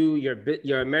into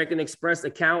your American Express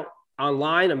account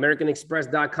online,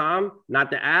 americanexpress.com, not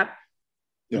the app.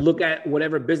 Yeah. Look at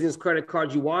whatever business credit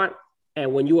card you want.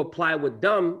 And when you apply with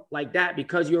them like that,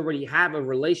 because you already have a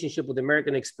relationship with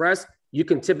American Express, you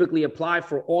can typically apply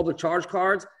for all the charge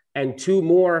cards and 2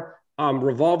 more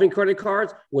revolving credit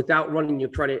cards without running your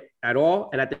credit at all.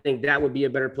 And I think that would be a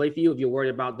better play for you if you're worried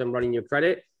about them running your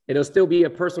credit. It'll still be a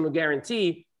personal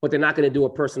guarantee, but they're not going to do a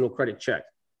personal credit check.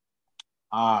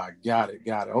 Got it.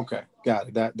 Okay, got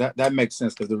it. That makes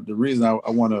sense, because the reason I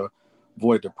want to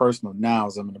avoid the personal now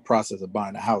is I'm in the process of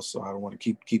buying a house, so I don't want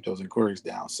to keep those inquiries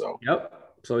down. So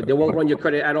So they won't run your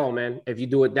credit at all, man. If you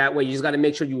do it that way, you just got to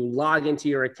make sure you log into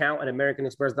your account at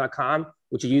americanexpress.com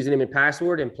with your username and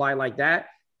password and apply like that.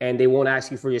 And they won't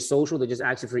ask you for your social. They just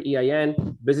ask you for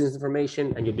EIN, business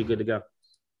information, and you'll be good to go.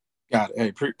 Got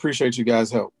it. Hey, appreciate you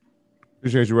guys' help.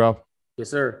 Appreciate you, Ralph.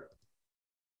 Yes, sir.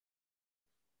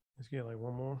 Let's get like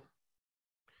one more.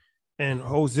 And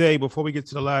Jose, before we get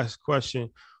to the last question,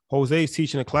 Jose is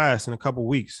teaching a class in a couple of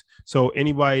weeks. So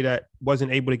anybody that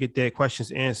wasn't able to get their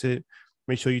questions answered,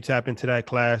 make sure you tap into that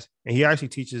class. And he actually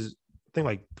teaches, I think,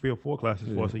 like 3 or 4 classes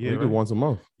for us a year. We do once a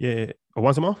month. Yeah.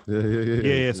 Once a month?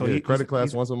 Yeah. So credit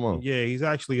class once a month. Yeah, he's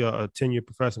actually a tenured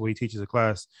professor where he teaches a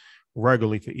class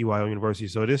regularly for EYO University.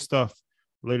 So this stuff,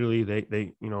 literally,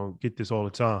 they get this all the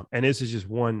time. And this is just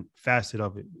one facet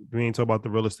of it. We ain't talking about the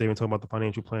real estate, we're talking about the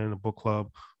financial plan, the book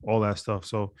club, all that stuff.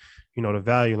 So, the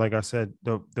value, like I said,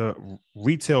 the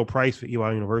retail price for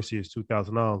EYO University is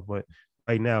 $2,000, but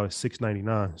right now it's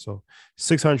 $699. So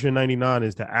 $699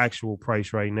 is the actual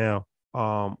price right now.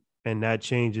 And that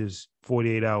changes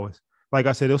 48 hours. Like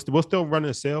I said, we're still running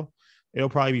a sale. It'll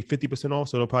probably be 50% off.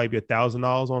 So it'll probably be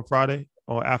 $1,000 on Friday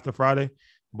or after Friday.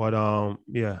 But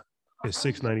it's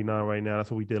 $699 right now.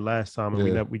 That's what we did last time.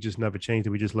 And we just never changed it.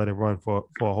 We just let it run for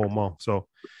a whole month. So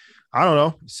I don't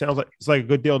know. It sounds like it's like a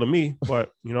good deal to me,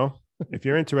 but if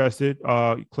you're interested,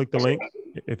 click the link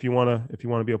if you want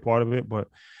to be a part of it. But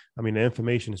I mean, the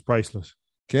information is priceless.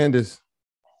 Candace.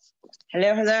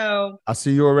 Hello. I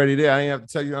see you already there. I ain't have to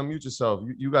tell you to unmute yourself.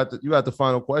 You got the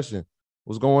final question.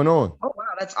 What's going on? Oh, wow.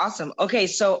 That's awesome. Okay.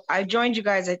 So I joined you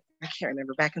guys, I can't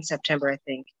remember, back in September, I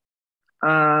think.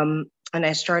 And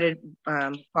I started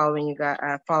following you guys,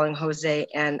 following Jose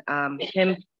and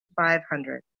him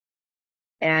 500.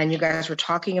 And you guys were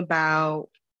talking about,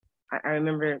 I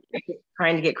remember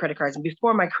trying to get credit cards. And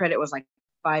before, my credit was like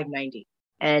 590.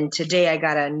 And today I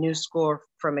got a new score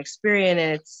from Experian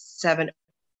and it's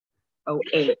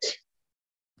 708.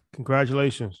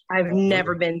 Congratulations. I've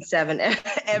never been 7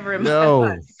 ever in my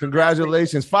life.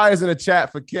 Congratulations. Fire's in the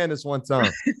chat for Candace one time.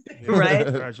 Right?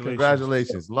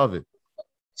 Congratulations. Love it.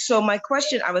 So my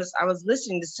question, I was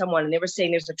listening to someone and they were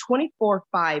saying there's a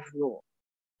 24/5 rule.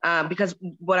 Because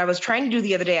what I was trying to do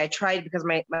the other day, I tried because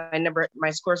my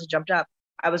scores had jumped up.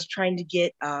 I was trying to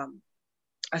get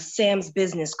a Sam's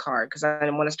business card because I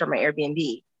want to start my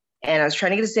Airbnb. And I was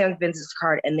trying to get a Sam's business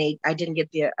card and I didn't get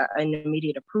an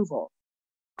immediate approval.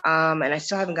 And I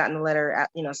still haven't gotten a letter,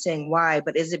 saying why,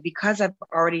 but is it because I've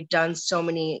already done so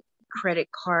many credit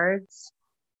cards?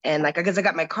 And because I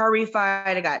got my car refi,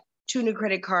 I got 2 new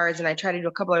credit cards and I tried to do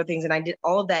a couple other things and I did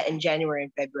all of that in January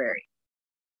and February.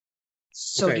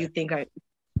 So okay. Do you think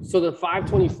So the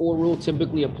 524 rule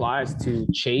typically applies to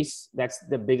Chase. That's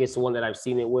the biggest one that I've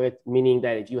seen it with, meaning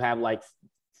that if you have like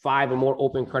 5 or more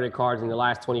open credit cards in the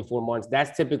last 24 months,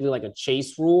 that's typically like a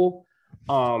Chase rule.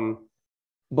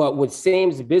 But with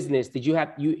Sam's business, did you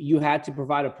have you had to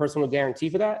provide a personal guarantee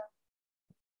for that?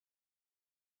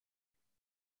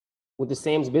 With the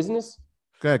Sam's business?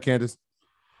 Go ahead, Candace.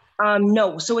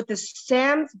 No. So with the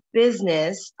Sam's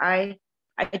business, I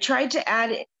tried to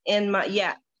add in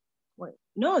my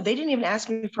no, they didn't even ask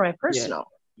me for my personal.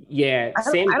 Yeah. I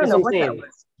don't know what that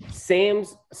was.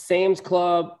 Sam's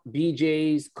Club,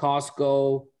 BJ's,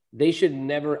 Costco, they should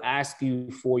never ask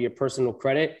you for your personal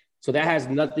credit. So that has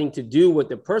nothing to do with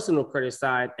the personal credit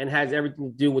side and has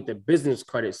everything to do with the business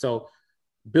credit. So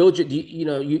build your,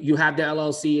 you have the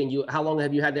LLC and how long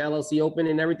have you had the LLC open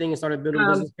and everything and started building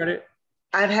business credit?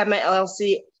 I've had my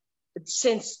LLC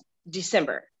since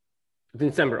December.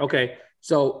 Okay.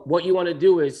 So what you want to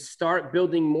do is start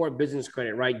building more business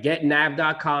credit, right? Get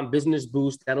nav.com business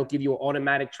boost. That'll give you an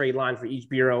automatic trade line for each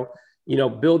bureau.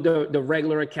 Build the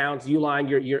regular accounts. Uline,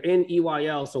 you're in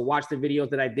EYL. So watch the videos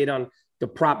that I did on the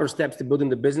proper steps to building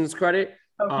the business credit.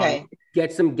 Okay.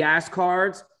 Get some gas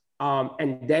cards.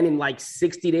 And then in like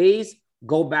 60 days,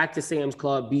 go back to Sam's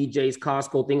Club, BJ's,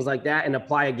 Costco, things like that, and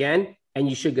apply again, and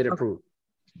you should get approved.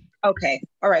 Okay.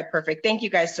 All right. Perfect. Thank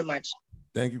you guys so much.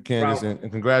 Thank you, Candace, and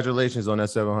congratulations on that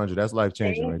 700. That's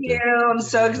life-changing right there. Thank you. I'm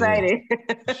so excited.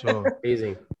 Sure.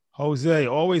 Amazing. Jose,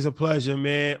 always a pleasure,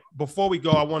 man. Before we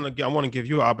go, I want to give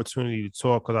you an opportunity to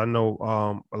talk because I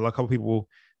know a couple people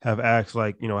have asked,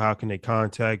 like, how can they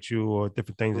contact you or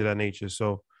different things of that nature.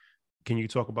 So can you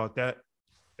talk about that?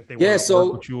 If they want to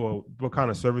work with you or what kind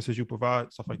of services you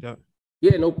provide, stuff like that?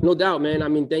 Yeah, no doubt, man. I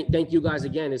mean, thank you guys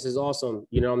again. This is awesome.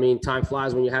 Time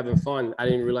flies when you're having fun. I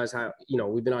didn't realize how,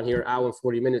 we've been on here an hour and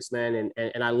 40 minutes, man.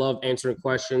 And I love answering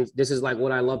questions. This is like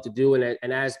what I love to do.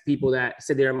 And as people that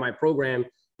sit there in my program,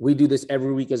 we do this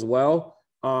every week as well.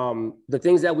 The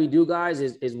things that we do, guys,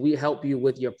 is we help you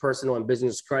with your personal and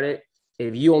business credit.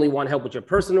 If you only want help with your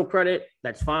personal credit,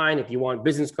 that's fine. If you want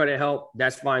business credit help,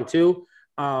 that's fine too.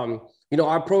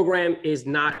 Our program is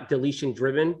not deletion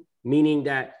driven, meaning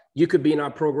that you could be in our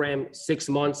program 6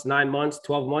 months, 9 months,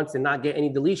 12 months and not get any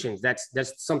deletions. That's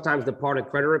sometimes the part of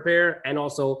credit repair and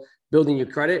also building your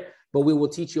credit. But we will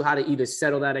teach you how to either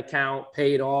settle that account,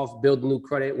 pay it off, build new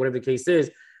credit, whatever the case is.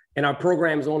 And our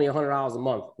program is only $100 a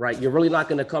month, right? You're really not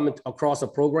going to come across a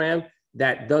program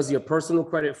that does your personal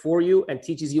credit for you and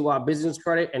teaches you our business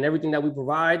credit and everything that we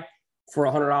provide for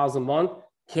 $100 a month.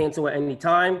 Cancel at any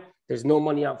time. There's no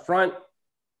money up front.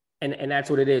 And that's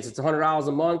what it is. It's $100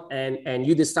 a month and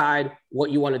you decide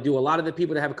what you want to do. A lot of the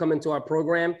people that have come into our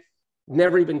program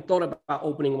never even thought about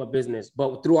opening a business.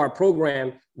 But through our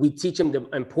program, we teach them the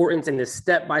importance and the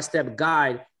step-by-step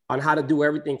guide on how to do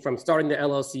everything from starting the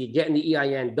LLC, getting the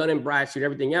EIN, Dun & Bradstreet,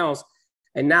 everything else.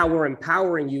 And now we're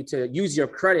empowering you to use your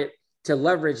credit to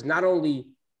leverage not only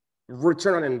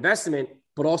return on investment,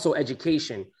 but also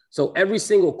education. So every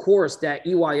single course that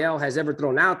EYL has ever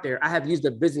thrown out there, I have used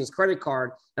a business credit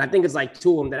card. And I think it's like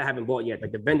 2 of them that I haven't bought yet,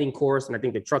 like the vending course and I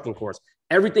think the trucking course.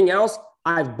 Everything else,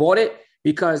 I've bought it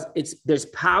because there's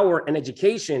power in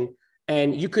education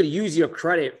and you could use your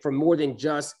credit for more than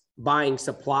just buying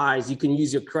supplies. You can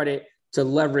use your credit to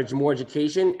leverage more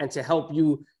education and to help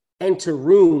you enter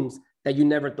rooms that you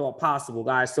never thought possible,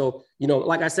 guys. So,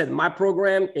 like I said, my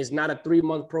program is not a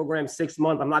 3-month program, 6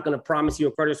 months. I'm not going to promise you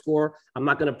a credit score. I'm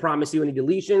not going to promise you any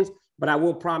deletions, but I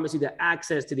will promise you the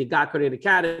access to the God Credit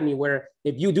Academy, where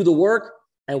if you do the work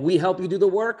and we help you do the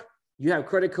work, you have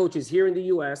credit coaches here in the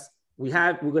US. We're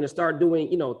going to start doing,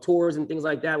 tours and things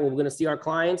like that where we're going to see our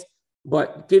clients,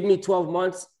 but give me 12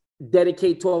 months,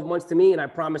 dedicate 12 months to me. And I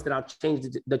promise that I'll change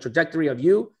the trajectory of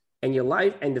you and your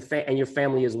life and and your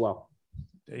family as well.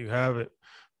 There you have it.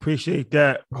 Appreciate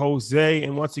that, Jose.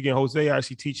 And once again, Jose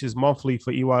actually teaches monthly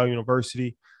for EYL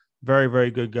University. Very,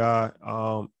 very good guy.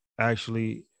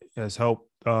 Actually has helped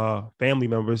family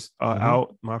members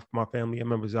out, my family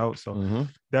members out. So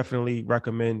definitely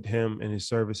recommend him and his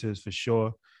services for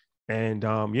sure. And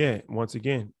once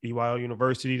again, EYL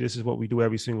University, this is what we do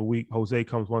every single week. Jose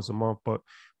comes once a month, but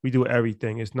we do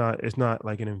everything. It's not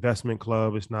like an investment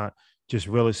club. It's not just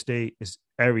real estate. It's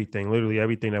everything, literally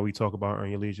everything that we talk about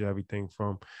Earn Your Leisure, everything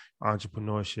from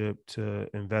entrepreneurship to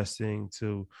investing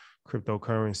to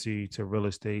cryptocurrency to real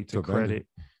estate to credit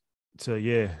so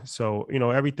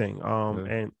everything.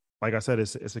 And like I said,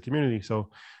 it's a community. So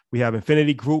we have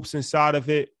infinity groups inside of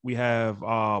it. We have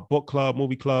book club,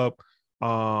 movie club.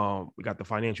 We got the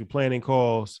financial planning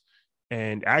calls.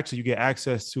 And actually, you get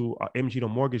access to MG the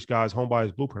Mortgage Guys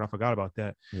Homebuyers Blueprint. I forgot about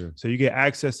that. Yeah. So you get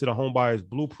access to the Homebuyers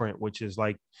Blueprint, which is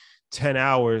like 10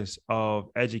 hours of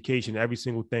education, every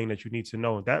single thing that you need to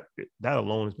know. That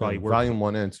alone is probably worth Volume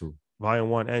 1 and 2. Volume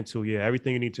 1 and 2, yeah.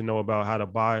 Everything you need to know about how to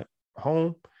buy a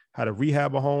home, how to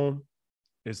rehab a home.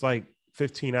 It's like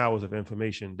 15 hours of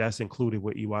information. That's included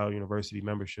with EYL University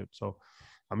membership. So,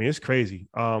 I mean, it's crazy.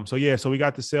 So we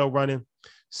got the sale running,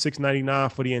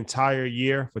 $6.99 for the entire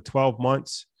year for 12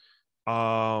 months.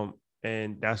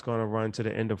 And that's going to run to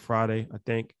the end of Friday, I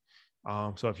think.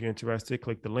 So if you're interested,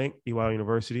 click the link, EYL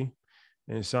University,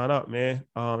 and sign up, man.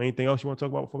 Anything else you want to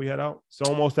talk about before we head out? It's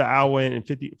almost an hour and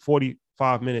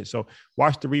 45 minutes. So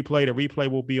watch the replay. The replay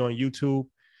will be on YouTube,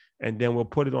 and then we'll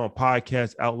put it on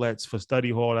podcast outlets for Study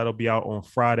Hall. That'll be out on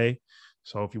Friday.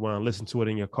 So if you want to listen to it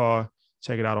in your car,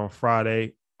 check it out on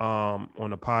Friday on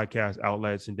the podcast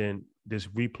outlets. And then this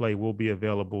replay will be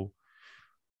available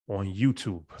on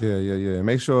YouTube. Yeah.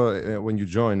 Make sure when you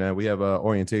join that we have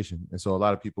orientation. And so a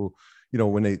lot of people,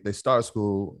 when they start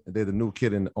school, they're the new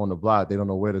kid on the block, they don't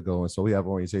know where to go. And so we have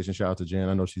orientation. Shout out to Jan.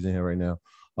 I know she's in here right now,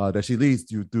 that she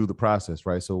leads you through the process,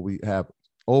 right? So we have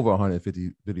over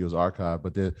 150 videos archived,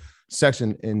 but they're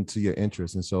sectioned into your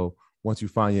interests. And so once you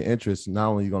find your interests, not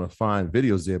only are you going to find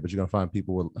videos there, but you're going to find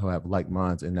people who have like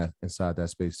minds inside that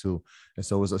space too. And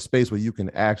so it's a space where you can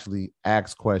actually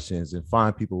ask questions and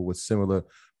find people with similar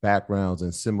backgrounds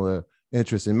and similar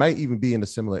interests, and might even be in a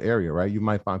similar area, right? You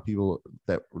might find people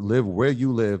that live where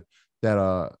you live that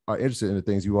are interested in the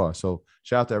things you are. So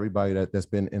shout out to everybody that's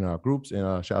been in our groups,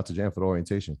 and shout out to Jan for the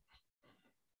orientation.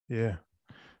 Yeah,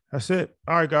 that's it.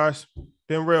 All right, guys,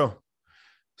 been real.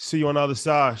 See you on the other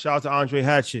side. Shout out to Andre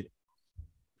Hatchett.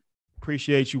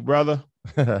 Appreciate you, brother.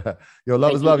 Yo,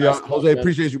 love is love, y'all. Jose,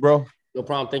 appreciate you, bro. No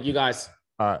problem. Thank you, guys.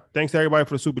 All right. Thanks to everybody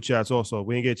for the super chats also.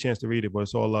 We didn't get a chance to read it, but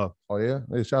it's all love. Oh, yeah?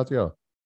 Hey, shout out to y'all.